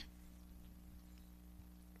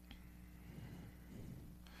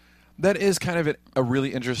 That is kind of a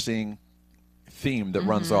really interesting theme that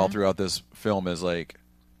runs all throughout this film is like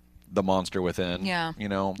the monster within. Yeah. You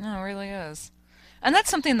know? No, it really is. And that's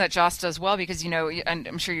something that Joss does well because, and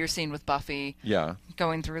I'm sure you're seeing with Buffy Yeah.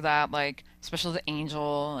 going through that, like, especially the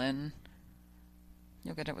Angel, and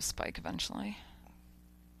you'll get it with Spike eventually.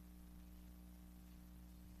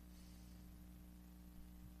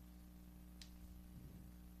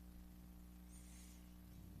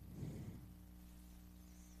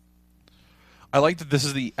 I like that this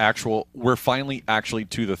is we're finally actually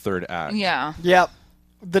to the third act. Yeah. Yep.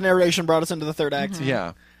 The narration brought us into the third act.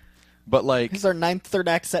 Yeah. But like This is our ninth third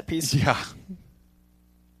act set piece. yeah.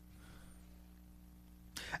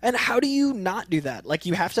 And how do you not do that? Like,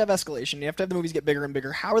 you have to have escalation. You have to have the movies get bigger and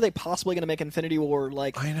bigger. How are they possibly going to make Infinity War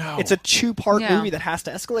like? I know. It's a 2-part Yeah. movie that has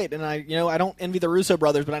to escalate, and I don't envy the Russo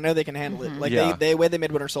brothers, but I know they can handle it. Like Yeah. the way they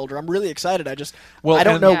made Winter Soldier, I'm really excited. I Well,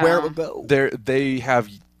 don't and- know Yeah. where it would go.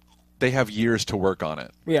 They have years to work on it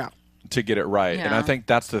Yeah, to get it right. And I Yeah. think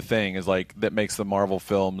that's the thing is like that makes the Marvel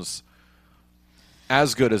films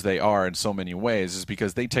as good as they are in so many ways is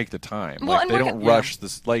because they take the time. Well, Like and they we're don't gonna- rush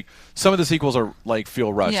this. Like some of the sequels are like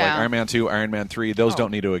feel rushed. Like Yeah. Iron Man 2, Iron Man 3, those Oh.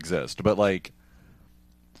 don't need to exist. But like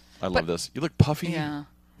I love this. You look puffy. Yeah.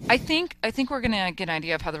 I think we're going to get an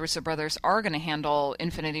idea of how the Russo brothers are going to handle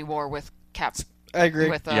Infinity War with Cap. I agree.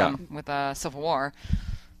 With Yeah. Civil War.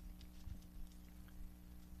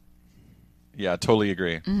 Yeah, totally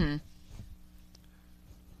agree. Mm-hmm.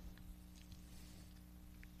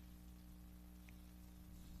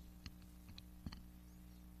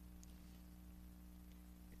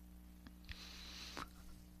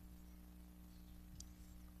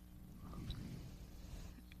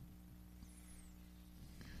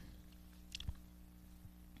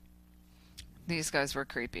 These guys were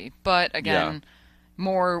creepy, but again,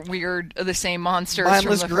 more weird, the same monsters.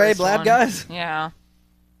 Mindless from the gray first blad one. guys. Yeah.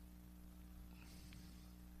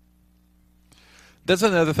 That's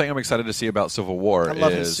another thing I'm excited to see about Civil War I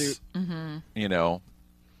love is his suit. you know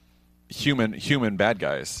human bad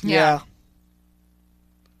guys. Yeah.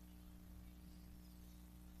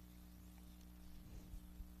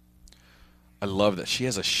 I love that she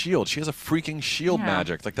has a shield. She has a freaking shield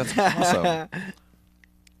magic. Like, that's awesome.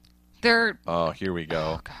 Oh, here we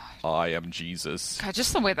go. Oh, gosh. I am Jesus. God,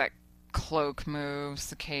 just the way that cloak moves,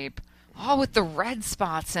 the cape. Oh, with the red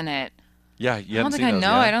spots in it. Yeah, you haven't seen those,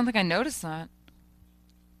 I don't think I noticed that.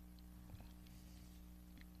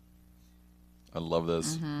 I love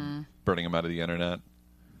this. Burning him out of the internet.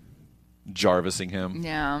 Jarvising him.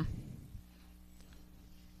 Yeah.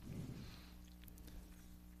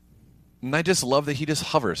 And I just love that he just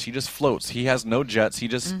hovers. He just floats. He has no jets. He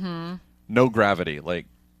just no gravity. Like,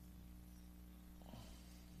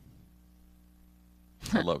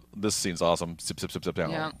 I love this scene's awesome. Zip, zip, zip, zip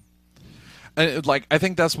down. Yeah. And I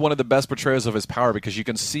think that's one of the best portrayals of his power because you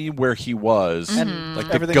can see where he was, And like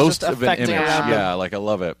the everything's ghost just of an image. affecting around him. Yeah, like I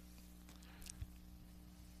love it.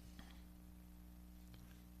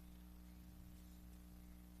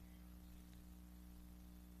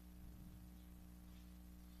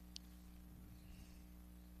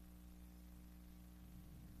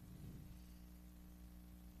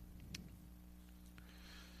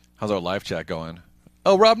 How's our live chat going?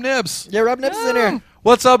 Oh, Rob Nibbs. Yeah, Rob Nibbs is in here.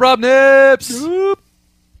 What's up, Rob Nibbs?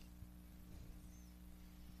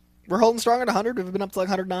 We're holding strong at 100. We've been up to like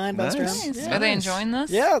 109. Nice. Nice. Are they enjoying this?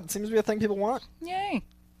 Yeah, it seems to be a thing people want. Yay.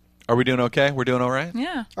 Are we doing okay? We're doing all right?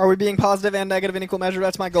 Yeah. Are we being positive and negative in equal measure?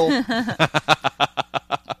 That's my goal.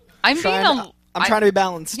 I'm trying to be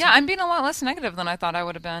balanced. Yeah, I'm being a lot less negative than I thought I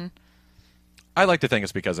would have been. I like to think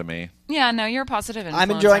it's because of me. Yeah, no, you're a positive influence.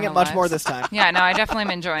 I'm enjoying on it much our more lives. this time. Yeah, no, I definitely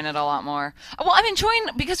am enjoying it a lot more. Well, I'm enjoying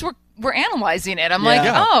because we're analyzing it. I'm Yeah. like,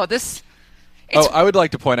 Yeah. oh, this. Oh, I would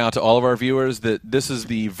like to point out to all of our viewers that this is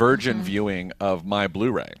the virgin viewing of my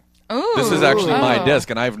Blu-ray. Ooh. This is actually my disc,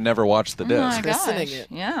 and I've never watched the Oh my disc. Christening gosh. it.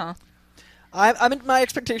 Yeah. My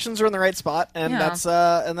expectations are in the right spot, and Yeah.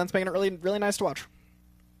 that's making it really, really nice to watch.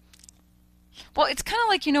 Well, it's kind of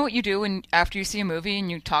like, you know what you do when after you see a movie and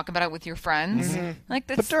you talk about it with your friends? Like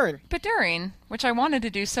that's But during, which I wanted to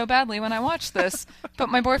do so badly when I watched this, but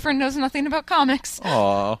my boyfriend knows nothing about comics.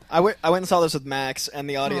 Aw. I went and saw this with Max, and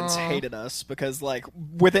the audience hated us because, like,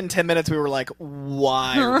 within 10 minutes we were like,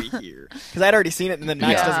 "Why are we here?" Because I'd already seen it, and then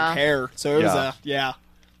Max Yeah. doesn't care, so it was Yeah.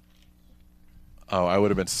 Oh, I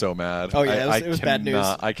would have been so mad. Oh, yeah, it was bad news.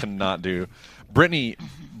 I cannot do. Brittany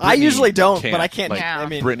I usually don't, can't. but I can't. Like, Yeah. I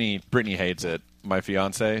mean, Brittany hates it. My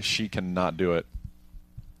fiance, she cannot do it.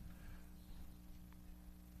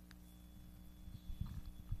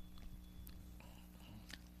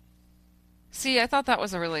 See, I thought that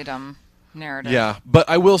was a really dumb narrative. Yeah, but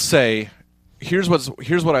I will say, here's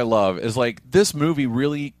what I love is like this movie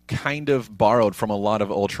really kind of borrowed from a lot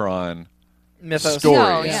of Ultron mythos. stories,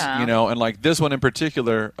 Oh, yeah. you know, and like this one in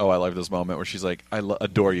particular. Oh, I love this moment where she's like, "I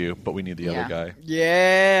adore you, but we need the Yeah. other guy."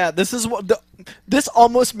 Yeah, this is what this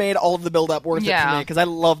almost made all of the build up worth it Yeah. for me because I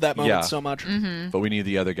love that moment Yeah. so much. But we need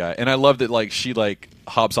the other guy, and I love that like she like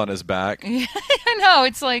hops on his back, I know,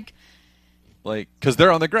 it's like, because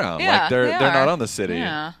they're on the ground, Yeah, like they're they not are. on the city.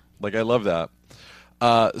 Yeah. Like I love that.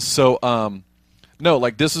 No,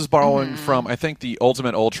 like this is borrowing from I think the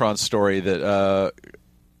Ultimate Ultron story that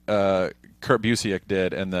Kurt Busiek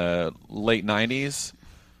did in the late '90s.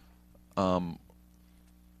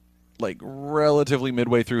 Like relatively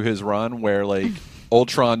midway through his run, where like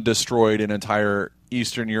Ultron destroyed an entire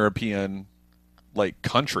Eastern European like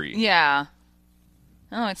country. yeah.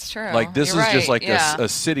 Oh, it's true. Like this You're is just right, like yeah. a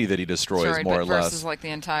city that he destroys Destroyed, more but or versus less. like the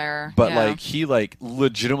entire. But yeah. like he like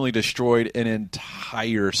legitimately destroyed an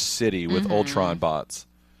entire city with Ultron bots.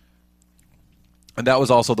 And that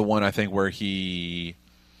was also the one I think where he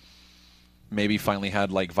maybe finally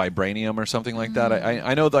had like vibranium or something like that.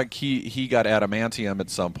 I know like he got adamantium at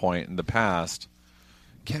some point in the past.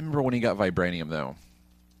 Can't remember when he got vibranium though.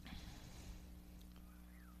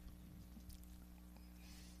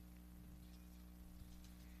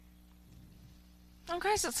 Oh,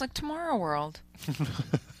 guys, it's like Tomorrow World.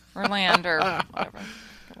 Or Land, or whatever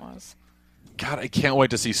it was. God, I can't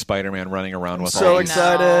wait to see Spider-Man running around with So all these.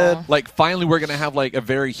 excited. Like finally we're going to have like a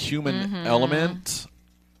very human element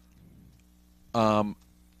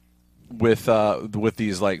with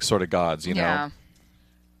these like sort of gods, you Yeah. know.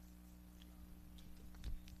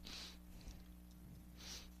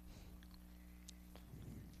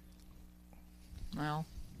 Well.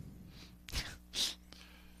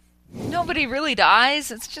 Nobody really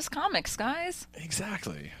dies. It's just comics, guys.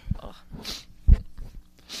 Exactly.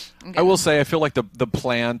 I'm I will say I feel like the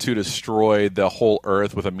plan to destroy the whole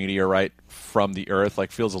Earth with a meteorite from the Earth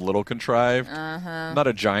like feels a little contrived. Not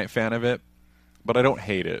a giant fan of it, but I don't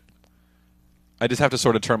hate it. I just have to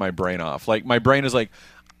sort of turn my brain off. Like my brain is like,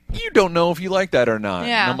 you don't know if you like that or not.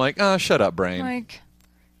 Yeah. And I'm like, oh, shut up, brain. Like,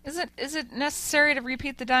 is it necessary to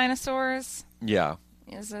repeat the dinosaurs? Yeah.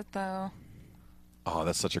 Is it though? Oh,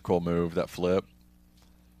 that's such a cool move. That flip.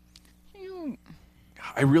 You-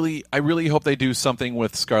 I really hope they do something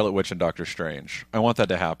with Scarlet Witch and Doctor Strange. I want that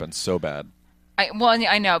to happen so bad.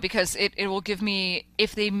 I know, because it will give me,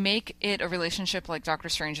 if they make it a relationship like Doctor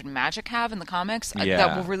Strange and Magic have in the comics, Yeah.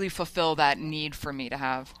 that will really fulfill that need for me to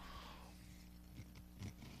have.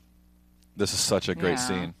 This is such a great Yeah.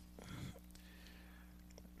 scene.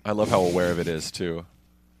 I love how aware of it is too.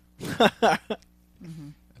 And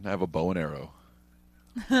I have a bow and arrow.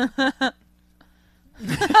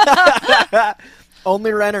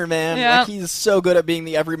 Only Renner, man. Yeah. Like, he's so good at being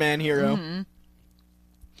the everyman hero. Mm-hmm.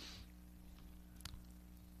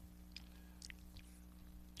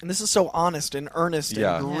 And this is so honest and earnest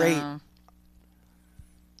Yeah. and great. Yeah.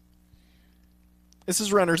 This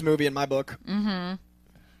is Renner's movie in my book. Mm-hmm.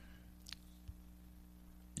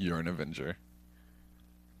 You're an Avenger.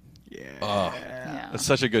 Yeah. Oh, Yeah. it's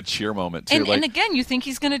such a good cheer moment too. And, like, and again, you think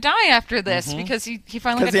he's going to die after this because he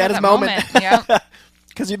finally 'Cause got he to had have his that moment. Yeah.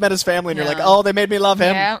 Because you've met his family and you're Yeah. like, oh, they made me love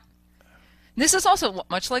him. Yeah. This is also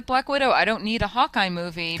much like Black Widow. I don't need a Hawkeye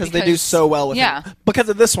movie Because they do so well with yeah. him. Because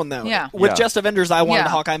of this one, though. Yeah. With Yeah. Just Avengers, I wanted Yeah. a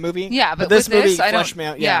Hawkeye movie. Yeah, but this with movie this, I fleshed don't. me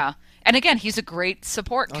out. Yeah. And again, he's a great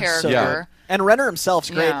support Oh, character. so good. And Renner himself's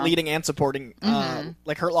great, Yeah. leading and supporting,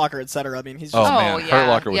 like Hurt Locker, etc. I mean, he's oh just, man, yeah, Hurt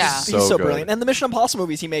Locker was yeah. so he's so good. brilliant. And the Mission Impossible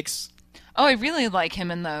movies he makes. Oh, I really like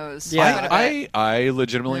him in those. Yeah. quite a bit. I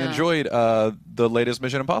legitimately Yeah. enjoyed the latest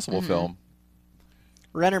Mission Impossible film.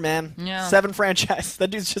 Renner, man. Yeah. 7 franchise. That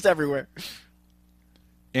dude's just everywhere.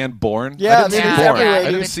 And Bourne. Yeah, I didn't I mean, see he's Bourne. everywhere, I dude.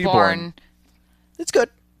 didn't It's see Bourne. It's good.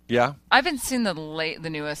 Yeah. I haven't seen the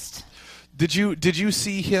newest. Did you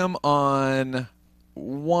see him on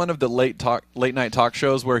one of the late night talk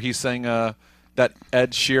shows where he sang that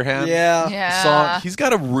Ed Sheeran Yeah. Yeah. song? He's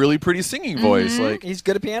got a really pretty singing voice. Like, He's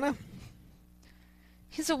good at piano.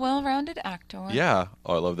 He's a well-rounded actor. yeah.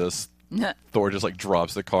 Oh, I love this. Yeah. Thor just like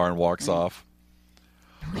drops the car and walks off.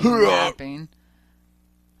 Rapping.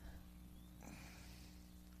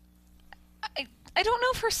 I don't know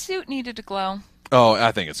if her suit needed to glow. Oh,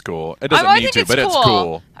 I think it's cool. It doesn't I need think to, it's but cool. it's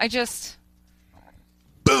cool. I just.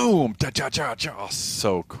 Boom! Da, da, da, da.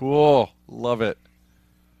 So cool. Love it.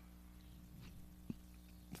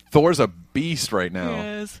 Thor's a beast right now.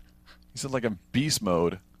 He's in like a beast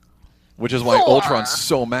mode, which is why Thor! Ultron's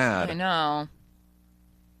so mad. I know.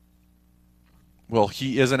 Well,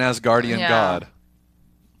 he is an Asgardian Yeah. god.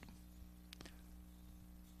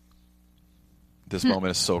 This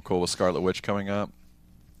moment is so cool with Scarlet Witch coming up.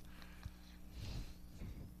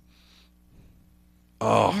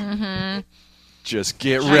 Oh. Just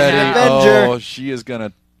get ready. Avenger. Oh, she is going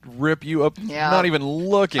to rip you up. Yeah. Not even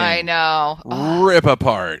looking. I know. Rip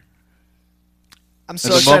apart. I'm so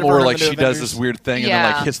And the excited moment for where her like to do she does Avengers. this weird thing and then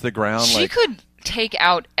Yeah. like hits the ground. She like could take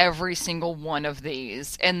out every single one of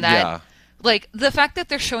these, and that, Yeah. like, the fact that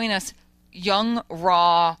they're showing us young,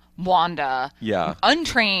 raw Wanda, Yeah.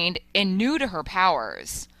 untrained and new to her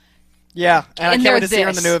powers, Yeah, and I And can't wait they're to see her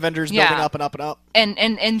in the this. new Avengers Yeah. building up and up and up.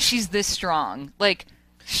 and she's this strong. Like,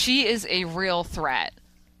 she is a real threat.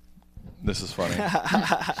 This is funny.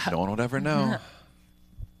 No one would ever know.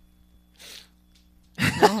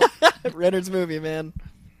 Renner's movie, man.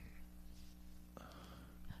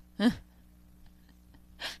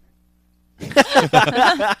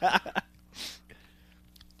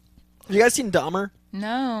 You guys seen Dahmer?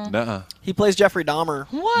 No. Nuh-uh. He plays Jeffrey Dahmer.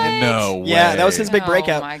 What? No Yeah, way. that was his big Oh,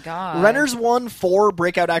 breakout. my God. Renner's won 4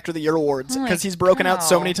 Breakout Actor of the Year awards Oh my because he's broken out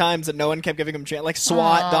so God. many times and no one kept giving him a chance. Like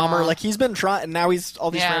SWAT, Aw. Dahmer, like he's been trying, and now he's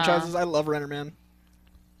all these Yeah. franchises. I love Renner, man.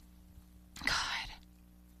 God.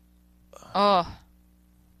 Oh.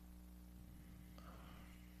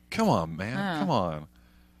 Come on, man. Huh. Come on.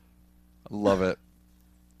 I love it.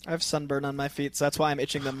 I have sunburn on my feet, so that's why I'm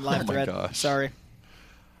itching them live Oh my thread. gosh. Sorry.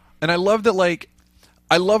 And I love that, like,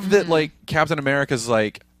 Captain America's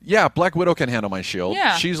like, yeah, Black Widow can handle my shield.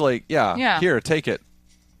 Yeah. She's like, Yeah. here, take it.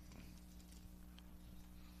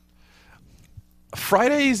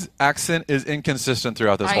 Friday's accent is inconsistent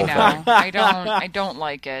throughout this I whole know. thing. I don't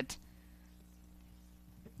like it.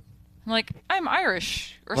 Like, I'm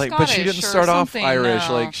Irish or Like, Scottish but she didn't or start off something. Irish.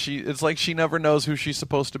 No. Like it's like she never knows who she's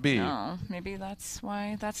supposed to be. Oh, maybe that's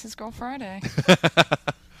why that's his girl Friday.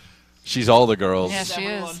 She's all the girls. Yeah, she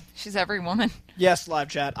everyone. is. She's every woman. Yes, live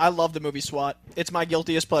chat. I love the movie SWAT. It's my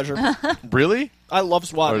guiltiest pleasure. Really? I love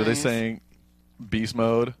SWAT. Or are they saying beast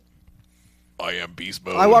mode? I am beast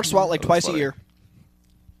mode. I watch SWAT like That's twice funny. a year.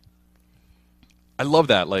 I love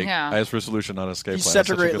that. Like, Yeah. I asked for a solution, not an escape He's plan. such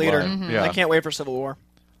a great good leader. line. Yeah. I can't wait for Civil War.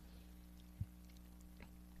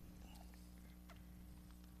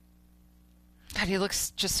 God, he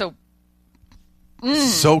looks just so.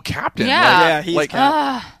 So Captain. Yeah. Like, Yeah, he's like,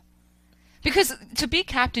 Cap. Because to be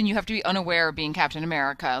Captain, you have to be unaware of being Captain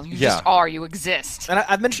America. You Yeah. just are. You exist. And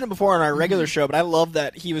I've mentioned it before on our regular show, but I love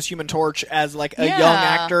that he was Human Torch as like a Yeah. young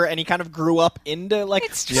actor, and he kind of grew up into like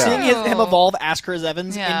It's seeing true. him evolve as Chris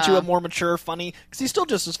Evans Yeah. into a more mature, funny. Because he's still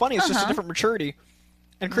just as funny. It's just a different maturity.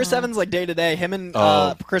 And Chris Evans, like day to day, him and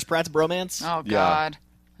Chris Pratt's bromance. Oh Yeah. God,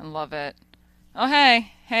 I love it. Oh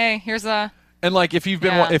hey, here's a. and like, if you've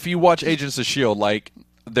been, Yeah. if you watch Agents of S.H.I.E.L.D., like,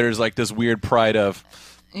 there's like this weird pride of,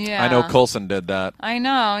 Yeah. I know Coulson did that. I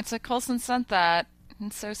know. It's like Coulson sent that.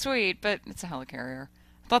 It's so sweet, but it's a helicarrier.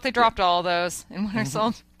 I thought they dropped all of those in Winter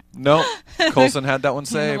Soldier. No, Coulson had that one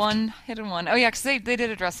The saved. one hidden one. Oh yeah, because they did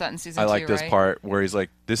address that in season I 2, like this right? part where he's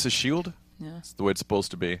like, "This is S.H.I.E.L.D." Yeah. It's the way it's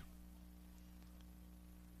supposed to be.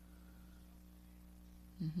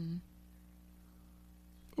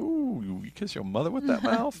 Ooh, you kiss your mother with that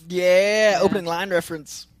mouth? Yeah, opening line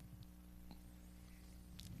reference.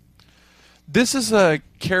 This is a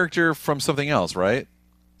character from something else, right?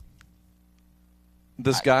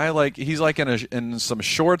 This guy, like, he's like in some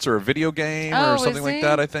shorts or a video game Oh, or is something like he?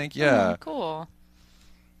 that, I think. Yeah. Oh, cool.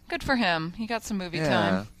 Good for him. He got some movie Yeah.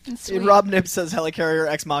 time. It's sweet. Rob Nibb says helicarrier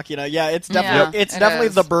ex machina. Yeah, it's definitely Yeah, it's it definitely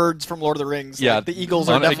is. the birds from Lord of the Rings. Yeah, Like, the eagles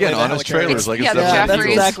are on- definitely again, the on his helicarrier. trailers, like, it's Yeah, the Yeah, that's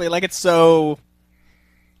Jeffries. exactly like it's so.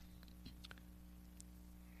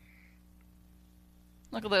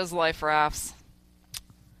 Look at those life rafts.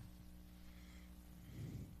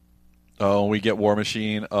 Oh, we get War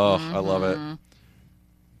Machine. Oh, I love it.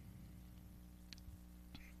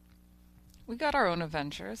 We got our own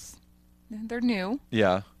adventures. They're new.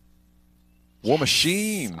 Yeah. War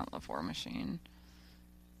Machine. I love War Machine.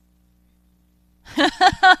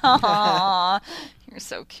 Aw, you're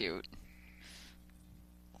so cute.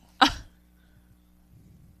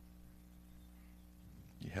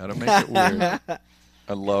 You had to make it weird.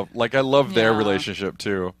 I love their Yeah. relationship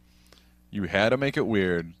too. You had to make it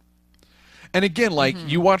weird. And again, like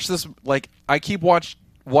you watch this, like I keep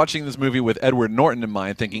watching this movie with Edward Norton in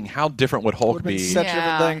mind, thinking how different would Hulk Would've been be such a different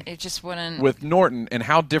Yeah, thing. it just wouldn't. with Norton, and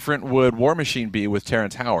how different would War Machine be with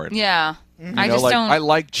Terrence Howard? Yeah, Mm-hmm. I You know, just like, don't. I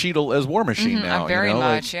like Cheadle as War Machine Mhm, now. very you know?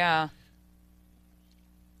 much. Like, Yeah.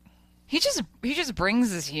 He just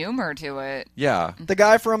brings his humor to it. yeah. The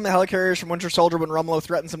guy from the helicarriers from Winter Soldier when Rumlow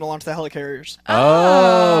threatens him to launch the helicarriers.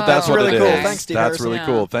 Oh, that's That's what really it cool. is. Thanks, Steve That's Harrison. really Yeah.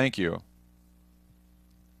 cool. Thank you.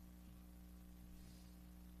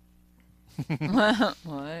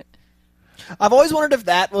 What? I've always wondered if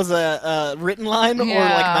that was a written line or like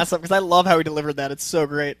Yeah. mess up because I love how he delivered that. It's so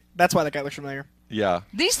great. That's why that guy looks familiar. Yeah.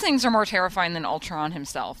 These things are more terrifying than Ultron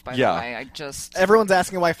himself. By Yeah. the way, I just. Everyone's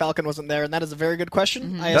asking why Falcon wasn't there, and that is a very good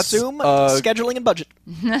question. I That's, assume scheduling and budget.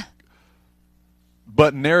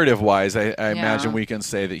 But narrative-wise, I imagine we can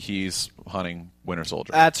say that he's hunting Winter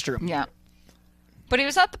Soldier. That's true. Yeah. But he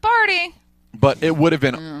was at the party. But it would have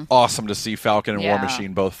been awesome to see Falcon and War Yeah.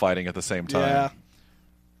 Machine both fighting at the same time. Yeah.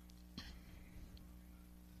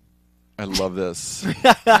 I love this.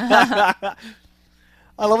 I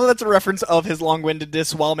love that that's a reference of his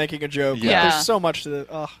long-windedness while making a joke. Yeah. There's so much to the.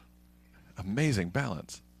 Oh. Amazing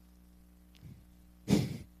balance.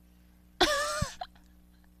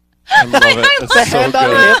 I love it. It's The so hand on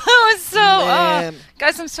good. hip. It was so. Man.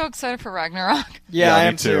 Guys, I'm so excited for Ragnarok. Yeah, I me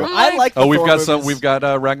am too. too. I like. The Oh, we've Thor got some. movies. We've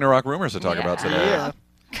got Ragnarok rumors to talk about today. Yeah.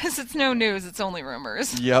 Because it's no news, it's only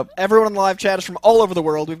rumors. Yep. Everyone in the live chat is from all over the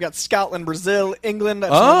world. We've got Scotland, Brazil, England. Oh.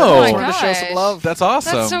 I Oh wanted to show some gosh. love. That's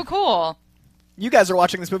awesome. That's so cool. You guys are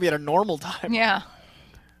watching this movie at a normal time. Yeah.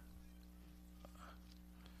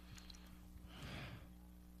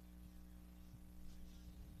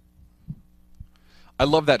 I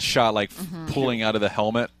love that shot, like pulling out of the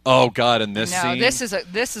helmet. Oh God! In this No, scene, this is a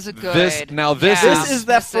good. This- now this Yeah. This is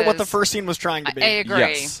that This for what the is- first scene was trying to be. I agree.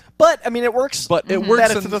 yes, But I mean, it works. but it works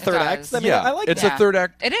that it's in the third It act. does. I mean, yeah, I like it's that. a third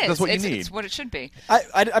act. It is. That's what it's, you need. It's what it should be.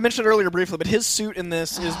 I mentioned it earlier briefly, but his suit in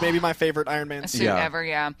this is maybe my favorite Iron Man A suit. suit Yeah. ever,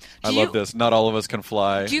 yeah. I Do love you- this. Not all of us can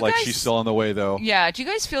fly. Do you Like guys- she's still on the way though. Yeah. Do you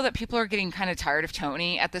guys feel that people are getting kind of tired of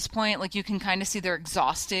Tony at this point? Like you can kind of see they're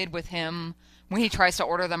exhausted with him when he tries to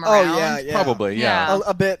order them Oh around. yeah. Probably. Yeah. Yeah.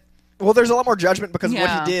 A bit. Well, there's a lot more judgment because of what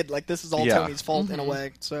Yeah. he did. Like this is all Yeah. Tony's fault in a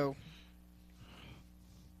way. So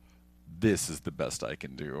This is the best I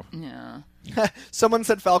can do. Yeah. someone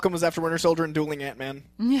said Falcon was after Winter Soldier and dueling Ant-Man.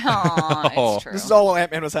 Yeah. Oh. It's true. This is all while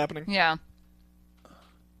Ant-Man was happening. Yeah.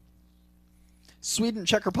 Sweden,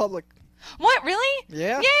 Czech Republic. What, really?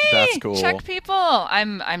 Yeah. Yay! That's cool. Czech people.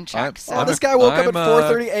 I'm Czech. Oh, this guy woke up at I'm,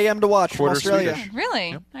 4:30 a.m. to watch from quarter Australia. Swedish.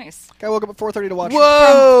 Really? Nice. Guy woke up at 4:30 to watch.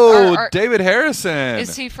 Whoa, Our- David Harrison.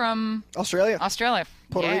 Is he from Australia, Australia?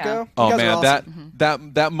 Puerto Yeah. Rico. You Oh guys are man,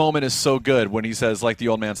 awesome. that moment is so good when he says, like the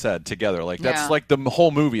old man said, together. Like that's Yeah. like the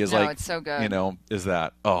whole movie is No, like, it's so good. you know, is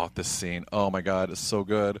that this scene? Oh my god, it's so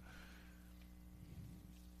good.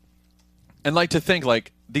 And like to think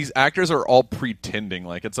like these actors are all pretending,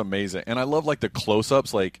 like it's amazing. And I love like the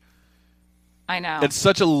close-ups, like I know.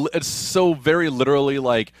 it's so very literally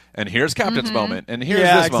like, and here's Captain's moment, and here's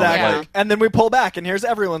Yeah, this exactly. moment, like And then we pull back, and here's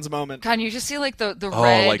everyone's moment. God, you just see like the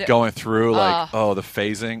red. like going through like the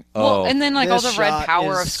phasing. Well, and then like all This the red shot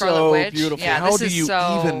power is of Scarlet so Witch. beautiful. Yeah, how this do is you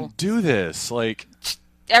so even do this? Like.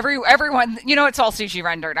 everyone, you know, it's all CG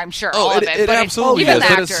rendered. I'm sure Oh, all of it but absolutely even is, the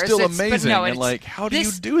but actors, it's still but amazing. no, And it's- like, how do you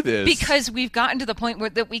do this? Because we've gotten to the point where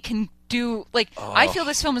that we can do like. I feel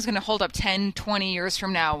this film is going to hold up 10, 20 years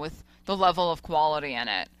from now with the level of quality in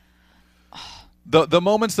it. The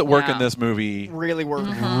moments that work Yeah. in this movie Really work.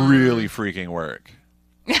 really freaking work.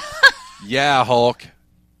 Yeah, Hulk,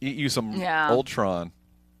 eat you some Yeah. Ultron.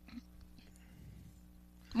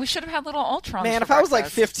 We should have had little Ultrons. Man, for if I was like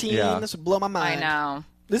breakfast. 15, Yeah. this would blow my I mind. know.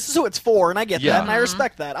 This is who it's for, and I get Yeah. that, and I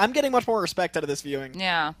respect that. I'm getting much more respect out of this viewing.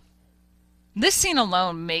 Yeah. This scene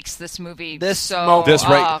alone makes this movie This so. moment. This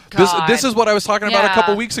right. Oh, God. This is what I was talking about a Yeah.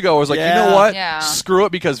 couple weeks ago. I was like, you Yeah. know what? Yeah. Screw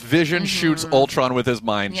it, because Vision shoots Ultron with his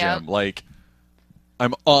mind Yep. gem. Like,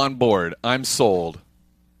 I'm on board. I'm sold.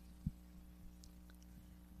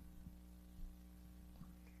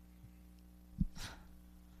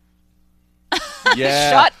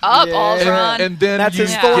 Yeah. Shut up, Yeah. Ultron. And then That's you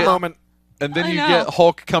his Yeah. Thor get- moment. And then I you know. get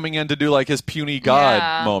Hulk coming in to do like his puny god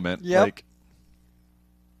Yeah. moment. Yep. Like,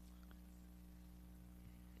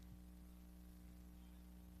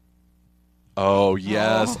 oh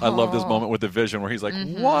yes, I love this moment with the Vision where he's like,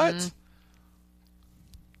 "What?"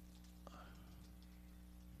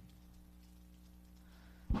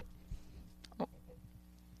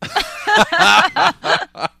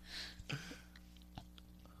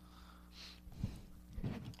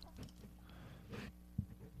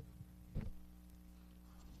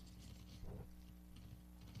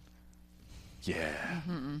 Yeah.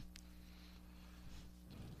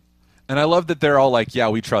 And I love that they're all like, "Yeah,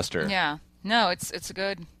 we trust her." Yeah. No, it's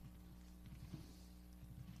good.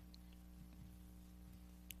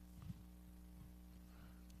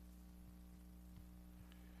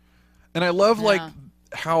 And I love like Yeah.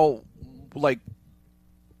 how like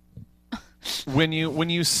when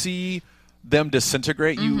you see them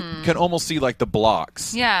disintegrate, you can almost see like the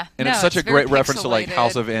blocks. Yeah. And No, it's such a very great reference to like pixelated.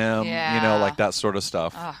 House of M, you know, Yeah. like that sort of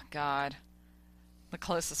stuff. Oh God. The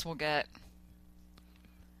closest we'll get.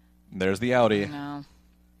 There's the Audi. No.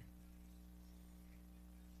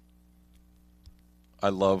 I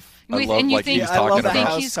love And you like think, he's I love talking the you think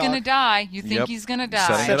about. house he's talk. gonna die. You think Yep. he's gonna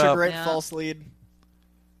Setting die. it Such a up. great Yeah. false lead.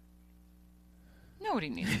 Nobody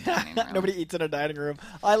needs a dining room. Nobody eats in a dining room.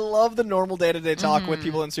 I love the normal day-to-day talk with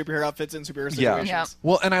people in superhero outfits and superhero Yeah. situations. Yep.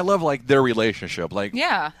 Well, and I love like their relationship. Like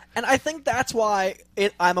Yeah. And I think that's why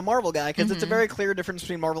I'm a Marvel guy, because it's a very clear difference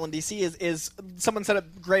between Marvel and DC. Is someone said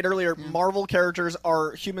it great earlier, Marvel characters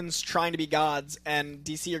are humans trying to be gods, and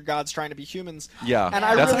DC are gods trying to be humans. yeah, And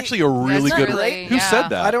I that's really- actually a really That's good. really- Who yeah. said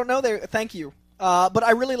that? I don't know. Thank you. But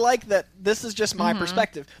I really like that this is just my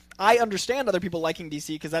perspective. I understand other people liking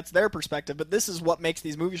DC because that's their perspective, but this is what makes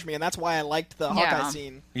these movies for me, and that's why I liked the Hawkeye Yeah.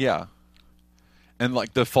 scene. Yeah. And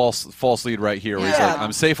like the false lead right here, where he's Yeah. like,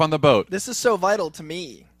 "I'm safe on the boat." This is so vital to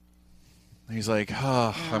me. He's like,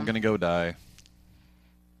 "Oh, I'm gonna go die."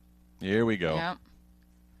 Here we go. Yep.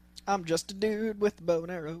 I'm just a dude with a bow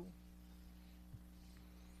and arrow.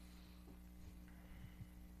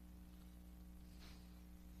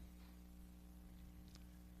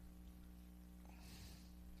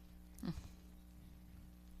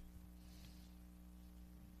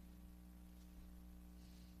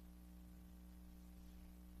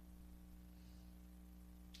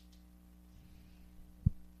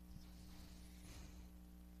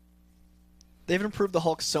 They've improved the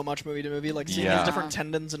Hulk so much movie to movie, like seeing Yeah. his different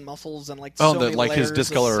tendons and muscles and like Oh, so many like his layers of-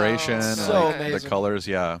 discoloration, and, so like, the amazing. colors,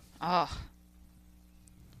 yeah. Oh.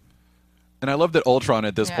 And I love that Ultron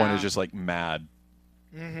at this point Yeah. is just like mad.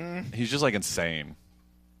 Mm-hmm. He's just like insane.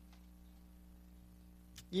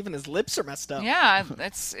 Even his lips are messed up. Yeah.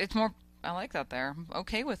 It's more. I like that. There. I'm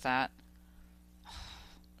okay with that.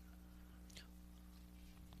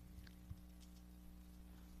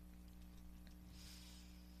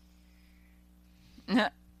 You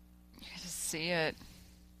just see it.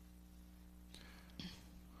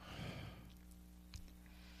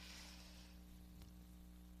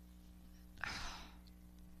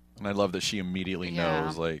 And I love that she immediately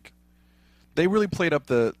knows. Like, they really played up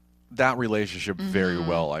that relationship very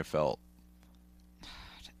well, I felt.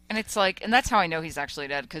 And it's like, and that's how I know he's actually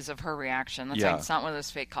dead, because of her reaction. That's like, it's not one of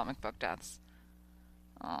those fake comic book deaths.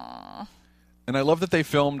 Aww. And I love that they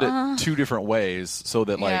filmed it 2 different ways, so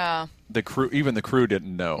that like the crew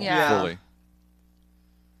didn't know fully.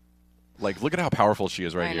 Like, look at how powerful she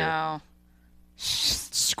is here. I know.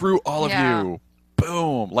 Screw all of you.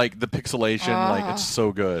 Boom. Like, the pixelation, like, it's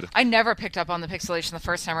so good. I never picked up on the pixelation the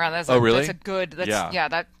first time around. Really? That's a good... That's,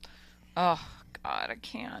 oh, God, I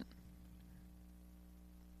can't.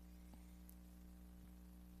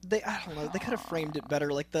 I don't know. They could have framed it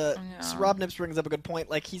better. Like, so Rob Nips brings up a good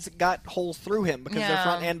point. Like, he's got holes through him because they're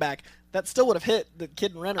front and back. That still would have hit the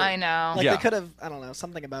kid in Renner. I know. Like, they could have, I don't know,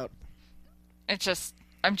 something about... It's just...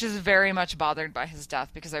 I'm just very much bothered by his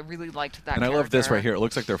death because I really liked that. And character. I love this right here. It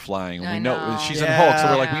looks like they're flying. I we know know. she's in Hulk,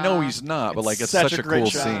 so we're like, we know he's not, but like, it's such a cool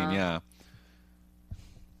shot. scene. Yeah.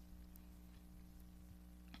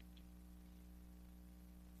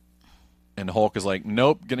 And Hulk is like,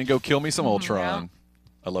 nope, gonna go kill me some Ultron.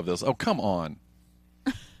 I love this. Oh, come on.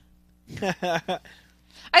 I love that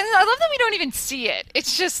we don't even see it.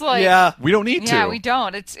 It's just like, we don't need to. Yeah, we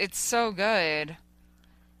don't. It's so good.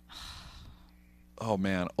 Oh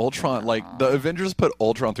man, Ultron! Like, the Avengers put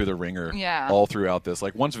Ultron through the ringer. All throughout this.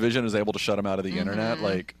 Like, once Vision is able to shut him out of the internet,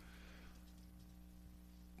 like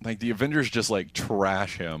the Avengers just like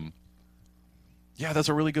trash him. Yeah, that's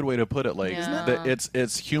a really good way to put it. Like,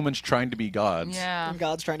 it's humans trying to be gods. Yeah, and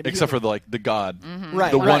God's trying to be except human. for the God,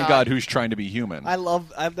 right? The one God who's trying to be human. I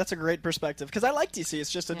love that's a great perspective because I like DC.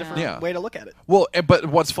 It's just a different way to look at it. Well, but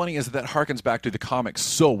what's funny is that harkens back to the comics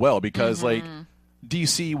so well because like.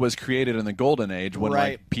 DC was created in the Golden Age when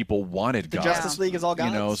like people wanted gods. The Justice League is all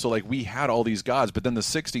gods. You know, so like we had all these gods, but then the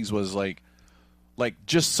 60s was like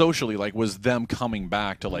just socially like was them coming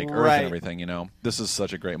back to like Earth and everything, you know. This is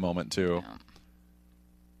such a great moment too. Yeah.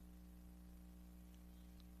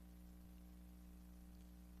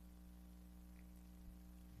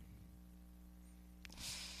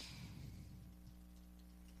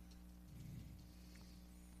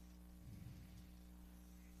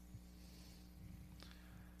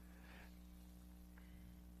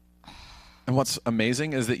 And what's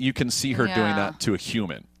amazing is that you can see her doing that to a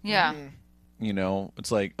human. Yeah. You know,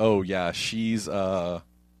 it's like, oh yeah, she's a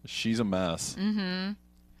mess. Mm-hmm.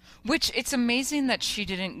 Which it's amazing that she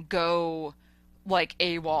didn't go like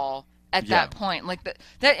AWOL at that point. Like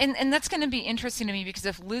and that's going to be interesting to me because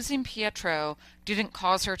if losing Pietro didn't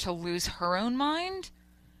cause her to lose her own mind,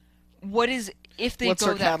 what's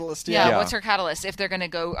her catalyst? What's her catalyst if they're going to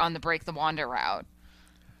go on the Break the Wanda route?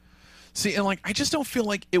 See, and like I just don't feel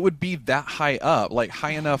like it would be that high up, like high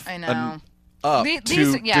enough up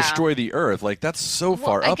to destroy the Earth. Like that's so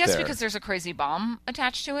far up there. I guess because there's a crazy bomb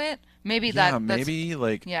attached to it. Maybe that's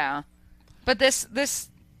like But this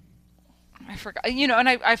I forgot, you know, and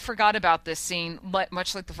I forgot about this scene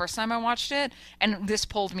much like the first time I watched it, and this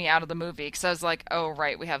pulled me out of the movie because I was like, oh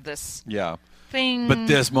right, we have this thing. But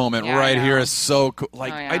this moment here is so cool.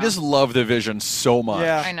 Like I just love the Vision so much.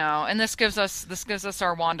 Yeah, I know, and this gives us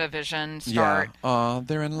our WandaVision start. Yeah,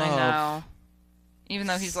 they're in love. I know, even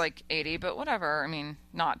though he's like 80, but whatever. I mean,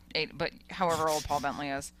 not 80, but however old Paul Bentley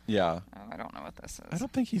is. Yeah. Oh, I don't know what this is. I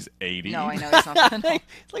don't think he's 80. No, I know he's not that old. He's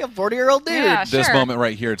like a 40-year-old dude. Yeah, this moment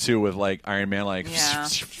right here too, with like Iron Man like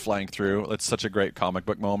flying through. It's such a great comic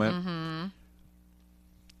book moment. Mm-hmm.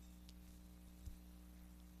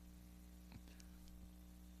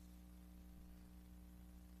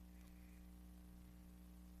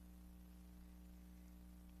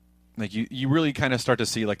 Like you really kind of start to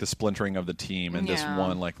see like the splintering of the team in this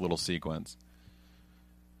one like little sequence.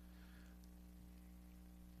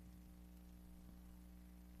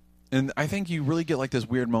 And I think you really get like this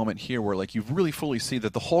weird moment here where like you really fully see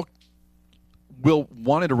that the Hulk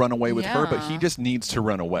wanted to run away with her, but he just needs to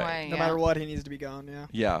run away. No matter what, he needs to be gone. Yeah.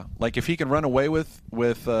 Yeah, like if he can run away with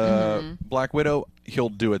Black Widow, he'll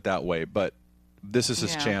do it that way. But this is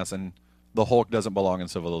his chance, and the Hulk doesn't belong in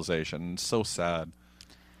civilization. It's so sad.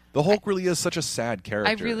 The Hulk really is such a sad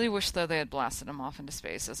character. I really wish, though, they had blasted him off into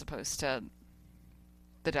space as opposed to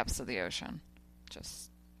the depths of the ocean.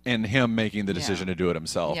 And him making the decision to do it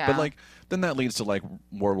himself. Yeah. But, like, then that leads to, like,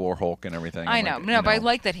 World War Hulk and everything. I know. But I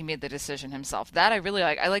like that he made the decision himself. That I really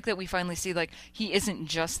like. I like that we finally see, like, he isn't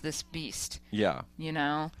just this beast. Yeah. You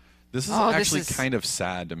know? This is actually kind of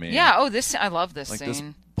sad to me. Yeah. I love this scene. This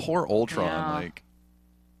poor Ultron, like...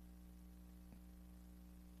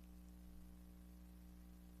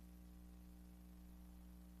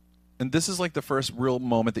 And this is like the first real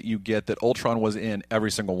moment that you get that Ultron was in every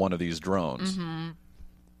single one of these drones. Mm-hmm.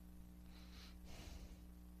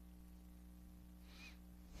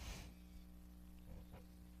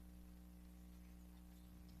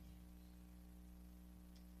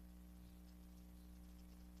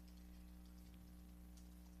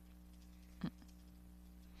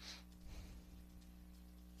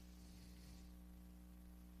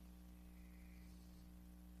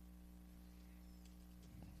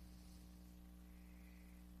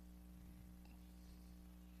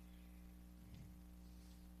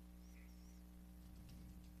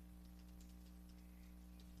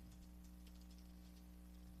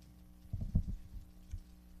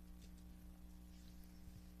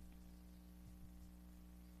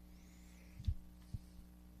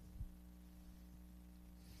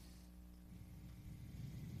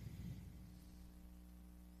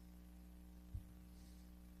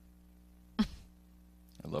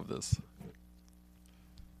 love this.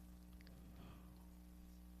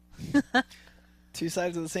 Two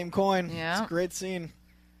sides of the same coin. Yeah. It's a great scene.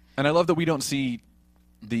 And I love that we don't see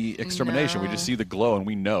the extermination. We No. just see the glow, and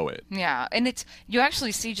we know it. Yeah, and you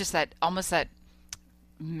actually see just that almost that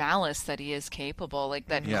malice that he is capable, like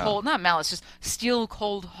that Yeah. cold, not malice, just steel,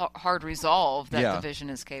 cold, hard resolve that Yeah. the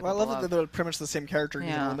Vision is capable Well, I love of. that they're pretty much the same character.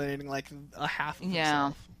 He's Yeah. eliminating like a half of Yeah.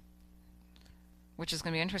 himself. Which is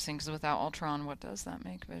going to be interesting because without Ultron, what does that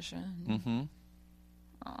make Vision? Mm-hmm.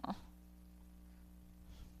 Aw.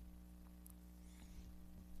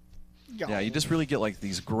 Yeah, you just really get like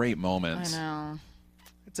these great I moments. know.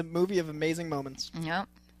 It's a movie of amazing moments. Yep.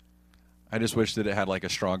 I just wish that it had like a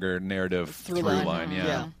stronger narrative through line.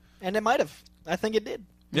 Yeah. And it might have. I think it did.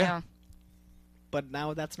 Yeah. But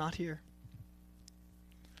now that's not here.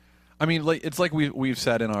 I mean, like it's like we've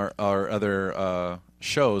said in our other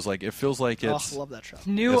shows. Like it feels like it's I love that shot.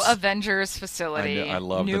 New It's- Avengers facility. I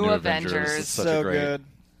love the New New Avengers. It's such a So great good.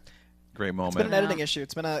 great It's moment. been an editing issue.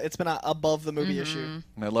 It's been a above the movie issue.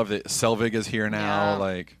 And I love that Selvig is here now. Yeah.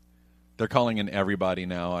 Like they're calling in everybody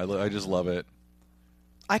now. I just love it.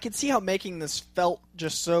 I could see how making this felt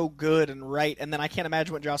just so good and right, and then I can't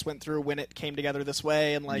imagine what Joss went through when it came together this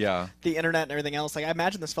way, and like Yeah. the internet and everything else. Like I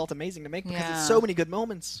imagine this felt amazing to make because Yeah. it's so many good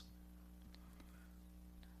moments.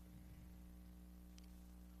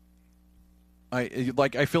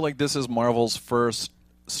 I feel like this is Marvel's first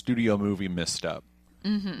studio movie misstep,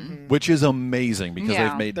 which is amazing because Yeah.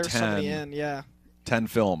 they've made There's so many in, 10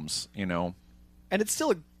 films. You know, and it's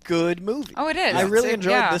still a good movie. Oh, it is. I really It's-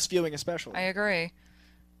 enjoyed yeah. this viewing, especially. I agree.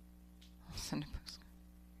 I'll send a post-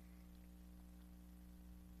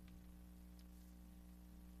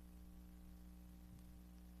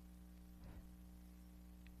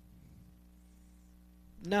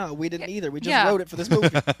 No, we didn't either. We just Yeah. wrote it for this movie.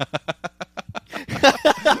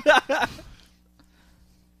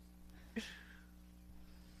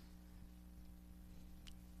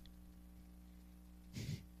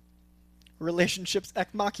 Relationships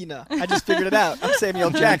ex machina. I just figured it out. I'm Samuel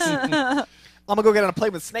Jackson. I'm gonna go get on a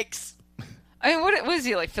plane with snakes. I mean, what is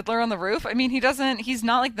he, like Fiddler on the Roof? I mean, he's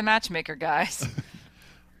not like the matchmaker guys.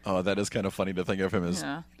 oh, that is kind of funny to think of him as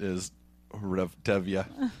Yeah.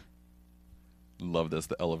 Revtevia. Love this,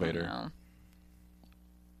 the elevator. No.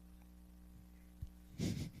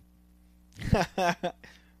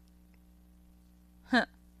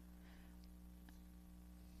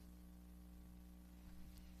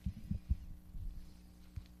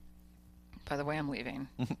 By the way, I'm leaving.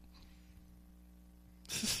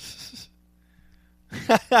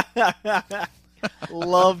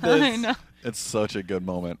 Love this. I know. It's such a good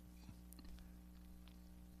moment.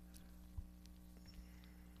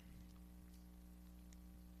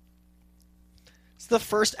 It's the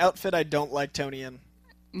first outfit I don't like Tony in.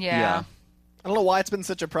 Yeah. I don't know why it's been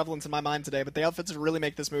such a prevalence in my mind today, but the outfits really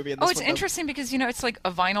make this movie. And Oh, this it's one does. interesting because it's like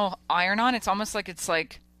a vinyl iron-on. It's almost like it's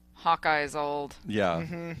like Hawkeye's old. Yeah.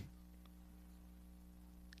 Mm-hmm.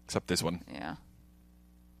 Except this one. Yeah.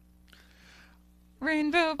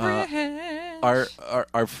 Rainbow Bridge.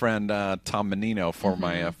 Our friend Tom Menino for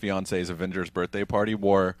my fiance's Avengers birthday party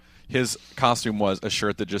wore his costume was a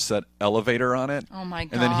shirt that just said elevator on it. Oh my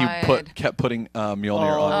god. And then he kept putting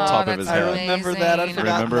Mjolnir on top of his that's head. I remember that. I amazing.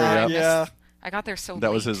 forgot Remember? that. Yep. Yeah. I got there so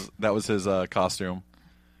That was late. his costume.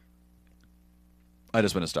 I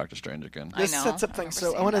just went as Doctor Strange again. I This know. sets up I things.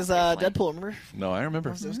 remember So I went seeing as that briefly. Deadpool. Remember? No, I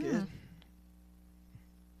remember. That was good.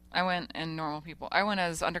 I went in normal people. I went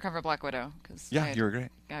as undercover Black Widow because Yeah, you were great.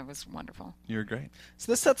 I was wonderful. You were great.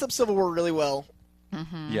 So this sets up Civil War really well.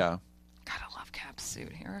 Yeah. God, I love Cap's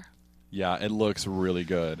suit here. Yeah, it looks really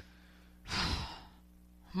good.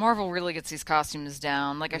 Marvel really gets these costumes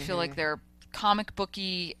down. Like I feel like they're comic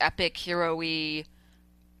booky, epic, hero-y.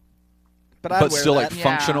 But I'd But wear still that. like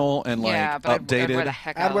functional and like yeah, but I'd updated. wear the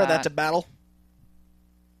heck out I'd of wear that to battle.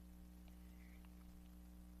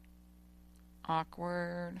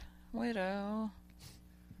 Awkward Widow.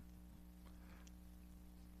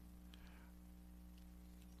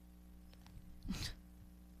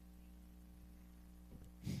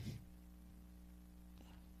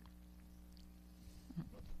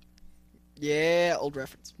 Yeah, old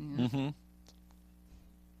reference. Mm-hmm.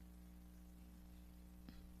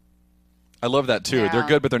 I love that too. Yeah. They're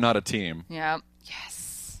good, but they're not a team. Yeah.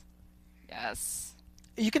 Yes. Yes.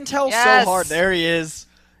 You can tell Yes. so hard. There he is.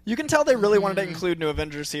 You can tell they really wanted to include New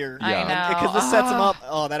Avengers here. I Yeah. know. Because this sets him up.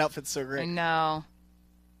 Oh, that outfit's so I great. know.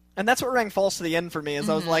 And that's what rang false to the end for me. Is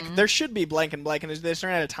I was like, there should be blank and blank, and they just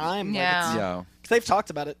ran out of time. Yeah. Like Yeah. because they've talked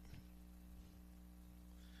about it.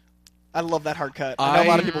 I love that hard cut. I know a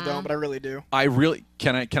lot of people don't, but I really do. I really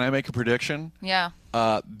can I make a prediction? Yeah.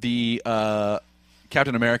 The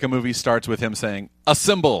Captain America movie starts with him saying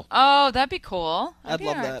 "assemble." Oh, that'd be cool. I'd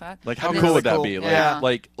love that. Like, how That'd be cool really would that cool. be? Like, Yeah.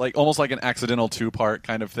 like almost like an accidental 2-part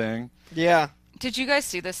kind of thing. Yeah. Did you guys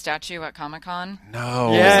see this statue at Comic-Con?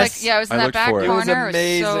 No. Yes. It was in I that looked back for it. corner. It was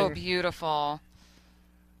amazing. so beautiful.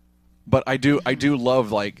 But I do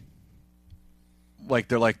love like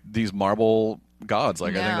they're like these marble gods.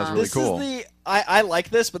 Like I think that's really This cool. is I like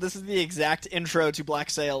this, but this is the exact intro to Black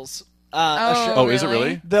Sails. Oh, is it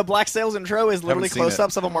really? The Black Sails intro is literally seen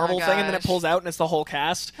close-ups it. of a Marvel thing, and then it gosh. pulls out, and it's the whole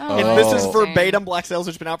cast. Oh, And this is interesting. verbatim Black Sails,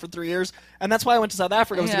 which has been out for 3 years, and that's why I went to South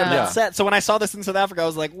Africa, was to go to Yeah. that set. So when I saw this in South Africa, I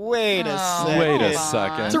was like, wait a Oh, second. Wait a come on.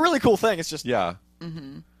 second. It's a really cool thing. It's just, Yeah.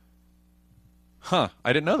 Mm-hmm. Huh.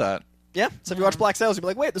 I didn't know that. yeah. So if you watch Black Sails, you'll be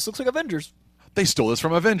like, wait, this looks like Avengers. They stole this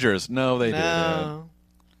from Avengers. No, they didn't. No.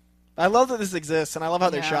 I love that this exists, and I love how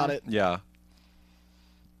they Yeah. shot it. Yeah.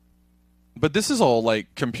 But this is all like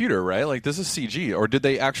computer, right? Like this is CG, or did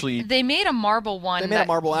they actually? They made a Marvel one. They made a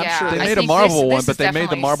Marvel, I'm sure. They I made a think Marvel this one, is but they made the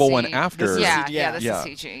definitely Marvel one C. after. This is Yeah, CG, yeah, this yeah. is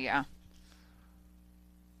CG. Yeah.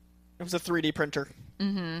 It was a 3D printer.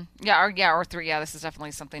 Yeah, or 3. Yeah, this is definitely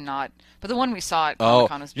something not. But the one we saw at Oh,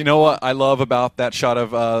 Comic-Con was you know what I love about that shot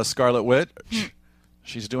of Scarlet Witch?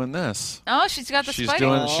 She's doing this. Oh, she's got the She's Spidey.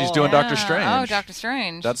 doing Yeah. Doctor Strange. Oh, Doctor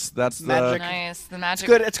Strange. That's the Magic. nice. The magic.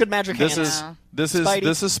 It's good magic This hands. is Yeah. this is Spidey.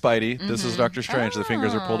 this is Spidey. This is Doctor Strange. The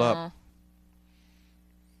fingers are pulled Oh. up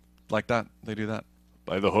like that. They do that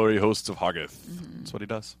by the hoary hosts of Hoggith. That's what he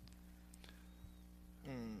does.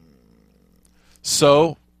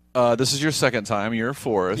 So this is your second time. You're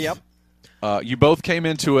fourth. Yep. You both came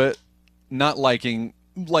into it not liking,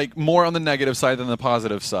 like more on the negative side than the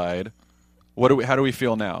positive side. How do we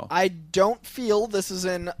feel now? I don't feel this is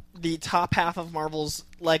in the top half of Marvel's.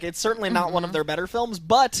 Like, it's certainly not one of their better films,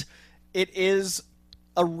 but it is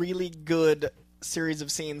a really good series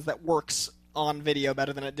of scenes that works on video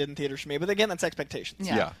better than it did in theaters for me. But again, that's expectations.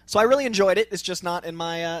 Yeah. So I really enjoyed it. It's just not in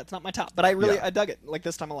my. It's not my top, but I Yeah. dug it like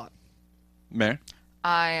this time a lot. Mare?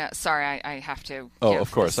 I have to. Oh, give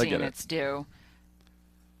of course, the I get scene it. Its due.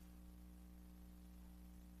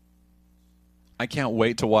 I can't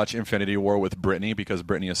wait to watch Infinity War with Brittany because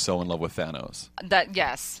Brittany is so in love with Thanos.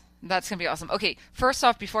 That's gonna be awesome. Okay, first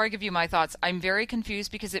off, before I give you my thoughts, I'm very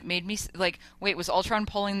confused because it made me like, wait, was Ultron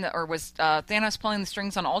pulling or was Thanos pulling the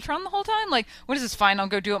strings on Ultron the whole time? Like, what is this? Fine, I'll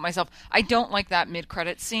go do it myself. I don't like that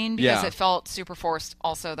mid-credit scene because Yeah. it felt super forced.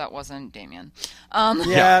 Also, that wasn't Damien.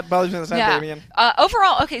 Yeah, it bothers me the same, Damien.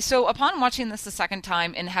 Overall, okay, so upon watching this the second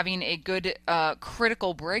time and having a good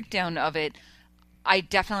critical breakdown of it, I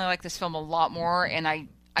definitely like this film a lot more, and I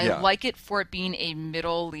Yeah. like it for it being a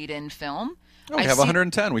middle lead-in film. Oh, we have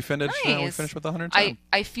 110. We finished. We Nice. finished with 110.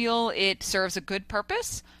 I feel it serves a good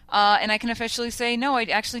purpose, and I can officially say, no, I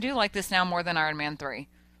actually do like this now more than Iron Man 3.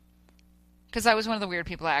 Because I was one of the weird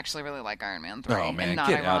people that actually really like Iron Man 3. Oh man, and not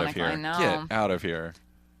get out of ironically, here! No. Get out of here!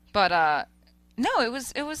 But no, it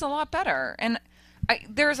was a lot better, and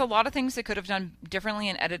there's a lot of things they could have done differently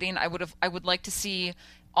in editing. I would like to see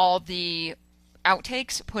all the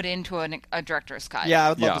outtakes put into a director's cut. Yeah, I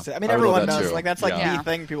would love Yeah, to see. I mean, I would love everyone that does. too. Like, that's like Yeah. the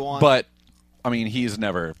thing people want. But I mean, he's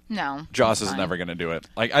never. No. Jaws it's is fine. never going to do it.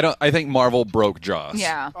 Like I don't. I think Marvel broke Jaws.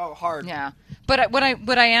 Yeah. oh, hard. Yeah. But what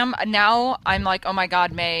I am now, I'm like, oh my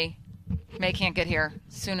God, May can't get here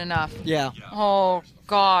soon enough. Yeah. Oh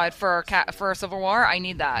God, for a Civil War, I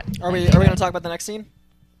need that. Are we going to talk about the next scene?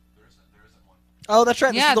 Oh, that's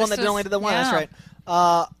right. This Yeah, is the one this that only was- did the one. yeah. That's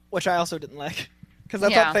right. Which I also didn't like. Because I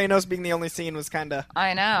Yeah. thought Thanos being the only scene was kind of...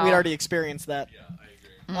 I know. We'd already experienced that.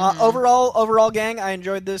 Overall, gang, I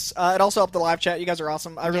enjoyed this. It also helped the live chat. You guys are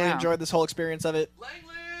awesome. I really Yeah. enjoyed this whole experience of it.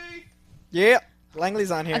 Langley! Yeah. Langley's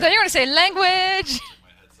on here. I thought you were going to say language.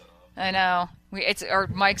 I know. Our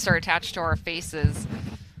mics are attached to our faces.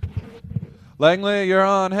 Langley, you're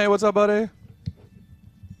on. Hey, what's up, buddy?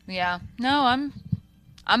 Yeah. No,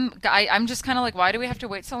 I'm just kind of like, why do we have to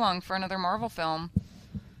wait so long for another Marvel film?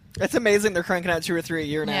 It's amazing they're cranking out 2 or 3 a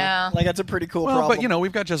year now. Yeah. Like, that's a pretty cool Well, problem. but you know,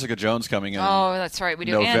 we've got Jessica Jones coming in. Oh, that's right, we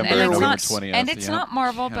do. November, and it's November not 20th, and it's yeah. not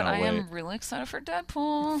Marvel, but Cannot I am wait. really excited for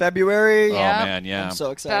Deadpool. February. Oh, Yeah. man, yeah. I'm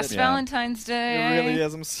so excited. Best Yeah. Valentine's Day. It really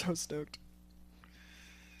is. I'm so stoked.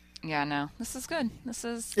 Yeah, no, this is good. This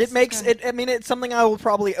is It good. I mean, it's something I will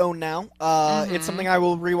probably own now. It's something I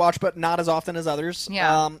will rewatch, but not as often as others.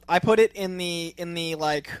 Yeah. I put it in the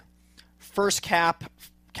like first cap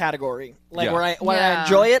category, like Yeah. where I Yeah.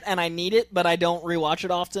 enjoy it and I need it, but I don't rewatch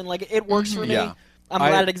it often. Like, it works for me. Yeah. I'm I-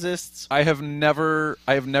 glad it exists. I have never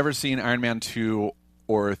seen Iron Man 2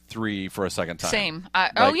 or 3 for a second time. Same.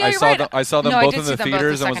 Like, you're I saw right. them, I saw them No, I both did in see the them both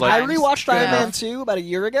theaters the and was second like, I time. rewatched Iron Yeah. Man 2 about a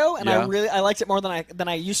year ago, and Yeah. I liked it more than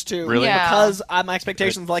I used to. Really? Yeah. Because my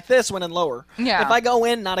expectations like this went in lower. Yeah. If I go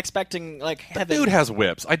in not expecting like heaven, dude has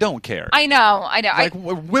whips. I don't care. I know. Like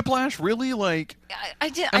Whiplash, really? Like, I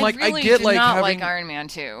did. and, like, I really I get, did like, not having- like Iron Man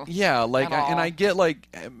 2. yeah, like, At all. and I get like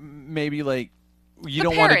maybe like. You The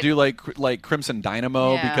don't want to parrot. do like Crimson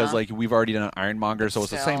Dynamo Yeah. because like we've already done Ironmonger, so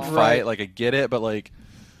it's the same Still. fight. Right. Like I get it, but like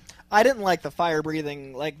I didn't like the fire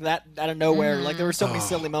breathing like that out of nowhere. Mm. Like there were so many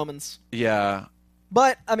silly moments. yeah,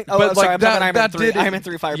 But I mean, but I'm sorry, like I'm talking Iron Man that 3. did Iron Man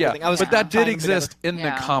 3 fire yeah, breathing. I was but that did tying them exist together. in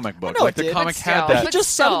Yeah. the comic book. I know Like it the did, comic but had still. that. He just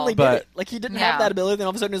still. suddenly But- did it. Like he didn't Yeah. have that ability, then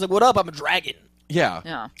all of a sudden he's like, "What up? I'm a dragon." Yeah,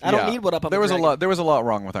 Yeah. I don't need what up. I'm There a was dragon. a lot. There was a lot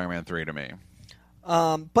wrong with Iron Man 3 to me.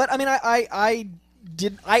 But I mean,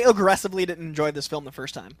 I aggressively didn't enjoy this film the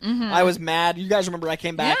first time. I was mad. You guys remember I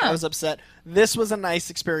came back. Yeah. I was upset. This was a nice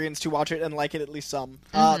experience to watch it and like it at least some.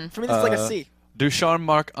 For me, this is like a C. Ducharme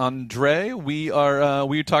Marc Andre, we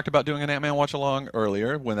talked about doing an Ant-Man watch along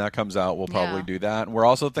earlier. When that comes out, we'll probably Yeah. do that. And we're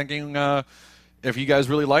also thinking if you guys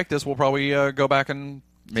really like this, we'll probably go back and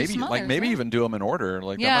maybe some others, yeah. even do them in order.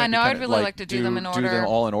 Like that Yeah, might be no, kinda, I'd really like to do them in Do order. them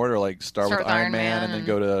all in order. Like start with Iron Man and then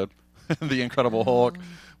go to the Incredible Hulk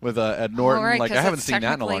with Ed Norton. Oh, right, like 'cause I haven't it's seen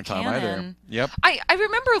that in a long technically time either. canon. Yep. I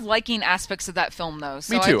remember liking aspects of that film though,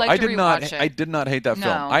 so Me too. I'd like I to did not. rewatch it. I did not hate that film.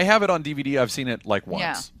 No. I have it on DVD. I've seen it like once.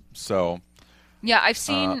 Yeah. So. Yeah, I've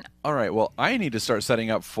seen All right. Well, I need to start setting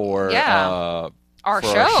up for Yeah. Our for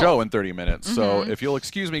show. our show in 30 minutes. So if you'll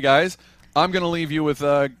excuse me, guys, I'm going to leave you with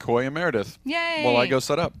Coy and Meredith Yay. while I go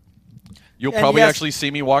set up. You'll And probably yes- actually see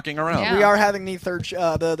me walking around. Yeah. We are having the third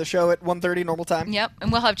the show at 1:30 normal time. Yep,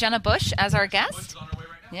 and we'll have Jenna Bush as our guest.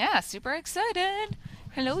 Yeah, super excited.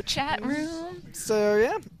 Hello, chat room. So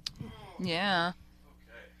yeah, Yeah.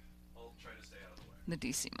 The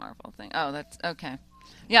DC Marvel thing. Oh, that's okay.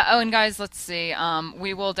 Yeah. Oh, and guys, let's see.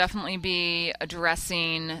 We will definitely be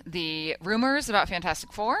addressing the rumors about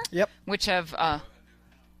Fantastic Four. Yep. Which have.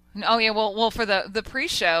 Oh yeah. Well, for the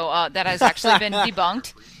pre-show, that has actually been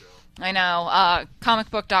debunked. I know.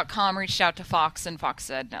 Comicbook.com reached out to Fox, and Fox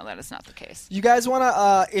said, no, that is not the case. you guys want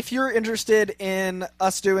to? If you're interested in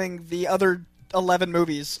us doing the other 11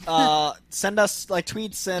 movies, send us like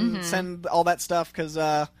tweets and send all that stuff because.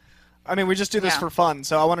 I mean, we just do this Yeah. for fun,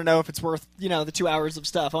 so I want to know if it's worth, the 2 hours of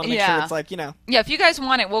stuff. I want to make sure Yeah. it's like, Yeah, if you guys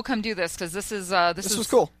want it, we'll come do this because this is This was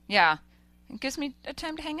cool. Yeah, it gives me a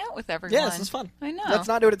time to hang out with everyone. Yeah, this is fun. I know. Let's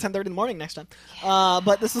not do it at 10:30 in the morning next time.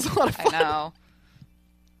 But this is a lot of I fun. know.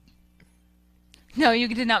 No, you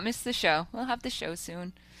did not miss the show. We'll have the show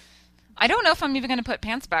soon. I don't know if I'm even going to put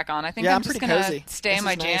pants back on. I think Yeah, I'm I'm just pretty going cozy. to stay This in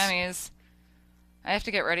my is nice. jammies. I have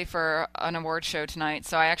to get ready for an award show tonight,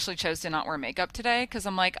 so I actually chose to not wear makeup today because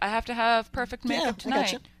I'm like, I have to have perfect Yeah, makeup I tonight.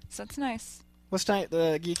 gotcha. So that's nice. What's tonight?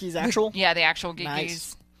 The Geekies actual? Yeah, the actual geekies.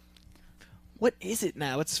 Nice. What is it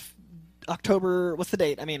now? It's October. What's the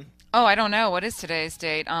date? I mean, Oh, I don't know. What is today's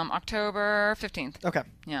date? October 15th. okay.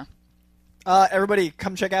 Yeah. Everybody,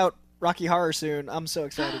 come check out Rocky Horror soon. I'm so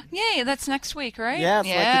excited. Yay, that's next week, right? Yeah, it's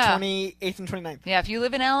like the 28th and 29th. Yeah, if you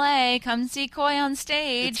live in LA, come see Coy on It's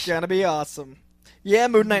stage. gonna be awesome. Yeah,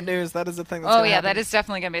 Moon Knight news. That is a thing. That's Oh gonna yeah, happen. that is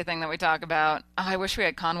definitely gonna be a thing that we talk about. Oh, I wish we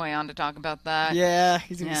had Conway on to talk about that. Yeah,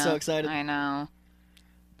 he's gonna Yeah, be so excited. I know.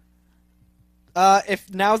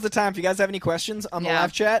 If now's the time, if you guys have any questions on the Yeah.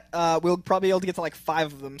 live chat, we'll probably be able to get to like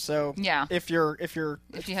 5 of them. So Yeah. if you're If you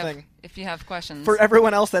it's a have thing. if you have questions. For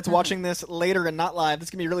everyone else that's watching this later and not live,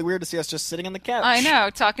 it's gonna be really weird to see us just sitting on the couch. I know,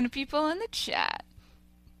 talking to people in the chat.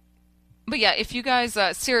 But yeah, if you guys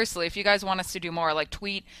seriously, if you guys want us to do more, like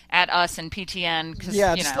tweet at us and PTN. Cause,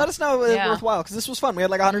 Yeah, you just know, let us know it's yeah. worthwhile because this was fun. We had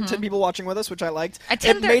like 110 people watching with us, which I liked. At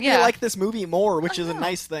It 10:30 made me yeah. like this movie more, which I is a know.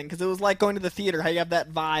 nice thing because it was like going to the theater. How you have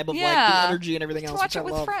that vibe of like the Yeah. energy and everything To else. watch which it I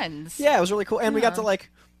with love. friends. Yeah, it was really cool, and we got to like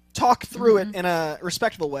talk through it in a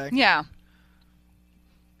respectable way. Yeah.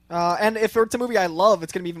 And if it's a movie I love,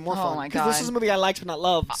 it's gonna be even more Oh fun my because this God. is a movie I liked but not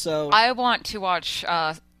loved. So I want to watch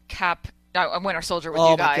Winter Soldier with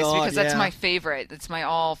Oh you my guys God, because that's yeah. my favorite. It's my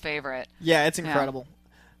all favorite. yeah, it's incredible.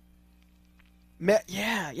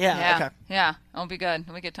 Yeah. Okay. Yeah. It'll be good.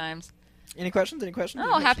 It'll be good times. Any questions? Any questions?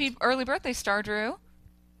 Oh, Any happy early birthday, Star Drew.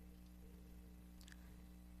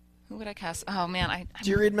 Who would I cast? Oh man, questions? Do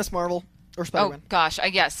you read Miss Marvel or Oh Spider-Man? gosh,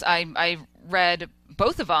 yes, I read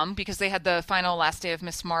both of them because they had the final last day of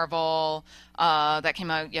Miss Marvel that came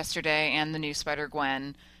out yesterday, and the new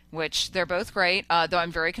Spider-Gwen, which they're both great. Though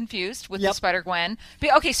I'm very confused with the Yep. Spider-Gwen.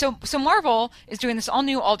 But, okay, so Marvel is doing this all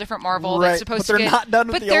new, all different Marvel Right, that's supposed but to they're get, not done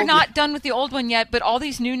with but the they're old not one. done with the old one yet. But all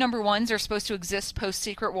these new number ones are supposed to exist post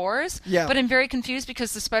Secret Wars. Yeah. But I'm very confused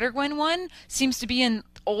because the Spider-Gwen one seems to be in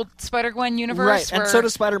old Spider-Gwen universe. Right, and so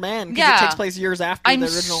does Spider-Man, because it takes place years after the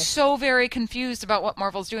original. I'm so very confused about what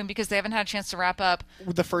Marvel's doing because they haven't had a chance to wrap up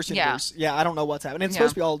with the first universe. Yeah, I don't know what's happening. It's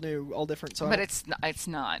supposed to be all new, all different. So but it's not.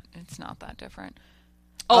 It's not that different.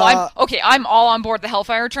 Oh, I'm all on board the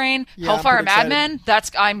Hellfire train. Hellfire Mad Men. It's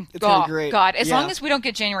gonna be great. God, as long as we don't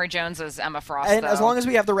get January Jones as Emma Frost, and as long as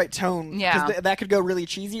we have the right tone, because that could go really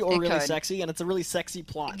cheesy or really sexy, and it's a really sexy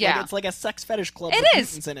plot. Yeah, like, it's like a sex fetish club. It with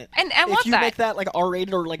is mutants in it. And I want if you make that like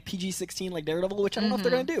R-rated or like PG-16, like Daredevil, which I don't know if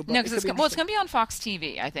they're gonna do. But no, because it's gonna be on Fox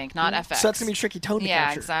TV, I think, not FX. So that's gonna be tricky tone to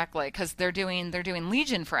capture. Yeah, exactly, because they're doing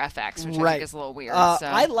Legion for FX, which I think is a little weird.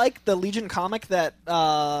 I like the Legion comic that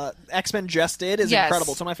X-Men just did. Is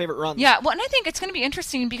incredible. It's one of my favorite runs. Yeah. Well, and I think it's going to be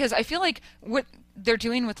interesting because I feel like what they're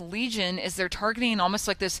doing with Legion is they're targeting almost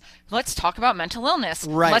like this, let's talk about mental illness.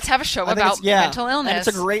 Right. Let's have a show about mental illness. And it's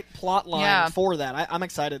a great plot line for that. I'm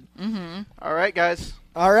excited. Mm-hmm. All right, guys.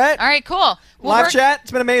 All right, cool. Live chat.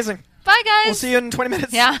 It's been amazing. Bye, guys. We'll see you in 20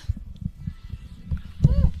 minutes. Yeah.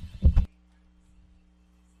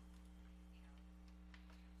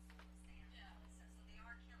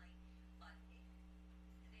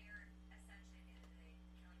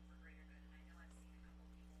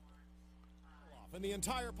 And the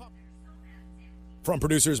entire From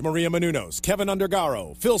producers Maria Menounos, Kevin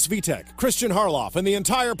Undergaro, Phil Svitek, Christian Harloff, and the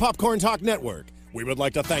entire Popcorn Talk Network, we would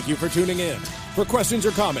like to thank you for tuning in. For questions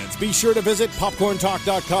or comments, be sure to visit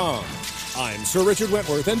popcorntalk.com. I'm Sir Richard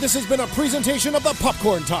Wentworth, and this has been a presentation of the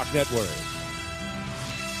Popcorn Talk Network.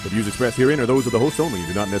 The views expressed herein are those of the hosts only and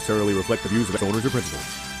do not necessarily reflect the views of its owners or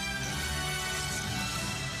principals.